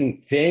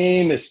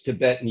famous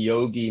Tibetan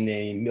yogi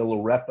named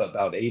Milarepa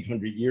about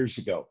 800 years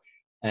ago.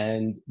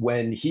 And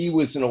when he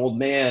was an old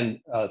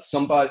man,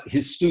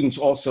 his students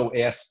also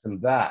asked him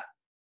that.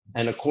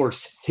 And of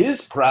course,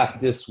 his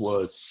practice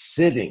was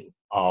sitting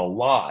a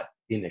lot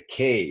in a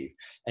cave.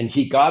 And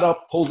he got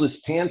up, pulled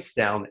his pants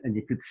down, and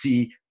you could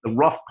see the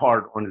rough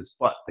part on his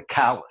butt, the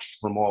callus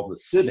from all the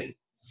sitting.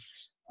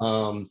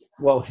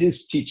 Well,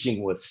 his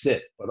teaching was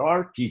sit, but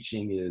our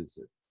teaching is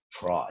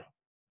try,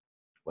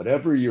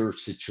 whatever your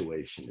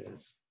situation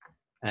is.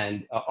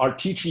 And our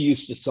teacher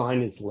used to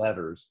sign his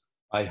letters,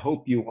 I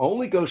hope you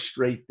only go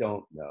straight,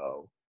 don't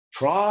know.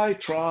 Try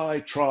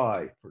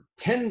for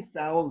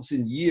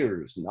 10,000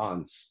 years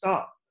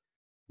nonstop.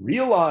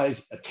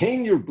 Realize,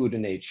 attain your Buddha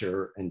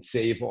nature, and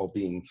save all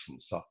beings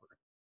from suffering.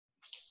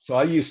 So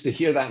I used to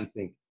hear that and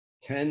think,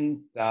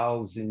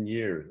 10,000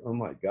 years, oh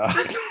my God.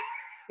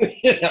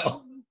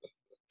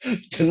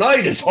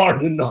 Tonight is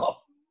hard enough.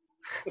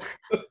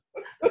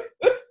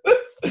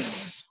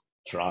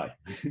 Try.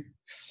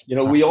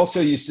 We also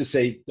used to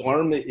say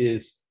Dharma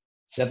is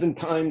 7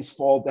 times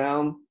fall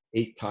down,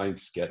 8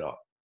 times get up.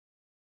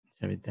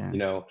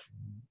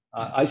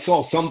 I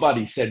saw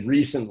somebody said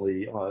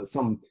recently,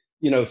 some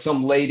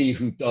lady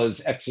who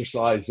does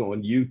exercise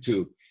on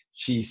YouTube,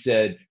 she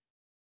said,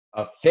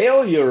 a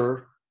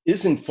failure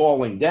isn't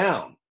falling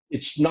down,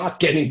 it's not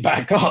getting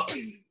back up.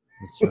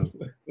 That's true.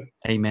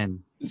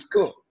 Amen. It's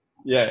cool.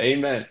 Yeah,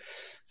 amen.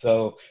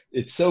 So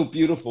it's so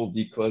beautiful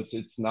because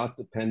it's not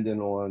dependent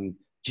on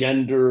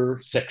gender,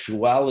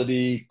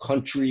 sexuality,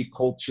 country,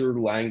 culture,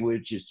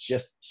 language. It's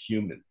just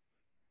human.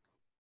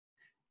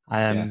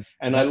 And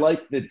I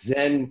like that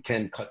Zen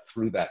can cut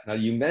through that. Now,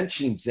 you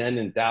mentioned Zen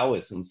and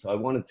Taoism, so I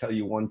want to tell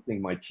you one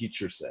thing my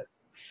teacher said.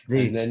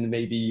 Please. And then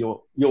maybe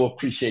you'll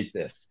appreciate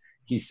this.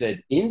 He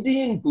said,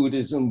 Indian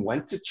Buddhism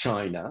went to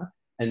China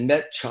and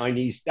met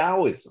Chinese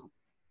Taoism.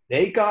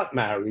 They got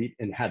married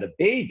and had a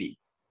baby,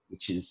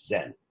 which is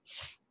Zen.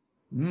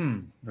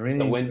 Really.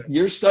 So when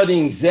you're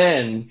studying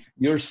Zen,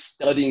 you're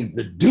studying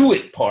the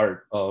do-it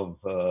part of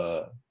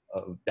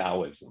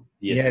Taoism.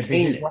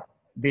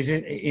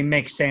 It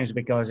makes sense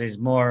because it's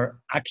more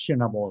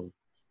actionable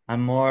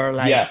and more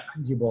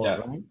tangible,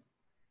 right?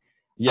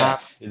 Yeah.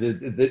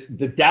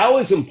 The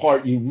Taoism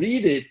part, you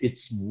read it,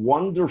 it's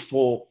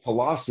wonderful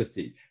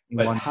philosophy.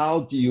 But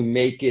how do you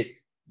make it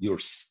your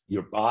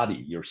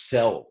body, your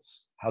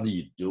cells? How do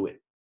you do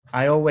it?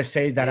 I always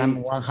say that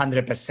I'm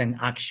 100%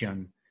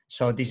 action.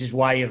 So this is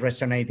why it's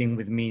resonating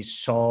with me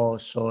so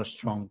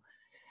strong.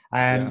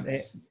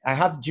 And I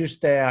have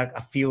just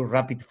a few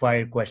rapid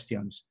fire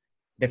questions.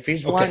 The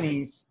first one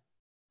is,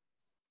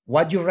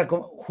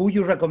 who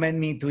you recommend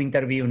me to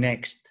interview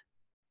next?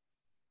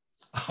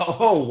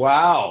 Oh,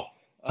 wow.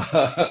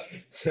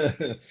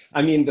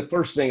 I mean, the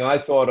first thing I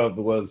thought of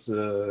was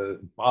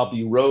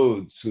Bobby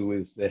Rhodes, who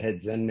is the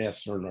head Zen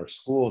master in our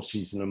school.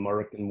 She's an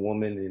American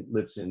woman and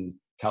lives in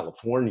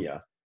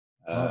California.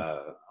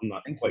 I'm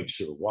not quite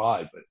sure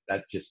why, but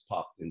that just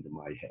popped into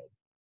my head.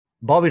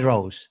 Bobby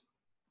Rose.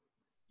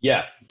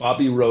 Yeah,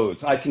 Bobby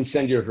Rhodes. I can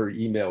send you her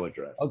email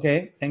address.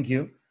 Okay, thank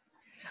you.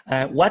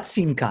 What's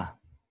Inca?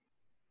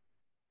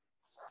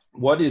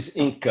 What is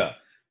Inca?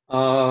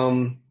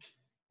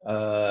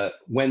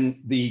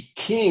 When the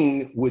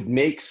king would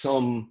make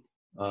some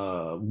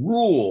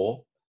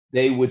rule,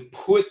 they would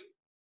put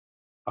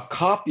a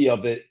copy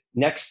of it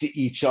next to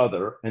each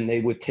other, and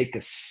they would take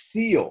a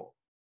seal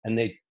and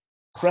they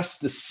press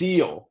the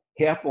seal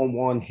half on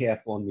one, half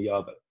on the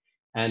other.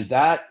 And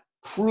that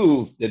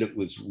proved that it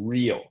was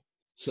real.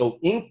 So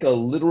Inca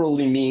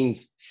literally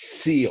means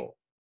seal.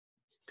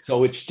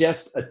 So it's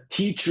just a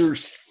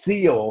teacher's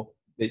seal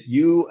that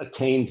you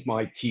attained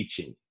my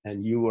teaching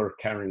and you are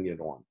carrying it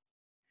on.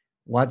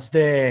 What's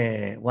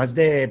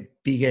the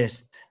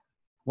biggest,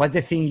 what's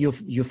the thing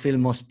you feel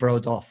most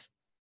proud of?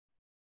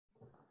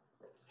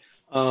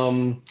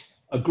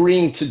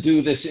 Agreeing to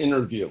do this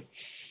interview.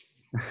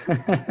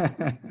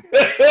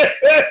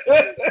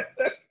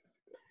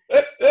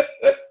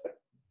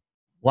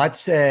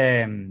 What's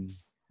in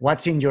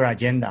your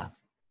agenda?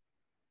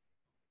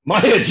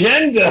 My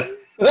agenda?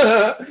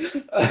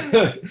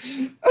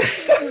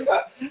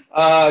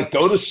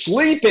 Go to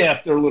sleep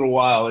after a little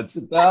while. It's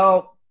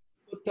about,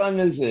 what time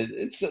is it?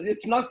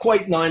 It's not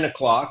quite 9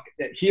 o'clock.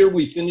 Here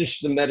we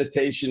finish the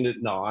meditation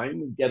at 9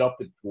 and get up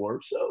at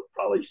 4. So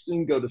probably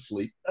soon go to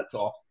sleep. That's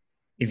all.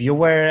 If you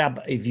were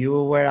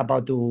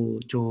about to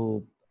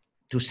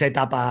set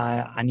up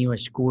a new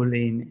school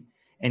in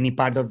any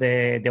part of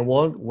the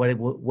world, what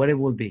it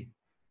would be?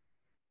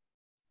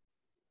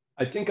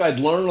 I think I'd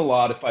learn a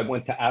lot if I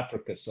went to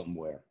Africa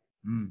somewhere.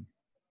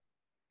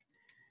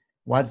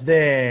 What's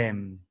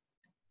been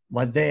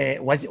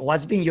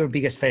your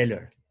biggest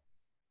failure?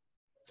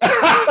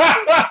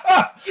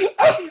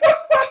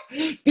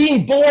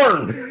 Being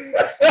born.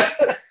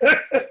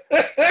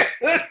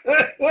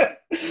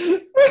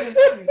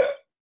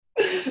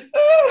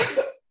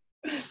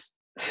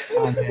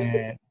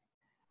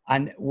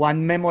 And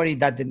one memory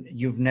that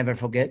you've never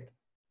forget?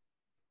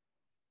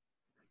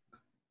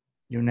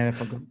 You never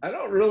forgot? I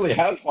don't really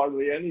have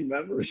hardly any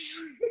memories.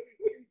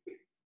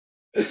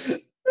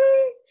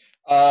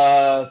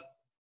 Well,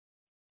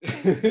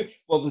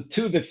 the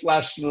two that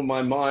flashed through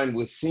my mind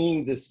was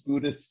seeing this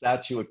Buddhist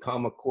statue at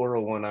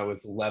Kamakura when I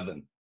was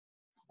 11.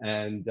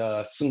 And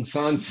Sung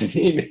San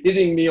Sunim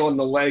hitting me on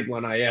the leg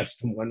when I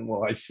asked him, when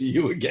will I see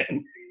you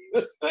again?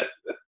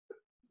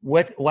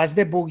 What's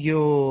the book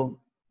you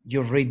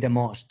read the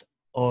most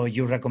or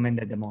you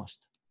recommended the most?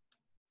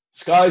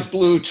 Sky's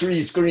blue,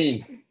 trees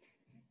green.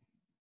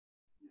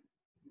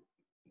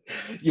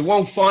 You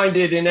won't find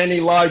it in any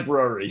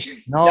library.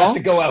 No? You have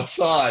to go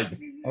outside.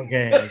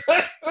 Okay.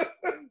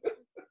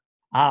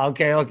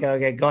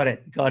 Okay. Got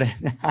it. Got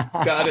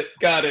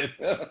it.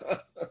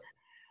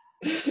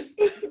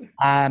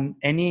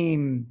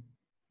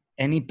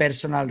 Any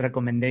personal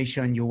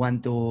recommendation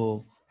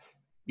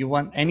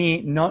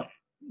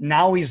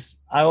now is,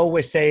 I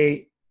always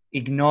say,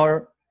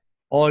 ignore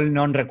all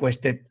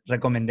non-requested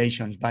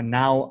recommendations, but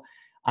now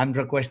I'm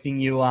requesting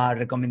you a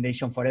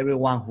recommendation for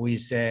everyone who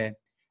is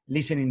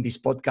listening this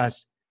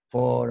podcast.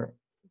 For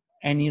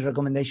any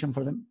recommendation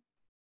for them?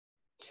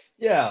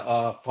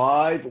 Yeah,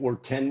 5 or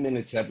 10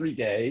 minutes every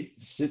day.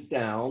 Sit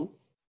down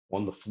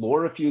on the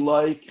floor if you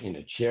like, in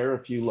a chair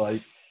if you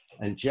like,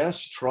 and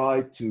just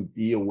try to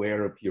be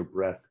aware of your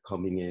breath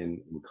coming in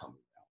and coming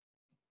out.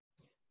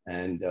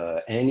 And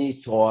any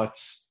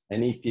thoughts,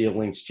 any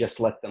feelings, just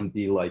let them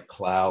be like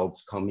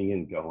clouds coming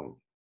and going.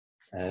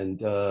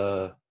 And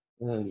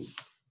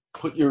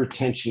put your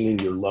attention in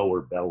your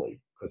lower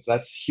belly, because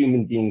that's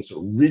human beings'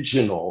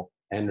 original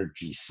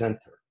energy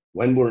center.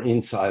 When we're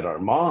inside our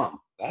mom,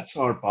 that's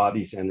our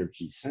body's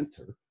energy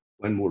center.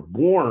 When we're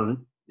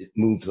born, it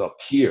moves up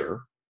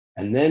here.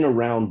 And then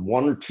around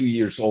 1 or 2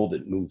 years old,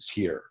 it moves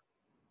here.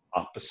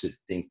 Opposite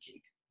thinking.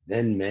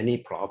 Then many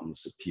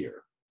problems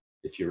appear.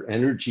 If your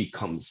energy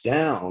comes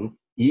down,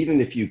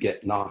 even if you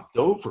get knocked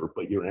over,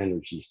 but your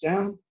energy's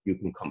down, you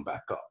can come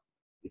back up.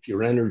 If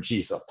your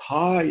energy's up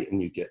high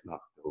and you get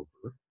knocked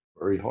over,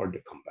 very hard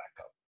to come back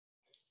up.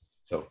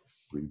 So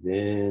breathe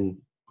in,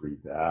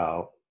 breathe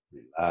out,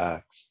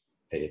 relax,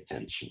 pay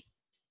attention.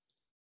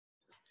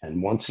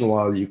 And once in a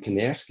while, you can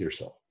ask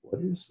yourself,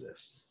 what is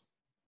this?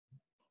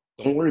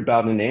 Don't worry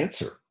about an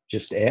answer.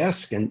 Just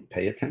ask and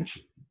pay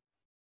attention.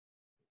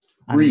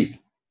 Breathe.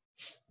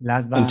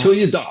 Until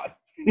you die.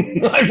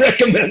 I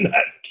recommend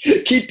that.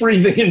 Keep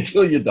breathing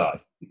until you die.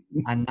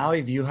 And now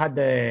if you have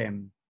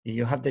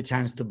the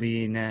chance to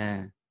be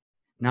in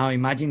now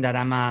imagine that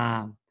I'm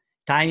a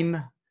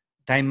Time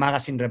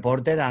magazine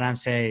reporter and I'm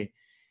saying,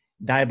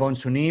 Dae Bong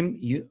Sunim,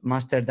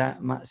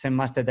 Zen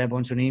Master Dae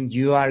Bong Sunim,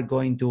 you are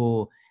going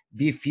to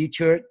be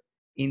featured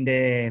in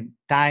the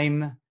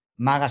Time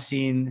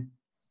magazine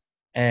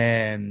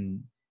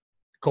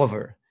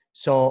cover.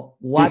 So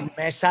what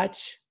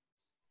message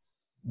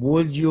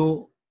would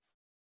you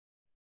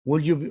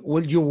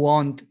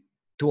want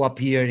to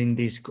appear in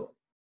this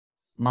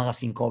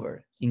magazine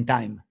cover in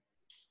Time?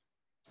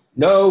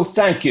 No,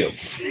 thank you.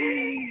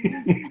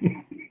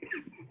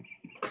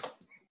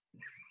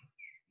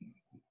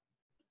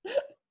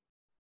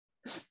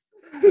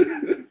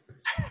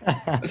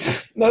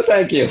 No,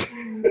 thank you.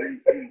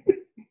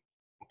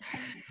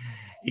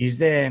 Is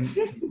there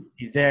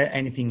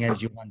anything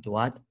else you want to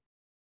add?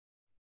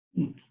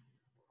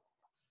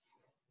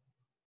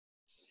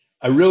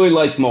 I really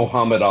like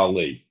Muhammad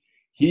Ali.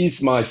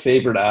 He's my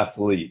favorite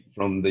athlete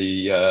from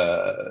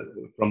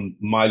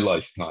my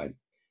lifetime.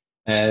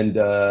 And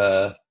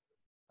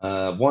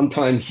one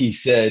time he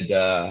said,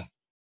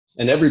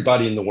 and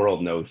everybody in the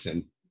world knows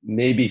him,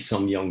 maybe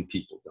some young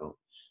people don't,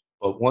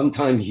 but one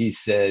time he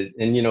said,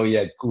 and he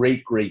had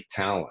great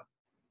talent.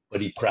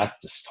 but he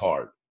practiced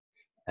hard.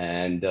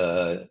 And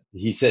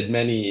he said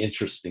many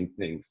interesting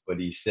things, but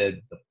he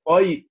said the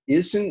fight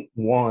isn't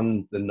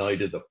won the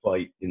night of the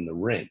fight in the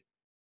ring.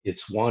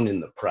 It's won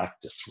in the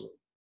practice room.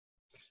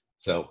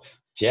 So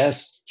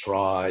just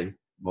try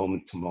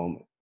moment to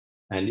moment.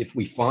 And if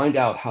we find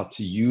out how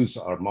to use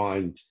our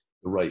mind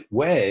the right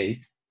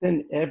way,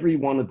 then every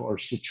one of our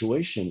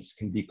situations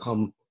can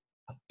become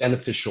a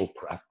beneficial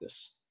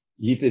practice,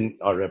 even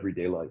our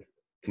everyday life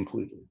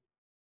completely.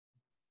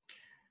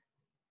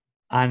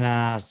 And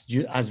as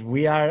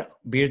we are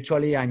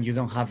virtually and you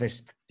don't have a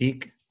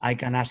stick, I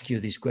can ask you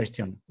this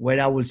question: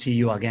 where I will see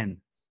you again?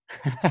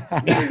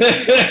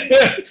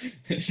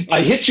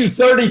 I hit you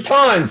 30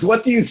 times.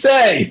 What do you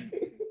say?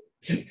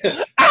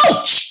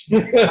 Ouch!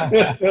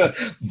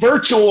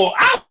 Virtual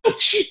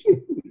ouch!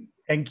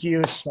 Thank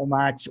you so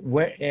much.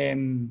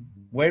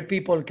 Where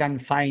people can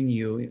find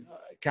you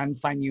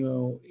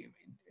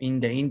in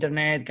the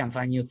internet, can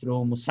find you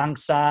through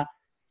Musangsa,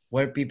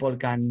 where people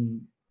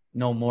can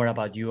know more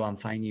about you and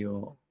find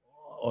you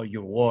or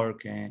your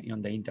work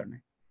on the internet.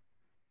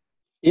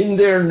 In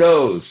their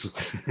nose.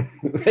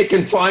 They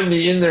can find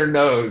me in their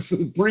nose.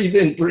 Breathe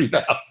in, breathe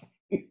out.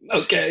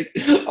 Okay,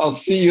 I'll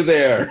see you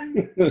there.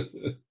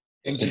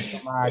 Thank you so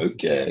much.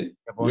 Okay,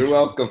 you're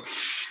welcome.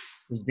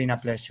 It's been a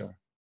pleasure.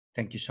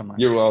 Thank you so much.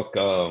 You're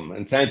welcome,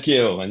 and thank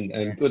you,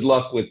 and good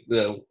luck with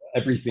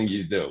everything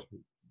you do.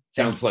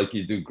 Sounds like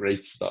you do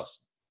great stuff.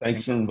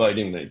 Thanks for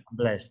inviting me. I'm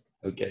blessed.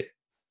 Okay.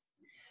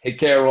 Take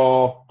care,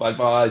 all.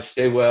 Bye-bye.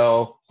 Stay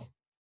well.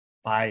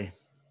 Bye.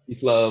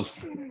 Peace, love.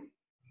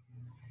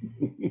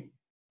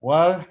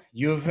 Well,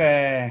 you've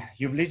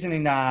listened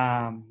in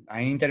an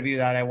interview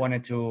that I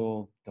wanted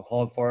to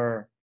hold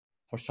for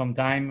some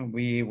time.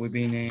 We've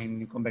been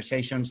in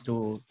conversations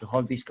to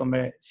hold this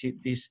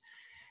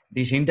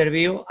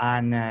interview,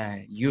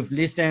 and you've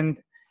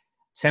listened.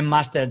 Zen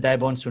Master Dae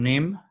Bong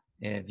Sunim.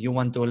 If you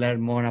want to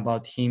learn more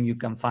about him, you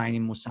can find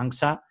in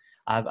Musangsa.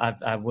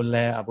 I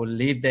will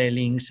leave the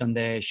links on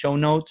the show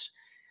notes,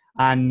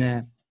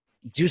 and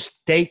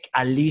just take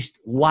at least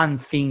one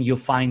thing you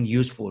find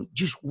useful,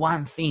 just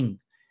one thing,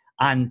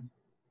 and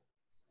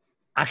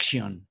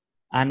action.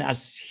 And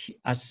as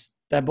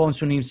Dae Bong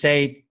Sunim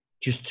said,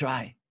 just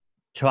try,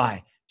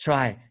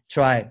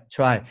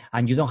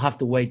 and you don't have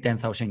to wait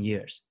 10,000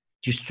 years.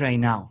 Just try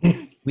now.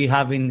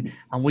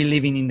 We're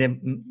living in the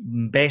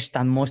best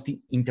and most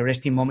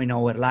interesting moment in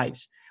our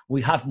lives.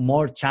 We have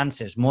more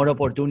chances, more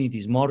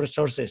opportunities, more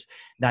resources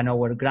than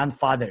our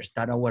grandfathers,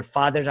 than our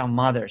fathers and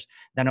mothers,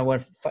 than our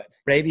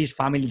previous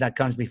family that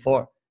comes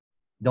before.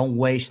 Don't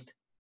waste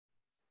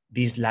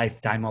this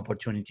lifetime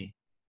opportunity.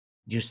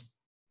 Just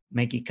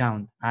make it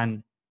count,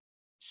 and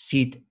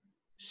sit.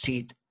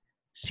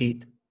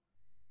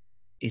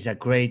 Is a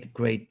great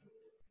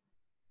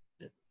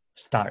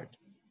start.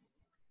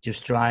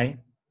 Just try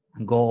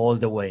and go all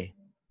the way.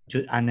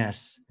 And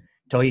as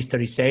Toy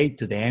Story say,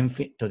 to the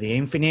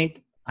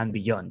infinite and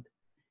beyond.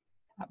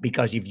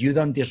 Because if you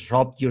don't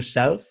disrupt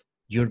yourself,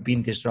 you're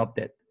being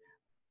disrupted.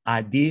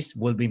 This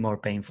will be more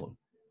painful.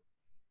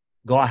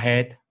 Go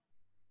ahead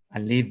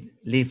and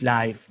live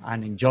life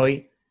and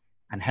enjoy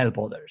and help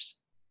others.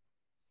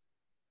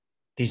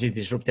 This is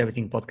Disrupt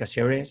Everything podcast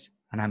series,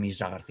 and I'm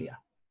Isra Garcia.